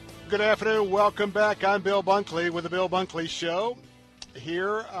 Good afternoon. Welcome back. I'm Bill Bunkley with the Bill Bunkley Show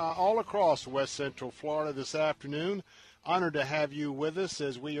here all across West Central Florida this afternoon. Honored to have you with us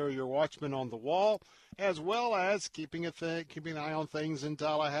as we are your watchmen on the wall, as well as keeping an eye on things in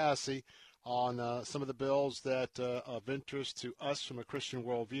Tallahassee on some of the bills that of interest to us from a Christian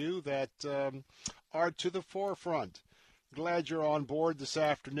worldview that are to the forefront. Glad you're on board this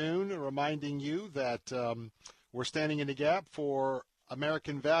afternoon, reminding you that we're standing in the gap for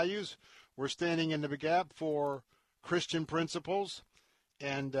American values. We're standing in the gap for Christian principles,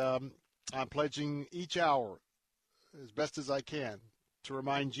 and I'm pledging each hour as best as I can to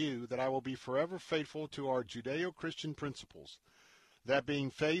remind you that I will be forever faithful to our Judeo-Christian principles, that being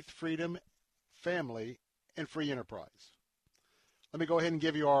faith, freedom, family, and free enterprise. Let me go ahead and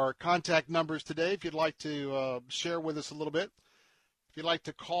give you our contact numbers today if you'd like to share with us a little bit. If you'd like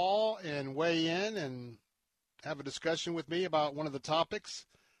to call and weigh in and have a discussion with me about one of the topics,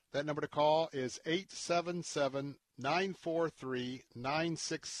 that number to call is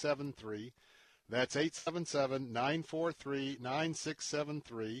 877-943-9673. That's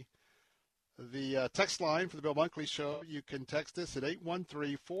 877-943-9673. The text line for the Bill Bunkley Show, you can text us at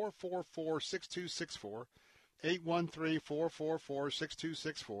 813-444-6264,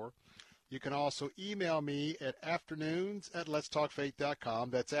 813-444-6264. You can also email me at afternoons@letstalkfaith.com.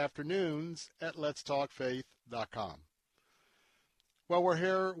 That's afternoons@letstalkfaith.com. Well, we're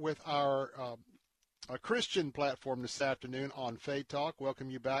here with our Christian platform this afternoon on Faith Talk.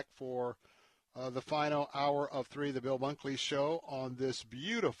 Welcome you back for the final hour of 3 of the Bill Bunkley Show on this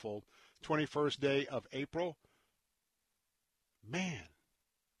beautiful 21st day of April. Man,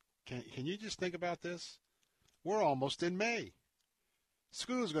 can you just think about this? We're almost in May.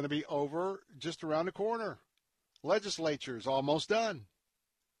 School's going to be over just around the corner. Legislature's almost done.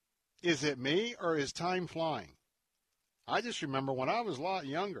 Is it me or is time flying? I just remember when I was a lot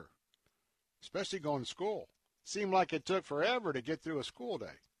younger, especially going to school. Seemed like it took forever to get through a school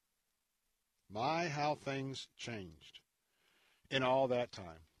day. My, how things changed in all that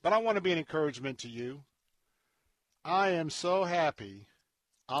time. But I want to be an encouragement to you. I am so happy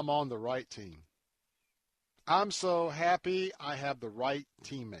I'm on the right team. I'm so happy I have the right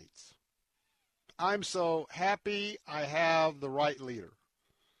teammates. I'm so happy I have the right leader.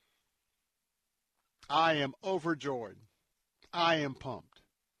 I am overjoyed. I am pumped.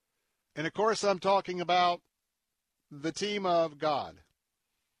 And, of course, I'm talking about the team of God.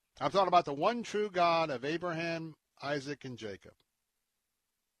 I'm talking about the one true God of Abraham, Isaac, and Jacob.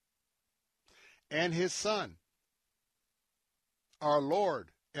 And his Son, our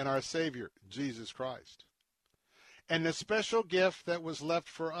Lord and our Savior, Jesus Christ. And the special gift that was left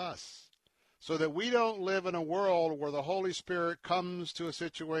for us, so that we don't live in a world where the Holy Spirit comes to a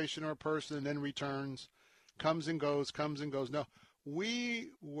situation or a person and then returns, comes and goes, comes and goes. No,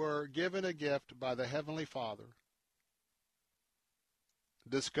 we were given a gift by the Heavenly Father,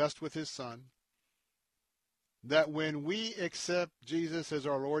 discussed with his Son, that when we accept Jesus as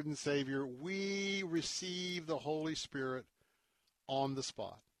our Lord and Savior, we receive the Holy Spirit on the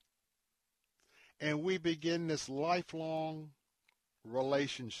spot. And we begin this lifelong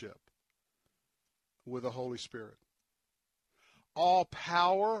relationship with the Holy Spirit. All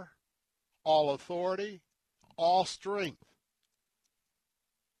power, all authority, all strength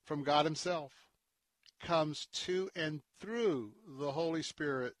from God himself comes to and through the Holy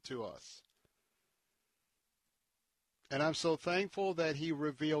Spirit to us. And I'm so thankful that he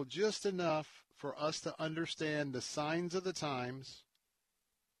revealed just enough for us to understand the signs of the times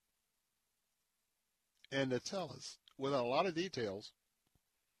and to tell us, with a lot of details,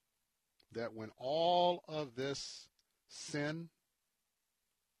 that when all of this sin,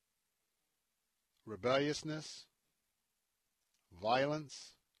 rebelliousness,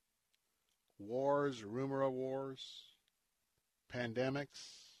 violence, wars, rumor of wars,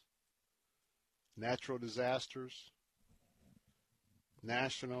 pandemics, natural disasters,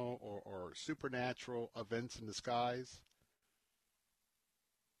 national or supernatural events in the skies,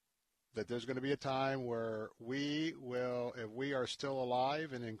 that there's going to be a time where we will, if we are still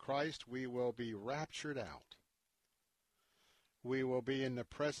alive and in Christ, we will be raptured out. We will be in the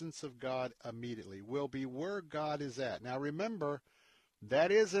presence of God immediately. We'll be where God is at. Now remember,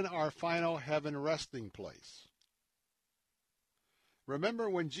 that isn't our final heaven resting place. Remember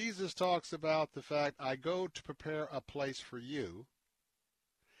when Jesus talks about the fact, I go to prepare a place for you,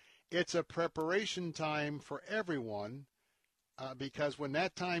 it's a preparation time for everyone, because when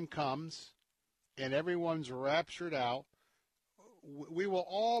that time comes and everyone's raptured out, we will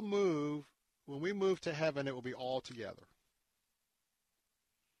all move. When we move to heaven, it will be all together.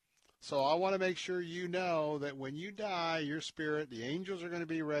 So I want to make sure you know that when you die, your spirit, the angels are going to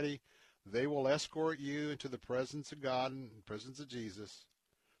be ready. They will escort you into the presence of God and the presence of Jesus.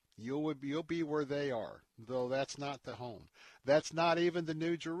 You'll be where they are, though that's not the home. That's not even the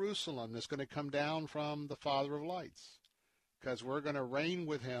New Jerusalem that's going to come down from the Father of lights, because we're going to reign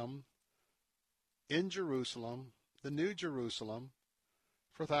with him in Jerusalem, the New Jerusalem,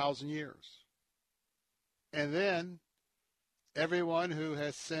 for 1,000 years. And then everyone who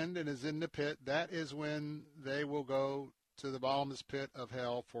has sinned and is in the pit, that is when they will go to the bottomless pit of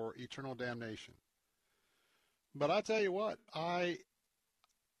hell for eternal damnation. But I tell you what,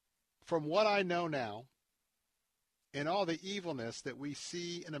 from what I know now, and all the evilness that we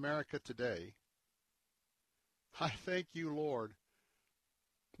see in America today, I thank you, Lord,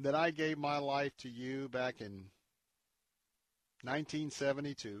 that I gave my life to you back in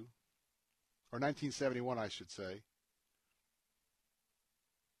 1972, or 1971, I should say,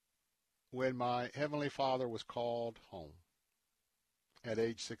 when my Heavenly Father was called home at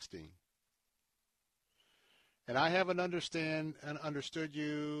age 16. And I haven't understood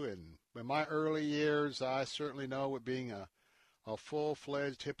you, and in my early years, I certainly know what being a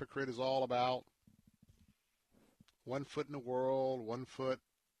full-fledged hypocrite is all about. 1 foot in the world, 1 foot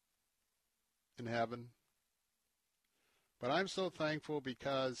in heaven. But I'm so thankful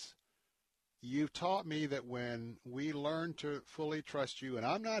because you've taught me that when we learn to fully trust you, and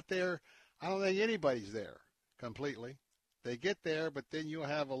I'm not there, I don't think anybody's there completely. They get there, but then you'll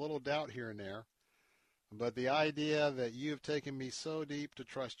have a little doubt here and there. But the idea that you have taken me so deep to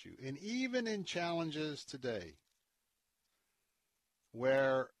trust you, and even in challenges today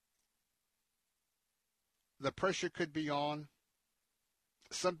where the pressure could be on,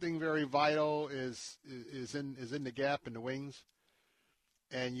 something very vital is in the gap in the wings,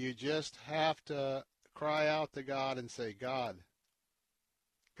 and you just have to cry out to God and say, God,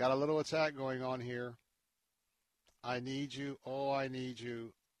 got a little attack going on here. I need you. Oh, I need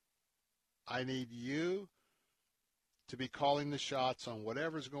you. I need you to be calling the shots on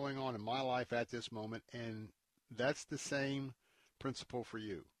whatever's going on in my life at this moment, and that's the same principle for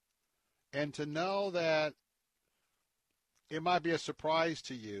you. And to know that it might be a surprise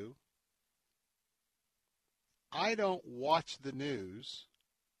to you, I don't watch the news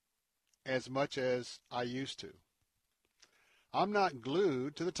as much as I used to. I'm not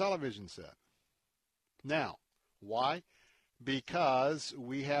glued to the television set. Now, why? Because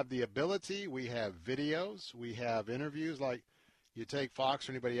we have the ability, we have videos, we have interviews like you take Fox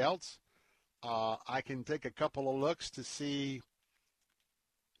or anybody else. I can take a couple of looks to see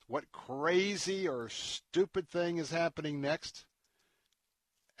what crazy or stupid thing is happening next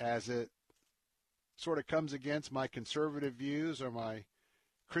as it sort of comes against my conservative views or my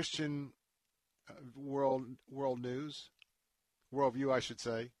Christian worldview, I should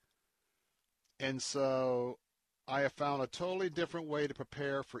say. And so I have found a totally different way to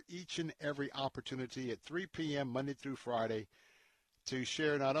prepare for each and every opportunity at 3 p.m. Monday through Friday to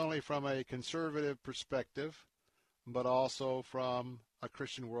share not only from a conservative perspective, but also from a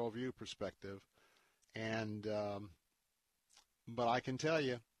Christian worldview perspective. And but I can tell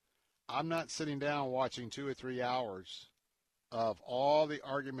you, I'm not sitting down watching 2 or 3 hours of all the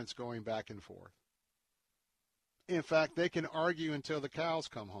arguments going back and forth. In fact, they can argue until the cows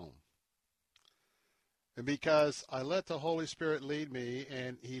come home. And because I let the Holy Spirit lead me,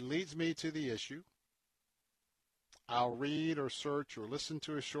 and he leads me to the issue, I'll read or search or listen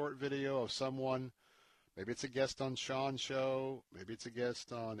to a short video of someone. Maybe it's a guest on Sean's show. Maybe it's a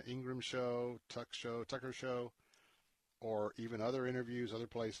guest on Ingram's show, Tucker show, or even other interviews, other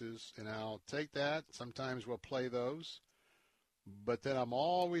places. And I'll take that. Sometimes we'll play those. But then I'm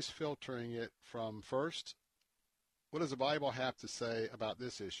always filtering it from, first, what does the Bible have to say about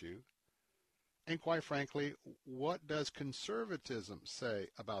this issue? And quite frankly, what does conservatism say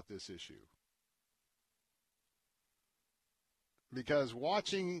about this issue? Because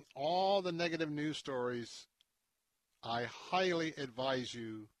watching all the negative news stories, I highly advise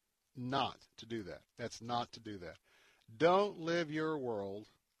you not to do that. That's not to do that. Don't live your world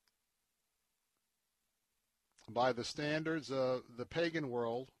by the standards of the pagan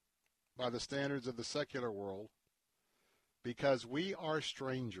world, by the standards of the secular world, because we are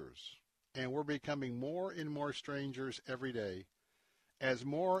strangers, and we're becoming more and more strangers every day as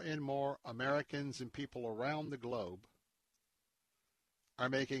more and more Americans and people around the globe are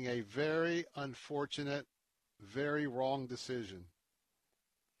making a very unfortunate, very wrong decision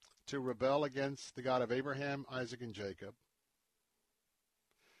to rebel against the God of Abraham, Isaac, and Jacob,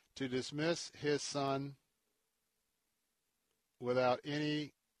 to dismiss his son without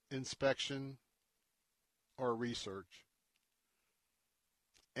any inspection or research,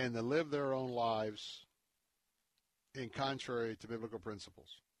 and to live their own lives in contrary to biblical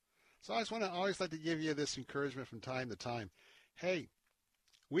principles. So I always like to give you this encouragement from time to time. Hey,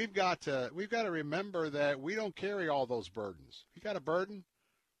 we've got to remember that we don't carry all those burdens. You got a burden?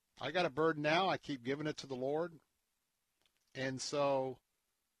 I got a burden now. I keep giving it to the Lord. And so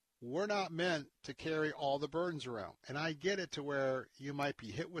we're not meant to carry all the burdens around. And I get it to where you might be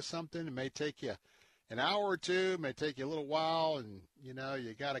hit with something. It may take you an hour or two, may take you a little while, and, you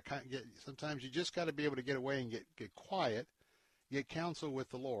got to sometimes you just got to be able to get away and get quiet, get counsel with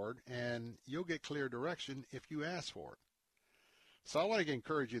the Lord, and you'll get clear direction if you ask for it. So I want to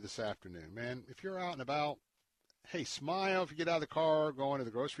encourage you this afternoon, man. If you're out and about, hey, smile if you get out of the car, going to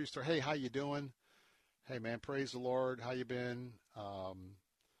the grocery store. Hey, how you doing? Hey, man, praise the Lord. How you been?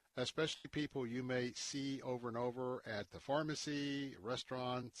 Especially people you may see over and over at the pharmacy,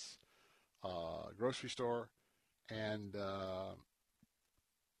 restaurants, grocery store. And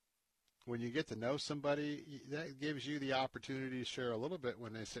when you get to know somebody, that gives you the opportunity to share a little bit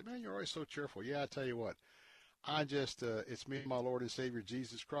when they say, man, you're always so cheerful. Yeah, I tell you what. I just, it's me and my Lord and Savior,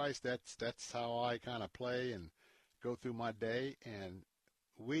 Jesus Christ. That's how I kind of play and go through my day. And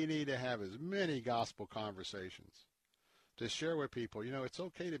we need to have as many gospel conversations to share with people. It's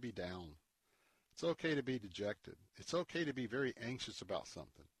okay to be down. It's okay to be dejected. It's okay to be very anxious about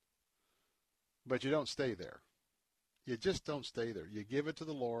something. But you don't stay there. You just don't stay there. You give it to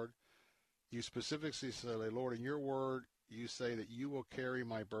the Lord. You specifically say, Lord, in your word, you say that you will carry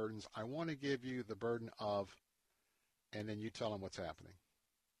my burdens. I want to give you the burden of, and then you tell him what's happening.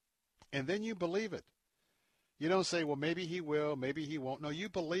 And then you believe it. You don't say, well, maybe he will, maybe he won't. No, you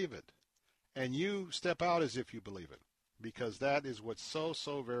believe it. And you step out as if you believe it, because that is what's so,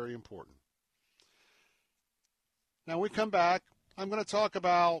 so very important. Now we come back. I'm going to talk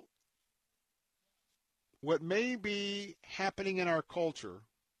about what may be happening in our culture.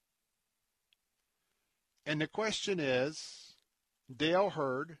 And the question is, Dale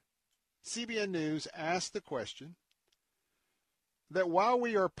Hurd, CBN News, asked the question that while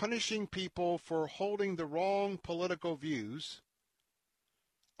we are punishing people for holding the wrong political views,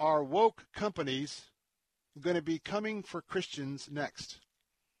 are woke companies going to be coming for Christians next?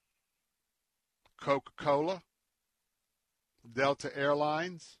 Coca-Cola, Delta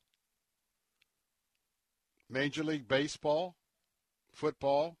Airlines, Major League Baseball,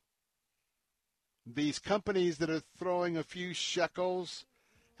 football, these companies that are throwing a few shekels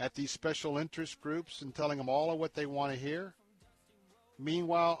at these special interest groups and telling them all of what they want to hear.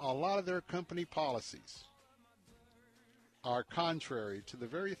 Meanwhile, a lot of their company policies are contrary to the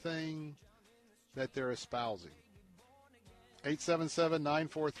very thing that they're espousing.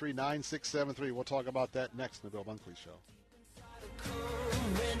 877-943-9673. We'll talk about that next in the Bill Bunkley Show.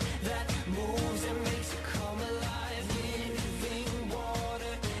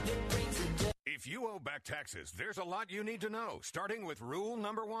 If you owe back taxes, there's a lot you need to know, starting with rule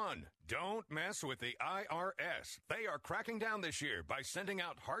number 1. Don't mess with the IRS. They are cracking down this year by sending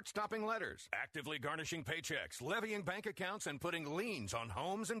out heart-stopping letters, actively garnishing paychecks, levying bank accounts, and putting liens on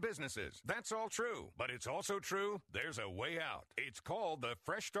homes and businesses. That's all true, but it's also true there's a way out. It's called the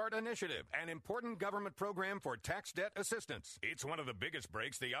Fresh Start Initiative, an important government program for tax debt assistance. It's one of the biggest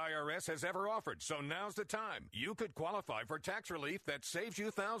breaks the IRS has ever offered, so now's the time. You could qualify for tax relief that saves you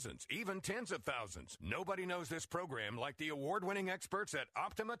thousands, even tens of thousands. Nobody knows this program like the award-winning experts at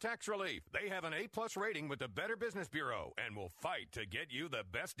Optima Tax Relief. They have an A+ rating with the Better Business Bureau and will fight to get you the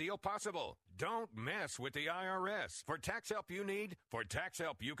best deal possible. Don't mess with the IRS. For tax help you need, for tax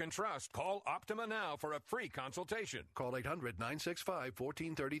help you can trust, call Optima now for a free consultation. Call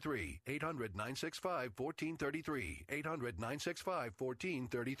 800-965-1433. 800-965-1433.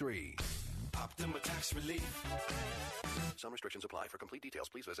 800-965-1433. Optima Tax Relief. Some restrictions apply. For complete details,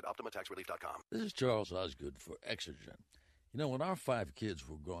 please visit OptimaTaxRelief.com. This is Charles Osgood for Exergen. You know, when our 5 kids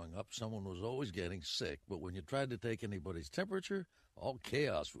were growing up, someone was always getting sick, but when you tried to take anybody's temperature, all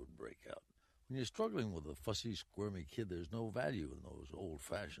chaos would break out. When you're struggling with a fussy, squirmy kid, there's no value in those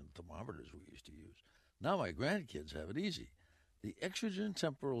old-fashioned thermometers we used to use. Now my grandkids have it easy. The Exergen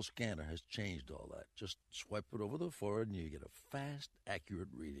temporal scanner has changed all that. Just swipe it over the forehead and you get a fast,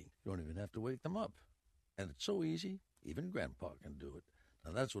 accurate reading. You don't even have to wake them up. And it's so easy, even Grandpa can do it.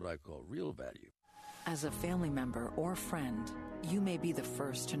 Now that's what I call real value. As a family member or friend, you may be the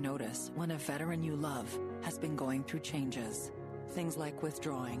first to notice when a veteran you love has been going through changes. Things like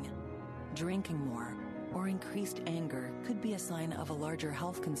withdrawing, drinking more, or increased anger could be a sign of a larger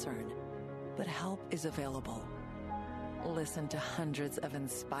health concern. But help is available. Listen to hundreds of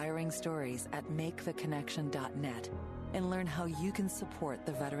inspiring stories at MakeTheConnection.net and learn how you can support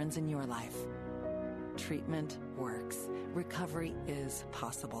the veterans in your life. Treatment works. Recovery is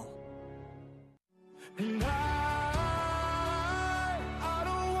possible. And I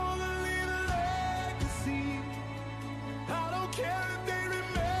don't want to leave a legacy. I don't care if they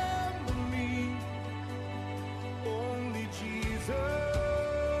remember me. Only Jesus.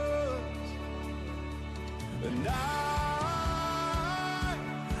 And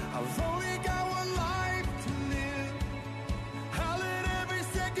I've only got one life to live. I'll let every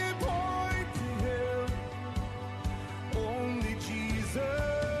second point to Him. Only Jesus.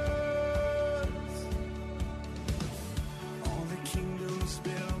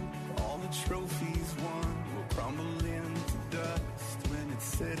 Trophies won will crumble into dust when it's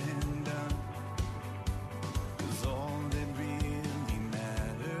said and done. 'Cause all that really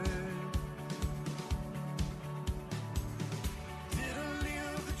mattered. Did I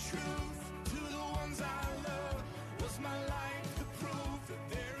live the truth to the ones I love? Was my life the proof that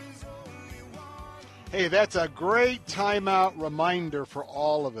there is only one? Hey, that's a great timeout reminder for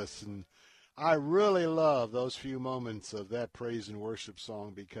all of us. And I really love those few moments of that praise and worship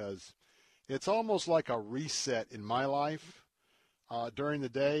song because it's almost like a reset in my life during the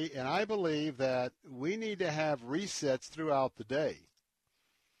day, and I believe that we need to have resets throughout the day.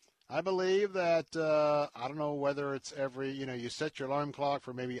 I believe that, I don't know whether it's every, you set your alarm clock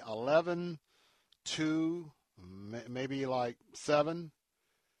for maybe 11, 2, maybe like 7.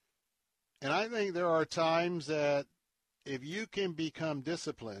 And I think there are times that if you can become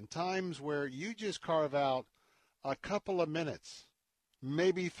disciplined, times where you just carve out a couple of minutes,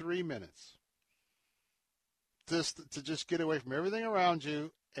 maybe 3 minutes, to just get away from everything around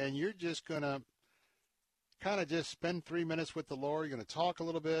you, and you're just going to kind of just spend 3 minutes with the Lord. You're going to talk a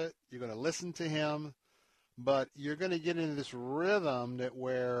little bit. You're going to listen to Him, but you're going to get into this rhythm that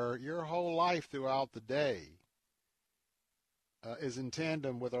where your whole life throughout the day is in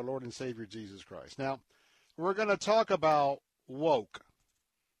tandem with our Lord and Savior Jesus Christ. Now, we're going to talk about woke.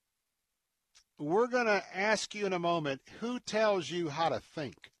 We're going to ask you in a moment, who tells you how to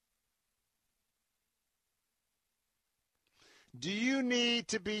think? Do you need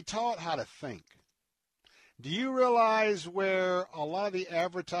to be taught how to think? Do you realize where a lot of the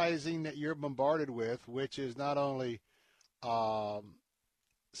advertising that you're bombarded with, which is not only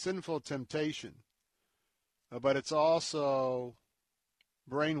sinful temptation, but it's also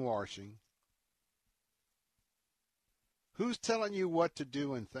brainwashing? Who's telling you what to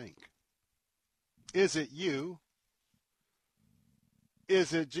do and think? Is it you?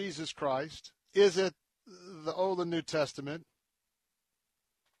 Is it Jesus Christ? Is it the Old and New Testament?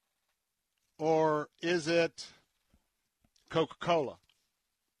 Or is it Coca-Cola?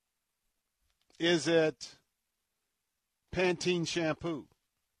 Is it Pantene shampoo?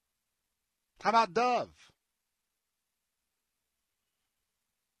 How about Dove?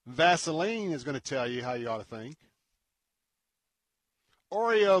 Vaseline is going to tell you how you ought to think.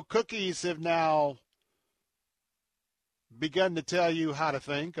 Oreo cookies have now begun to tell you how to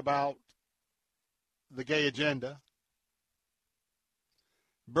think about the gay agenda.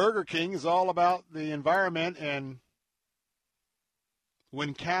 Burger King is all about the environment, and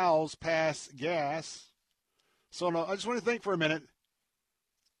when cows pass gas. So no, I just want to think for a minute.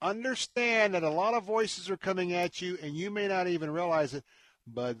 Understand that a lot of voices are coming at you, and you may not even realize it,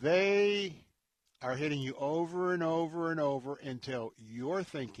 but they are hitting you over and over and over until your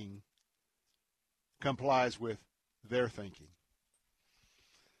thinking complies with their thinking.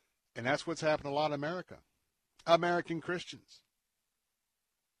 And that's what's happened a lot in America. American Christians.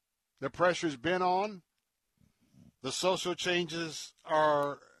 The pressure's been on. The social changes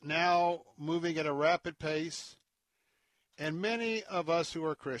are now moving at a rapid pace. And many of us who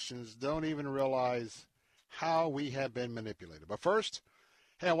are Christians don't even realize how we have been manipulated. But first,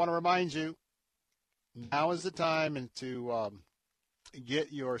 hey, I want to remind you, now is the time to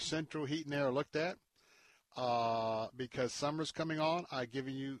get your central heat and air looked at because summer's coming on. I'm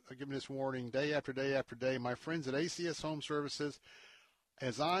giving this warning day after day after day. My friends at ACS Home Services,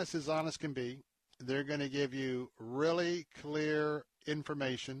 as honest can be, they're going to give you really clear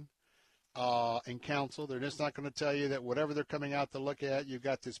information and counsel. They're just not going to tell you that whatever they're coming out to look at, you've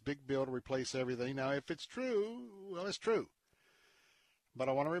got this big bill to replace everything. Now, if it's true, well, it's true. But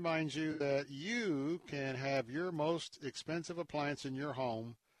I want to remind you that you can have your most expensive appliance in your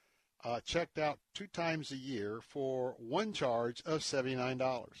home checked out 2 times a year for one charge of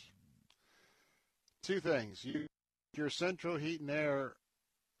 $79. 2 things. Your central heat and air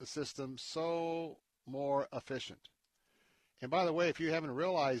system so more efficient. And by the way, if you haven't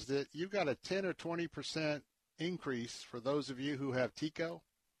realized it, you've got a 10 or 20% increase for those of you who have TECO,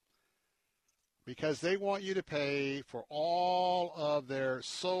 because they want you to pay for all of their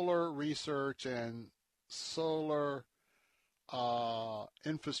solar research and solar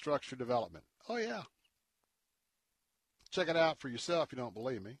infrastructure development. Oh, yeah. Check it out for yourself if you don't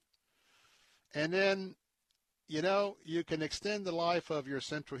believe me. And then, you can extend the life of your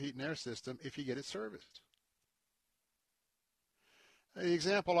central heat and air system if you get it serviced. The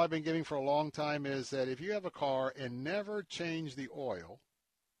example I've been giving for a long time is that if you have a car and never change the oil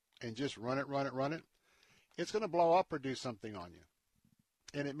and just run it, it's going to blow up or do something on you.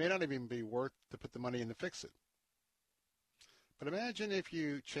 And it may not even be worth to put the money in to fix it. But imagine if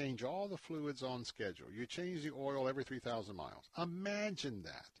you change all the fluids on schedule. You change the oil every 3,000 miles. Imagine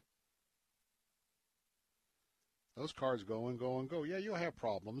that. Those cars go and go and go. Yeah, you'll have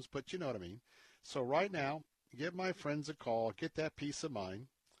problems, but you know what I mean. So right now, give my friends a call. Get that peace of mind.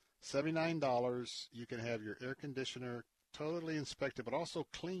 $79. You can have your air conditioner totally inspected, but also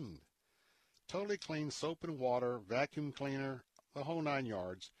cleaned. Totally clean, soap and water, vacuum cleaner, the whole 9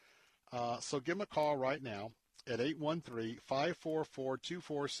 yards. So give them a call right now at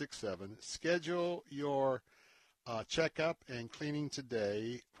 813-544-2467. Schedule your checkup and cleaning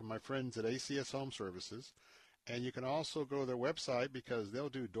today from my friends at ACS Home Services. And you can also go to their website because they'll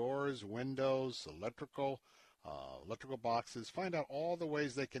do doors, windows, electrical boxes. Find out all the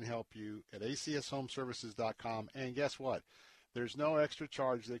ways they can help you at acshomeservices.com. And guess what? There's no extra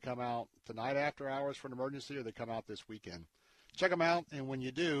charge. They come out tonight after hours for an emergency, or they come out this weekend. Check them out, and when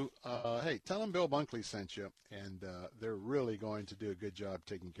you do, hey, tell them Bill Bunkley sent you, and they're really going to do a good job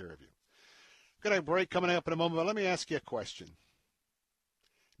taking care of you. Got a break coming up in a moment, but let me ask you a question.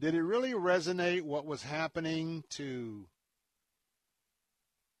 Did it really resonate what was happening to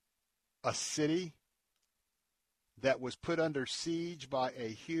a city that was put under siege by a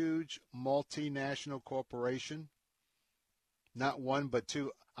huge multinational corporation? Not one, but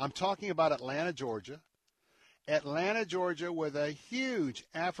 2. I'm talking about Atlanta, Georgia. Atlanta, Georgia, with a huge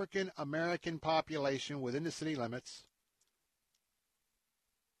African-American population within the city limits.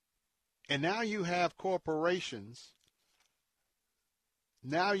 And now you have corporations.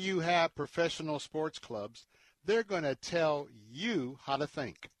 Now you have professional sports clubs. They're going to tell you how to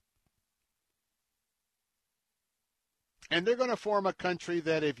think. And they're going to form a country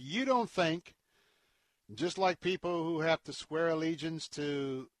that if you don't think, just like people who have to swear allegiance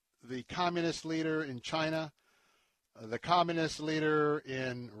to the communist leader in China, the communist leader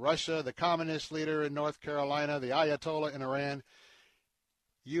in Russia, the communist leader in North Carolina, the Ayatollah in Iran,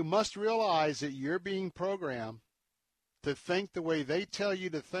 you must realize that you're being programmed to think the way they tell you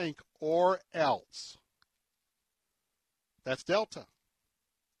to think, or else. That's Delta.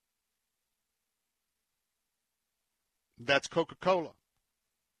 That's Coca-Cola,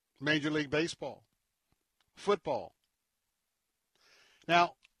 Major League Baseball, football.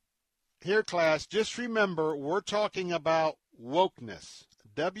 Now, here, class, just remember we're talking about wokeness,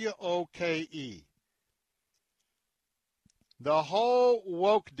 W-O-K-E. The whole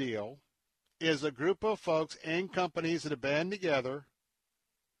woke deal is a group of folks and companies that have band together.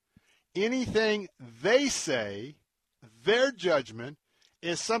 Anything they say, their judgment,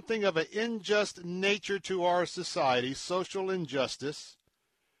 is something of an unjust nature to our society, social injustice.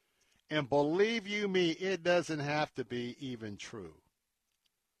 And believe you me, it doesn't have to be even true.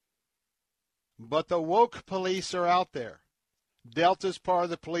 But the woke police are out there. Delta's part of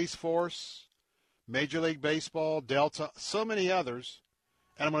the police force, Major League Baseball, Delta, so many others.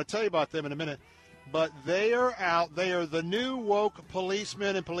 And I'm going to tell you about them in a minute. But they are out. They are the new woke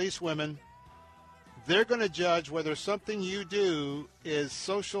policemen and policewomen. They're going to judge whether something you do is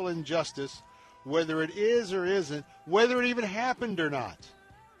social injustice, whether it is or isn't, whether it even happened or not.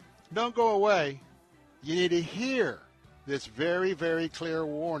 Don't go away. You need to hear this very, very clear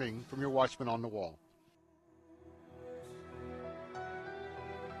warning from your watchman on the wall.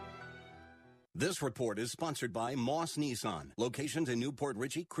 This report is sponsored by Moss Nissan. Locations in Newport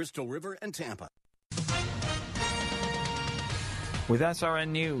Richey, Crystal River, and Tampa. With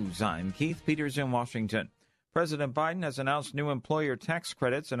SRN News, I'm Keith Peters in Washington. President Biden has announced new employer tax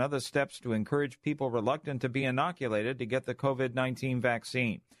credits and other steps to encourage people reluctant to be inoculated to get the COVID-19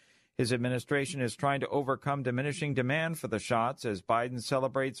 vaccine. His administration is trying to overcome diminishing demand for the shots as Biden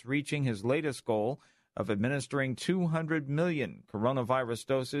celebrates reaching his latest goal of administering 200 million coronavirus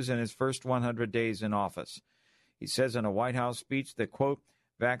doses in his first 100 days in office. He says in a White House speech that, quote,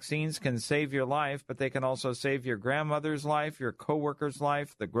 vaccines can save your life, but they can also save your grandmother's life, your coworker's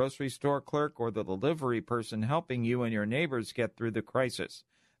life, the grocery store clerk, or the delivery person helping you and your neighbors get through the crisis.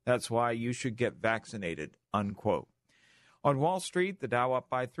 That's why you should get vaccinated, unquote. On Wall Street, the Dow up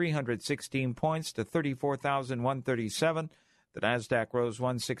by 316 points to 34,137. The Nasdaq rose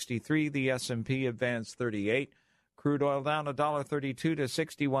 163. The S&P advanced 38. Crude oil down $1.32 to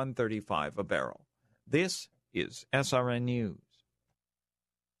 $61.35 a barrel. This is SRN News.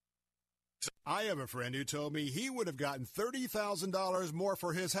 I have a friend who told me he would have gotten $30,000 more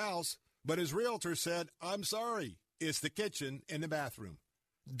for his house, but his realtor said, I'm sorry, it's the kitchen and the bathroom.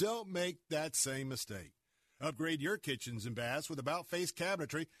 Don't make that same mistake. Upgrade your kitchens and baths with about-face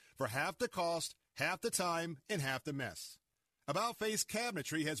cabinetry for half the cost, half the time, and half the mess. About-face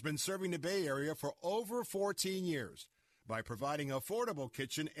Cabinetry has been serving the Bay Area for over 14 years by providing affordable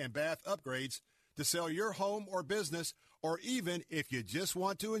kitchen and bath upgrades to sell your home or business, or even if you just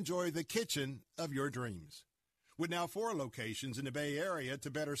want to enjoy the kitchen of your dreams. With now 4 locations in the Bay Area to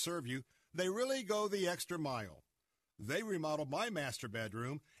better serve you, they really go the extra mile. They remodeled my master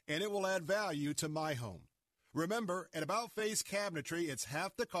bedroom, and it will add value to my home. Remember, at About Face Cabinetry, it's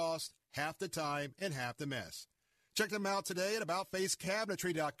half the cost, half the time, and half the mess. Check them out today at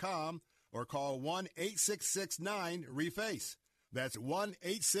AboutFaceCabinetry.com or call 1-866-9-REFACE. That's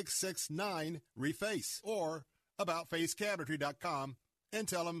 1-866-9-REFACE or AboutFaceCabinetry.com and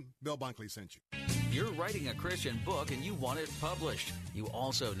tell them Bill Bunkley sent you. You're writing a Christian book and you want it published. You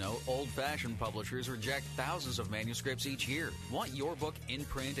also know old-fashioned publishers reject thousands of manuscripts each year. Want your book in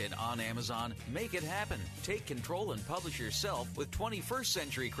print and on Amazon? Make it happen. Take control and publish yourself with 21st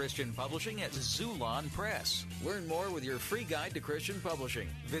Century Christian Publishing at Zulon Press. Learn more with your free guide to Christian publishing.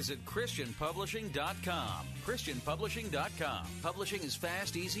 Visit ChristianPublishing.com. ChristianPublishing.com. Publishing is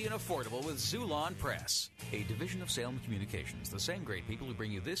fast, easy, and affordable with Zulon Press. A division of Salem Communications, the same great people who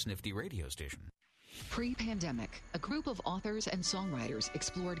bring you this nifty radio station. Pre-pandemic, a group of authors and songwriters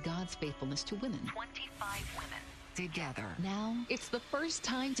explored God's faithfulness to women. 25 women. Together. Now, it's the first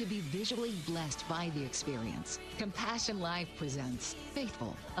time to be visually blessed by the experience. Compassion Live presents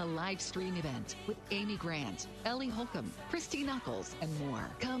Faithful, a live stream event with Amy Grant, Ellie Holcomb, Christy Knuckles, and more.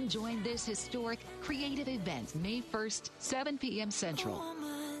 Come join this historic, creative event May 1st, 7 p.m. Central.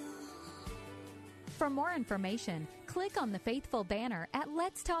 For more information, click on the Faithful banner at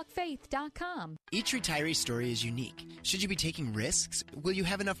letstalkfaith.com. Each retiree story is unique. Should you be taking risks? Will you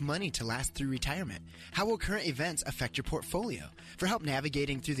have enough money to last through retirement? How will current events affect your portfolio? For help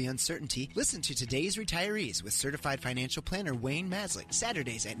navigating through the uncertainty, listen to Today's Retirees with certified financial planner Wayne Maslick,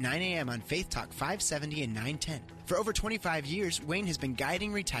 Saturdays at 9 a.m. on Faith Talk 570 and 910. For over 25 years, Wayne has been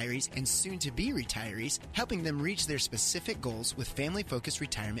guiding retirees and soon-to-be retirees, helping them reach their specific goals with family-focused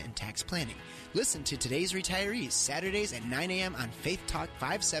retirement and tax planning. Listen to Today's Retirees, Saturdays at 9 a.m. on Faith Talk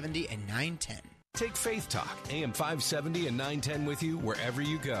 570 and 910. Take Faith Talk, AM 570 and 910 with you wherever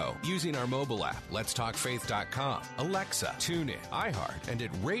you go using our mobile app, letstalkfaith.com, Alexa, TuneIn, iHeart, and at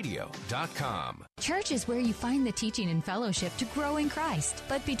radio.com. Church is where you find the teaching and fellowship to grow in Christ.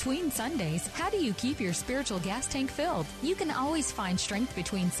 But between Sundays, how do you keep your spiritual gas tank filled? You can always find strength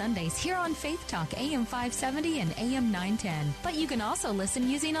between Sundays here on Faith Talk, AM 570 and AM 910. But you can also listen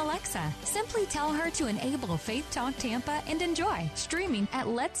using Alexa. Simply tell her to enable Faith Talk Tampa and enjoy streaming at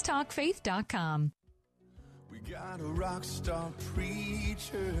letstalkfaith.com. We got a rock star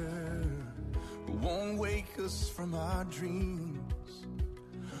preacher who won't wake us from our dreams.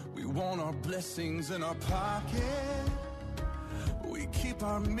 We want our blessings in our pocket. We keep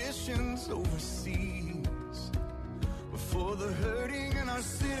our missions overseas. But for the hurting in our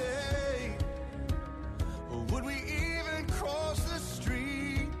city, or would we even cross the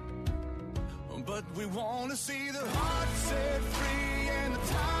street? But we want to see the heart set free and the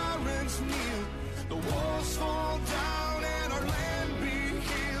tyrants kneel. The walls fall down and our land be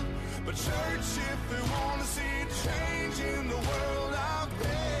healed. But church, if we want to see change in the world out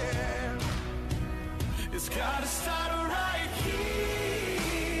there, it's gotta start right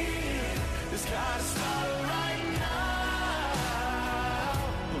here. It's gotta start right now.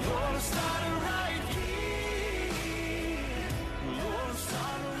 Lord, start right here. Lord,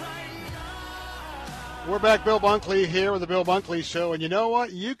 start right now. We're back. Bill Bunkley here with the Bill Bunkley Show. And you know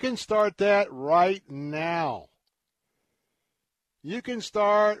what? You can start that right now. You can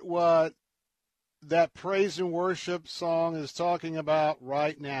start what that praise and worship song is talking about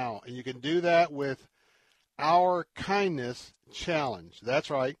right now. And you can do that with our Kindness Challenge.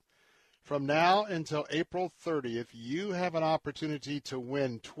 That's right. From now until April 30th, you have an opportunity to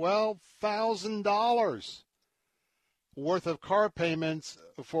win $12,000 worth of car payments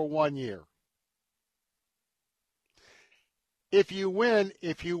for 1 year. If you win,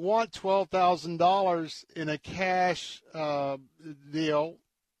 if you want $12,000 in a cash deal,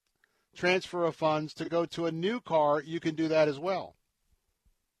 transfer of funds to go to a new car, you can do that as well.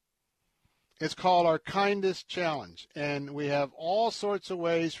 It's called our Kindness Challenge, and we have all sorts of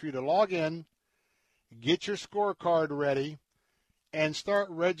ways for you to log in, get your scorecard ready, and start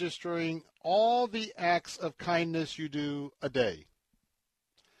registering all the acts of kindness you do a day.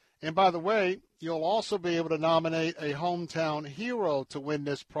 And by the way, you'll also be able to nominate a hometown hero to win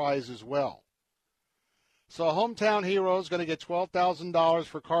this prize as well. So a hometown hero is going to get $12,000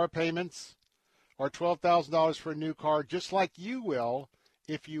 for car payments or $12,000 for a new car, just like you will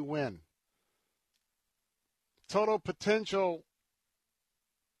if you win. Total potential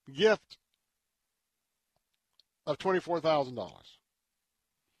gift of $24,000.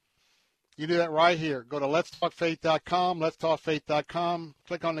 You do that right here. Go to letstalkfaith.com, letstalkfaith.com,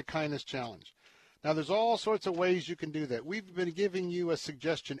 click on the Kindness Challenge. Now, there's all sorts of ways you can do that. We've been giving you a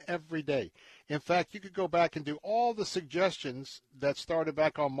suggestion every day. In fact, you could go back and do all the suggestions that started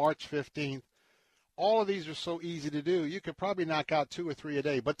back on March 15th. All of these are so easy to do. You could probably knock out 2 or 3 a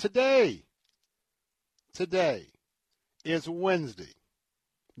day. But today is Wednesday,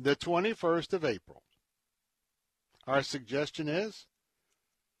 the 21st of April. Our suggestion is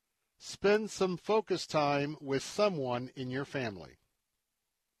spend some focus time with someone in your family.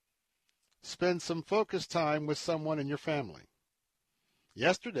 Spend some focus time with someone in your family.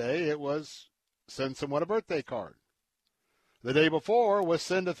 Yesterday, it was send someone a birthday card. The day before was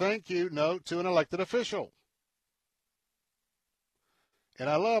send a thank you note to an elected official. And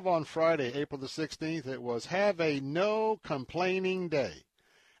I love on Friday, April the 16th, it was have a no complaining day.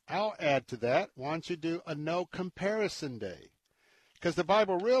 I'll add to that, why don't you do a no comparison day? Because the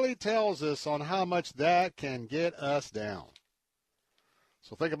Bible really tells us on how much that can get us down.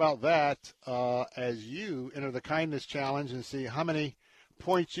 So think about that as you enter the Kindness Challenge and see how many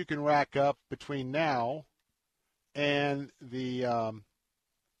points you can rack up between now and the end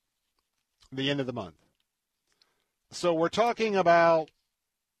of the month. So we're talking about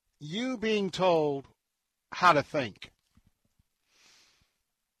you being told how to think.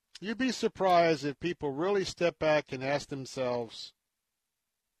 You'd be surprised if people really step back and ask themselves,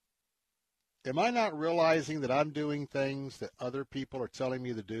 am I not realizing that I'm doing things that other people are telling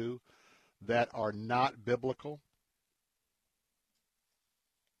me to do that are not biblical?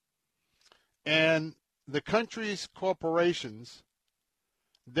 And the country's corporations,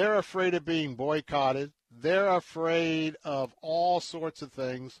 they're afraid of being boycotted. They're afraid of all sorts of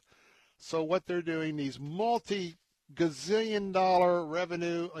things. So what they're doing, these multi-gazillion-dollar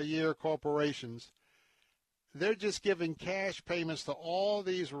revenue-a-year corporations, they're just giving cash payments to all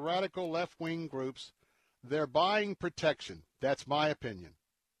these radical left-wing groups. They're buying protection. That's my opinion.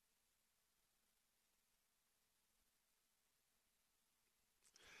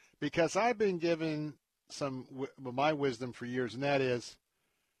 because I've been given my wisdom for years, and that is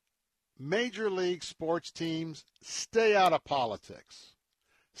Major League sports teams, stay out of politics.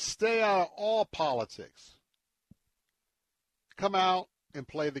 Stay out of all politics. Come out and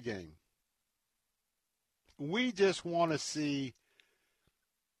play the game. We just want to see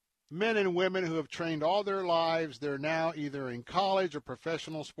men and women who have trained all their lives. They're now either in college or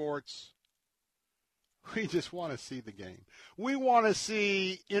professional sports. We just want to see the game. We want to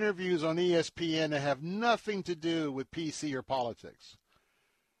see interviews on ESPN that have nothing to do with PC or politics.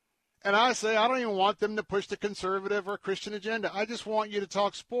 And I say I don't even want them to push the conservative or Christian agenda. I just want you to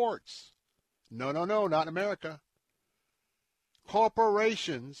talk sports. No, not in America.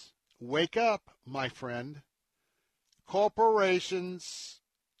 Corporations, wake up, my friend. Corporations,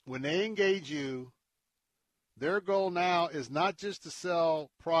 when they engage you, their goal now is not just to sell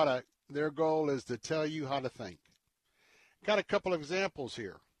product. Their goal is to tell you how to think. Got a couple of examples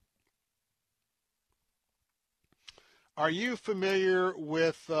here. Are you familiar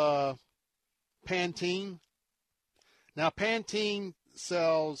with Pantene? Now, Pantene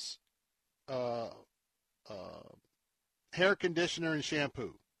sells hair conditioner and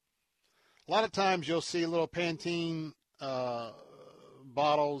shampoo. A lot of times you'll see little Pantene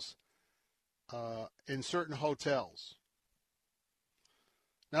bottles in certain hotels.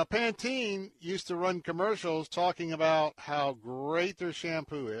 Now, Pantene used to run commercials talking about how great their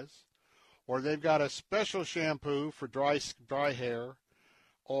shampoo is, or they've got a special shampoo for dry hair,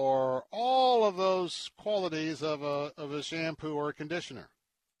 or all of those qualities of a shampoo or a conditioner.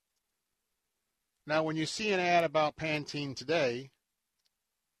 Now, when you see an ad about Pantene today,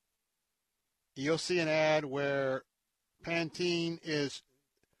 you'll see an ad where Pantene is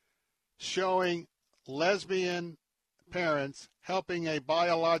showing lesbian parents helping a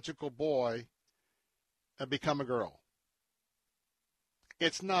biological boy become a girl.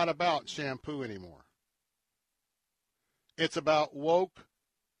 It's not about shampoo anymore. It's about woke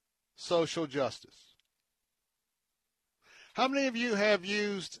social justice. How many of you have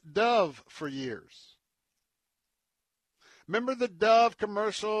used Dove for years? Remember the Dove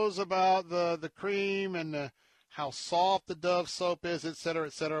commercials about the cream and how soft the Dove soap is, et cetera,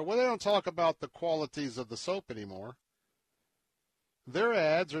 et cetera? Well, they don't talk about the qualities of the soap anymore. Their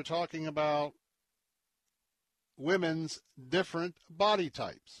ads are talking about women's different body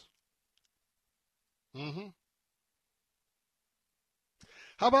types.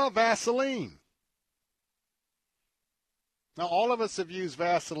 How about Vaseline? Now, all of us have used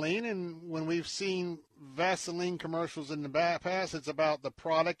Vaseline, and when we've seen Vaseline commercials in the past, it's about the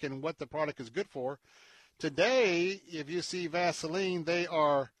product and what the product is good for. Today, if you see Vaseline, they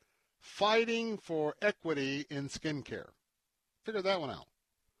are fighting for equity in skincare. Figure that one out.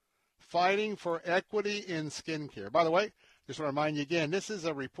 Fighting for equity in skincare. By the way, just want to remind you again, this is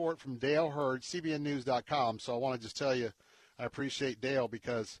a report from Dale Hurd, CBNnews.com. So I want to just tell you, I appreciate Dale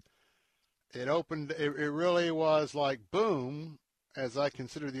because it really was like boom as I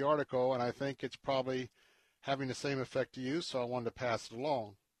consider the article, and I think it's probably having the same effect to you, so I wanted to pass it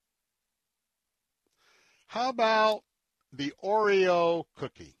along. How about the Oreo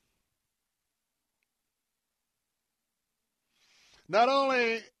cookie? Not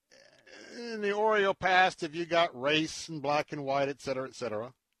only in the Oreo past have you got race and black and white, et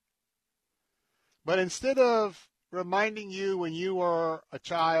cetera, but instead of reminding you when you were a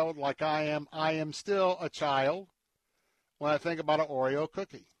child like I am still a child when I think about an Oreo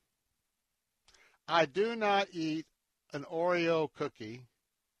cookie. I do not eat an Oreo cookie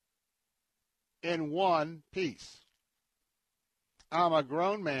in one piece. I'm a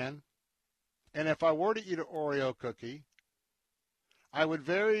grown man, and if I were to eat an Oreo cookie, I would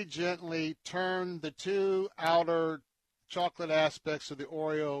very gently turn the two outer chocolate aspects of the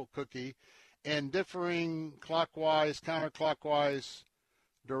Oreo cookie in differing clockwise, counterclockwise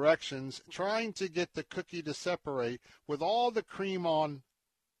directions, trying to get the cookie to separate with all the cream on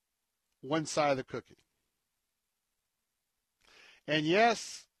one side of the cookie. And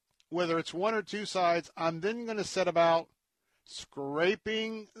yes, whether it's one or two sides, I'm then going to set about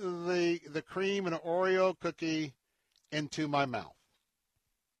scraping the cream in an Oreo cookie into my mouth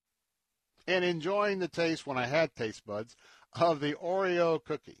and enjoying the taste, when I had taste buds, of the Oreo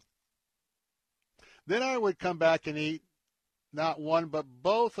cookie. Then I would come back and eat not one, but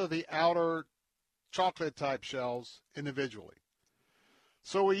both of the outer chocolate-type shells individually.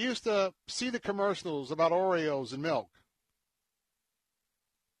 So we used to see the commercials about Oreos and milk.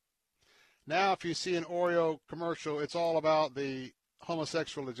 Now if you see an Oreo commercial, it's all about the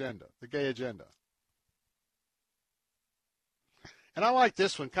homosexual agenda, the gay agenda. And I like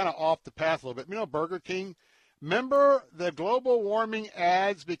this one, kind of off the path a little bit. You know, Burger King Remember the global warming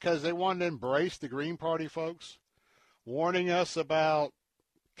ads because they wanted to embrace the Green Party folks? Warning us about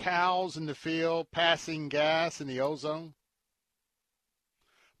cows in the field passing gas in the ozone?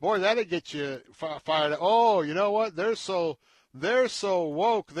 Boy, that'd get you fired up. Oh, you know what? They're so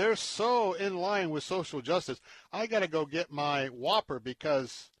woke. They're so in line with social justice. I got to go get my Whopper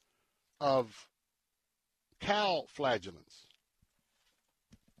because of cow flagellants.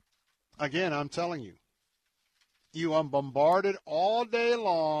 Again, I'm telling you, you are bombarded all day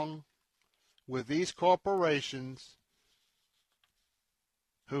long with these corporations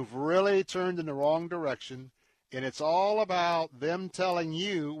who've really turned in the wrong direction, and it's all about them telling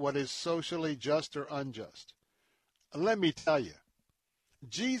you what is socially just or unjust. Let me tell you,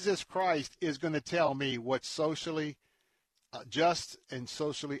 Jesus Christ is going to tell me what's socially just and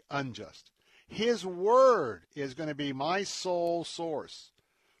socially unjust. His word is going to be my sole source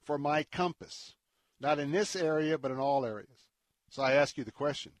for my compass, not in this area, but in all areas. So I ask you the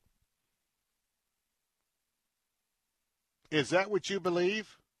question. Is that what you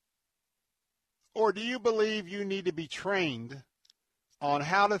believe? Or do you believe you need to be trained on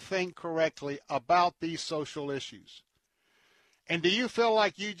how to think correctly about these social issues? And do you feel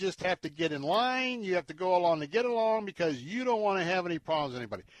like you just have to get in line, you have to go along to get along because you don't want to have any problems with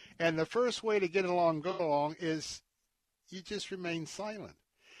anybody? And the first way to get along, go along, is you just remain silent.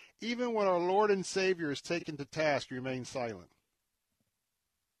 Even when our Lord and Savior is taken to task, remain silent.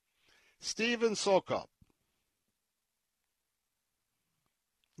 Stephen Sokop.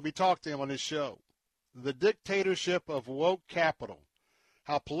 We talked to him on his show. The Dictatorship of Woke Capital.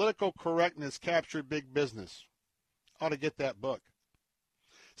 How Political Correctness Captured Big Business. Ought to get that book.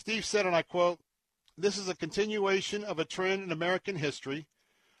 Steve said, and I quote, "This is a continuation of a trend in American history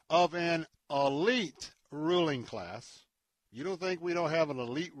of an elite ruling class." You don't think we don't have an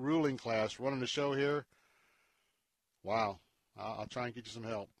elite ruling class running the show here? Wow. I'll try and get you some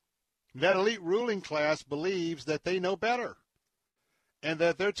help. That elite ruling class believes that they know better and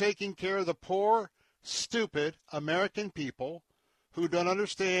that they're taking care of the poor, stupid American people who don't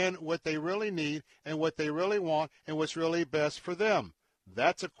understand what they really need and what they really want and what's really best for them.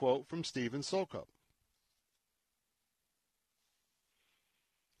 That's a quote from Stephen Sokop.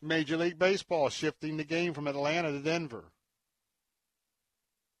 Major League Baseball shifting the game from Atlanta to Denver.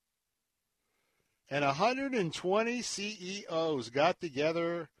 And 120 CEOs got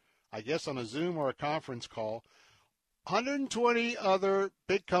together, I guess on a Zoom or a conference call, 120 other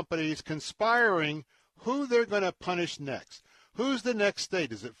big companies conspiring who they're going to punish next. Who's the next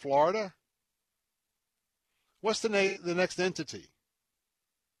state? Is it Florida? What's the next entity?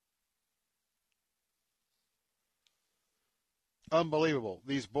 Unbelievable,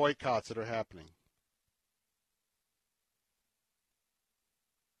 these boycotts that are happening.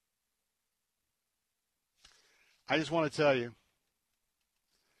 I just want to tell you,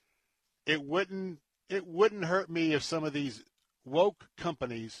 it wouldn't hurt me if some of these woke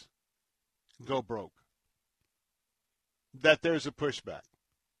companies go broke. That there's a pushback.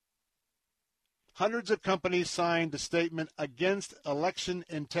 Hundreds of companies signed a statement against election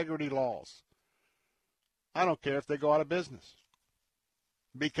integrity laws. I don't care if they go out of business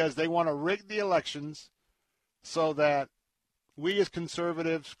because they want to rig the elections so that we as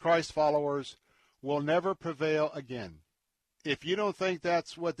conservatives, Christ followers, will never prevail again. If you don't think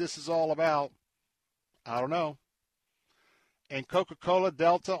that's what this is all about, I don't know. And Coca-Cola,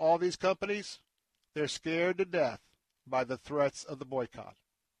 Delta, all these companies, they're scared to death by the threats of the boycott.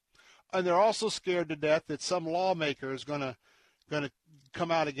 And they're also scared to death that some lawmaker is going to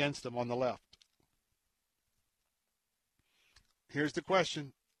come out against them on the left. Here's the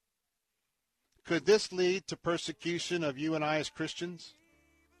question. Could this lead to persecution of you and I as Christians?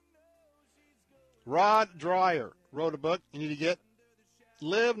 Rod Dreher wrote a book you need to get.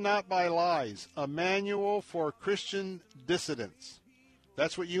 Live Not by Lies, a manual for Christian dissidents.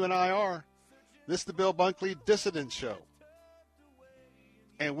 That's what you and I are. This is the Bill Bunkley Dissident Show.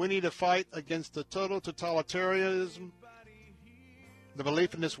 And we need to fight against the total totalitarianism, the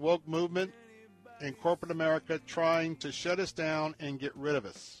belief in this woke movement, and corporate America trying to shut us down and get rid of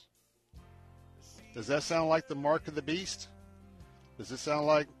us. Does that sound like the mark of the beast? Does it sound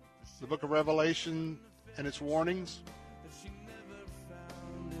like the book of Revelation and its warnings?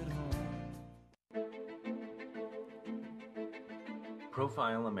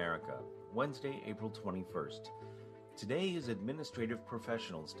 Profile America, Wednesday, April 21st. Today is Administrative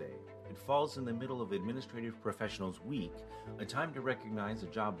Professionals Day. It falls in the middle of Administrative Professionals Week, a time to recognize a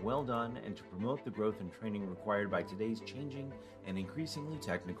job well done and to promote the growth and training required by today's changing and increasingly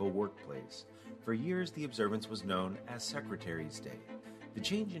technical workplace. For years, the observance was known as Secretary's Day. The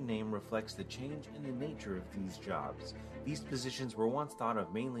change in name reflects the change in the nature of these jobs. These positions were once thought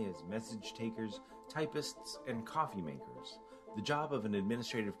of mainly as message takers, typists, and coffee makers. The job of an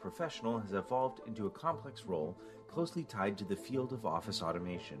administrative professional has evolved into a complex role closely tied to the field of office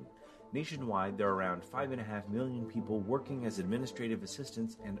automation. Nationwide, there are around 5.5 million people working as administrative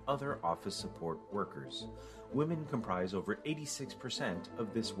assistants and other office support workers. Women comprise over 86%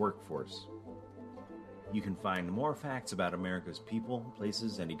 of this workforce. You can find more facts about America's people,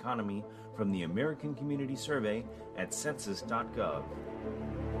 places, and economy from the American Community Survey at census.gov.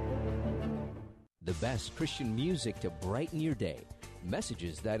 The best Christian music to brighten your day.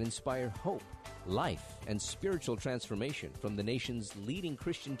 Messages that inspire hope, life, and spiritual transformation from the nation's leading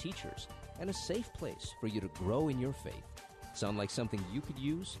Christian teachers, and a safe place for you to grow in your faith. Sound like something you could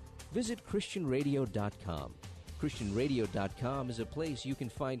use? Visit ChristianRadio.com. ChristianRadio.com is a place you can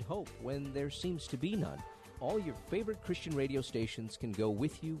find hope when there seems to be none. All your favorite Christian radio stations can go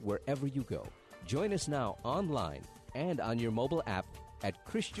with you wherever you go. Join us now online and on your mobile app at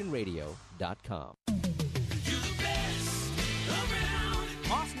ChristianRadio.com.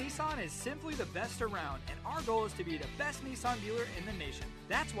 Moss Nissan is simply the best around, and our goal is to be the best Nissan dealer in the nation.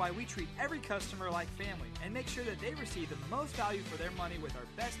 That's why we treat every customer like family and make sure that they receive the most value for their money with our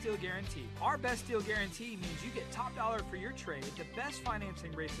Best Deal Guarantee. Our Best Deal Guarantee means you get top dollar for your trade, the best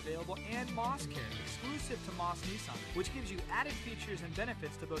financing rates available, and Moss Care, exclusive to Moss Nissan, which gives you added features and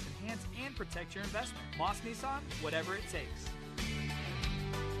benefits to both enhance and protect your investment. Moss Nissan, whatever it takes.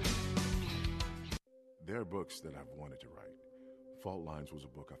 There are books that I've wanted to write. Fault Lines was a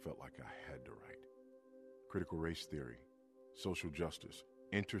book I felt like I had to write. Critical race theory, social justice,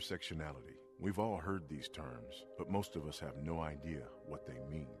 intersectionality. We've all heard these terms, but most of us have no idea what they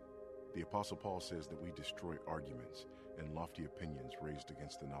mean. The Apostle Paul says that we destroy arguments and lofty opinions raised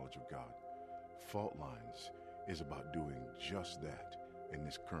against the knowledge of God. Fault Lines is about doing just that in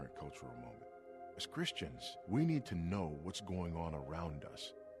this current cultural moment. As Christians, we need to know what's going on around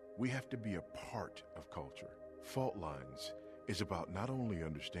us. We have to be a part of culture. Fault Lines is about not only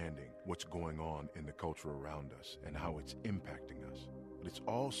understanding what's going on in the culture around us and how it's impacting us, but it's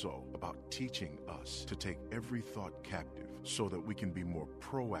also about teaching us to take every thought captive so that we can be more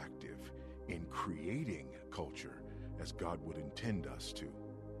proactive in creating culture as God would intend us to.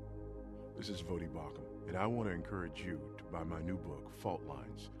 This is Vodi Bakum, and I want to encourage you to buy my new book, Fault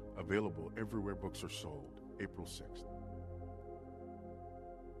Lines, available everywhere books are sold, April 6th.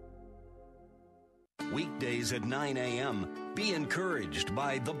 Weekdays at 9 a.m. Be encouraged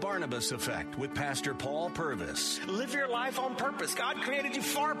by The Barnabas Effect with Pastor Paul Purvis. Live your life on purpose. God created you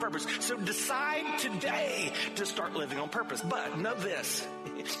for a purpose. So decide today to start living on purpose. But know this,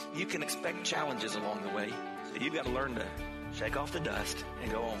 you can expect challenges along the way. So you've got to learn to shake off the dust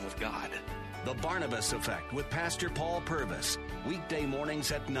and go on with God. The Barnabas Effect with Pastor Paul Purvis. Weekday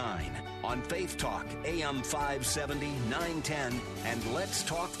mornings at 9 on Faith Talk, AM 570, 910, and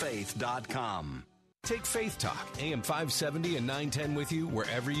letstalkfaith.com. Take Faith Talk, AM 570 and 910 with you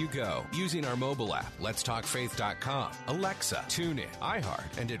wherever you go using our mobile app, letstalkfaith.com, Alexa, TuneIn,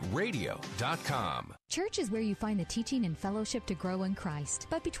 iHeart, and at radio.com. Church is where you find the teaching and fellowship to grow in Christ.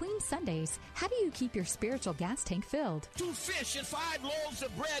 But between Sundays, how do you keep your spiritual gas tank filled? 2 fish and 5 loaves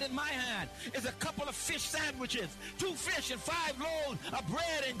of bread in my hand is a couple of fish sandwiches. 2 fish and 5 loaves of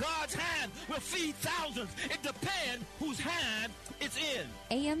bread in God's hand will feed thousands. It depends whose hand it's in.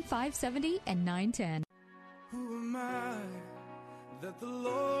 AM 570 and 910. Who am I that the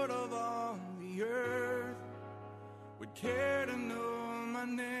Lord of all the earth would care to know my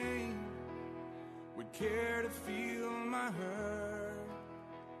name? Would care to feel my hurt?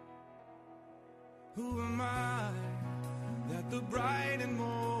 Who am I that the bright and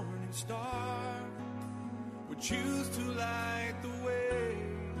morning star would choose to light the way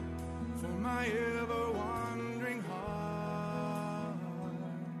for my ever-wandering heart?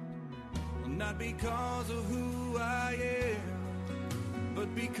 Well, not because of who I am,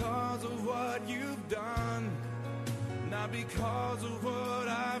 but because of what you've done. Not because of what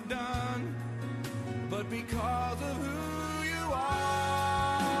I've done, but because of who you are.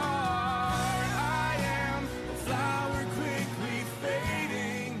 I am a flower quickly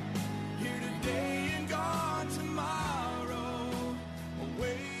fading, here today and gone tomorrow, a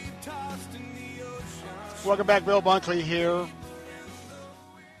wave tossed in the ocean. Welcome back, Bill Bunkley here.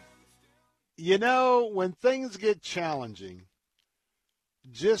 You know, when things get challenging,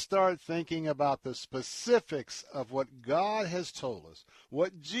 just start thinking about the specifics of what God has told us,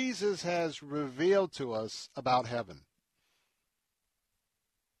 what Jesus has revealed to us about heaven.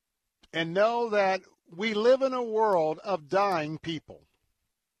 And know that we live in a world of dying people,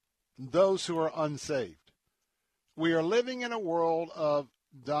 those who are unsaved. We are living in a world of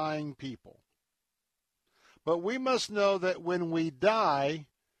dying people. But we must know that when we die,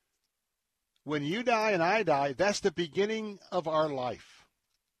 when you die and I die, that's the beginning of our life.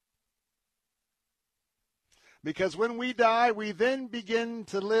 Because when we die, we then begin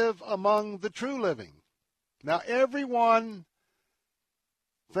to live among the true living. Now, everyone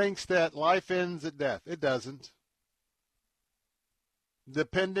thinks that life ends at death. It doesn't.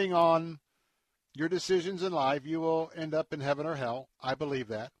 Depending on your decisions in life, you will end up in heaven or hell. I believe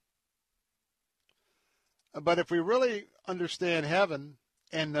that. But if we really understand heaven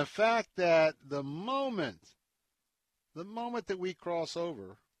and the fact that the moment that we cross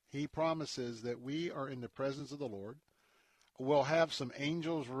over, he promises that we are in the presence of the Lord. We'll have some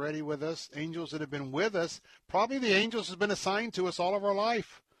angels ready with us, angels that have been with us. Probably the angels have been assigned to us all of our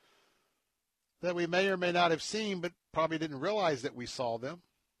life that we may or may not have seen, but probably didn't realize that we saw them.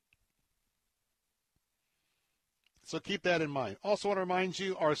 So keep that in mind. Also want to remind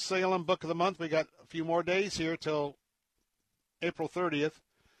you, our Salem Book of the Month, we got a few more days here till April 30th.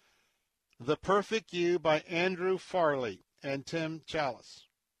 The Perfect You by Andrew Farley and Tim Chalice.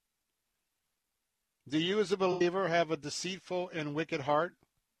 Do you as a believer have a deceitful and wicked heart?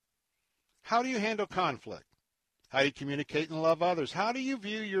 How do you handle conflict? How do you communicate and love others? How do you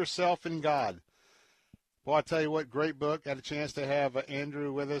view yourself in God? Well, I tell you what, great book. Got a chance to have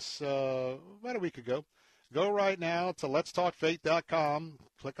Andrew with us about a week ago. Go right now to letstalkfaith.com.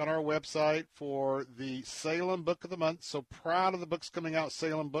 Click on our website for the Salem Book of the Month. So proud of the books coming out,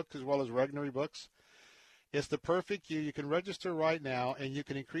 Salem books as well as Regnery books. It's The Perfect You. You can register right now, and you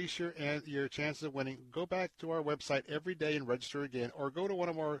can increase your chances of winning. Go back to our website every day and register again, or go to one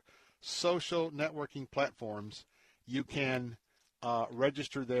of our social networking platforms. You can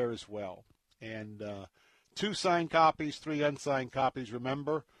register there as well. And 2 signed copies, 3 unsigned copies.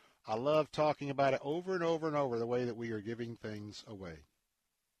 Remember, I love talking about it over and over and over, the way that we are giving things away.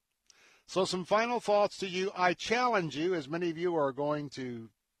 So some final thoughts to you. I challenge you, as many of you are going to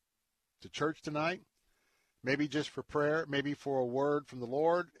church tonight, maybe just for prayer, maybe for a word from the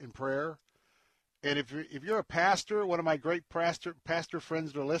Lord in prayer. And if you're a pastor, one of my great pastor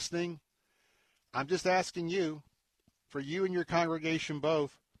friends that are listening, I'm just asking you, for you and your congregation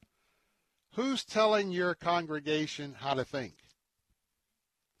both, who's telling your congregation how to think?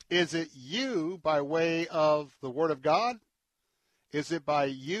 Is it you by way of the Word of God? Is it by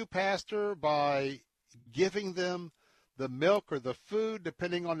you, pastor, by giving them the milk or the food,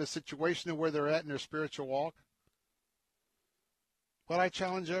 depending on the situation and where they're at in their spiritual walk? But I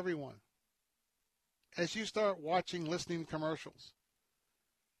challenge everyone, as you start watching, listening to commercials,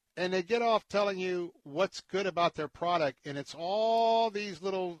 and they get off telling you what's good about their product, and it's all these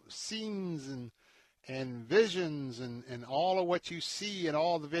little scenes and visions and all of what you see in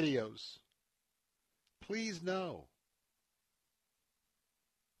all the videos, please know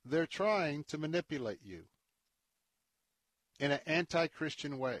they're trying to manipulate you in an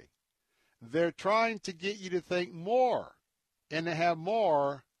anti-Christian way. They're trying to get you to think more and to have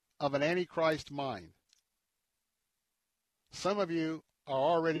more of an antichrist mind. Some of you are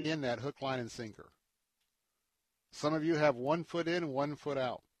already in that hook, line, and sinker. Some of you have 1 foot in, 1 foot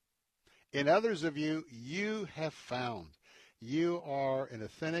out. In others of you, you have found you are an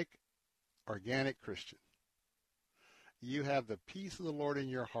authentic, organic Christian. You have the peace of the Lord in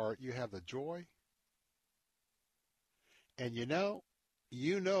your heart. You have the joy. And you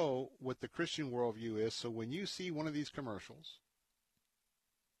know what the Christian worldview is. So when you see one of these commercials,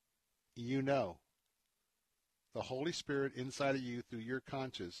 you know the Holy Spirit inside of you through your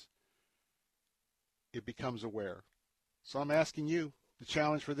conscience, it becomes aware. So I'm asking you, the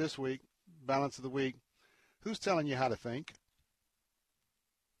challenge for this week, balance of the week, who's telling you how to think?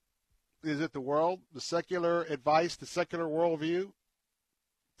 Is it the world, the secular advice, the secular worldview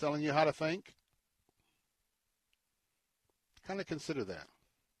telling you how to think? Kind of consider that.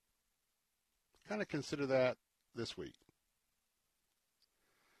 Kind of consider that this week.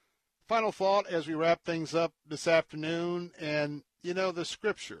 Final thought as we wrap things up this afternoon, and the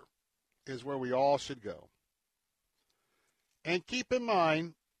Scripture is where we all should go. And keep in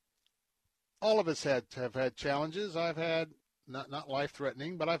mind, all of us have had challenges. I've had, not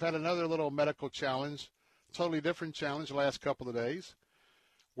life-threatening, but I've had another little medical challenge, totally different challenge the last couple of days,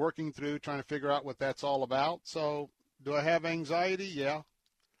 working through, trying to figure out what that's all about. So do I have anxiety? Yeah.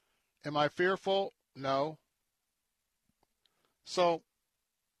 Am I fearful? No. So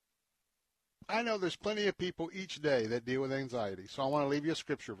I know there's plenty of people each day that deal with anxiety, so I want to leave you a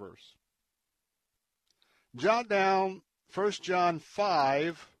Scripture verse. Jot down 1 John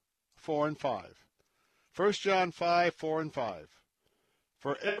 5, 4 and 5. 1 John 5, 4 and 5.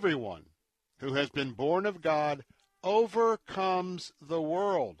 For everyone who has been born of God overcomes the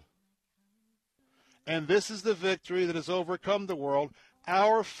world. And this is the victory that has overcome the world,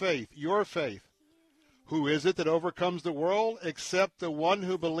 our faith, your faith. Who is it that overcomes the world except the one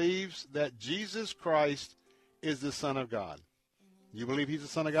who believes that Jesus Christ is the Son of God? You believe he's the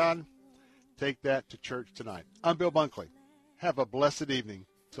Son of God? Take that to church tonight. I'm Bill Bunkley. Have a blessed evening.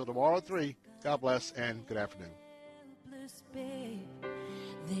 Till tomorrow at 3, God bless and good afternoon.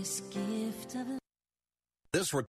 This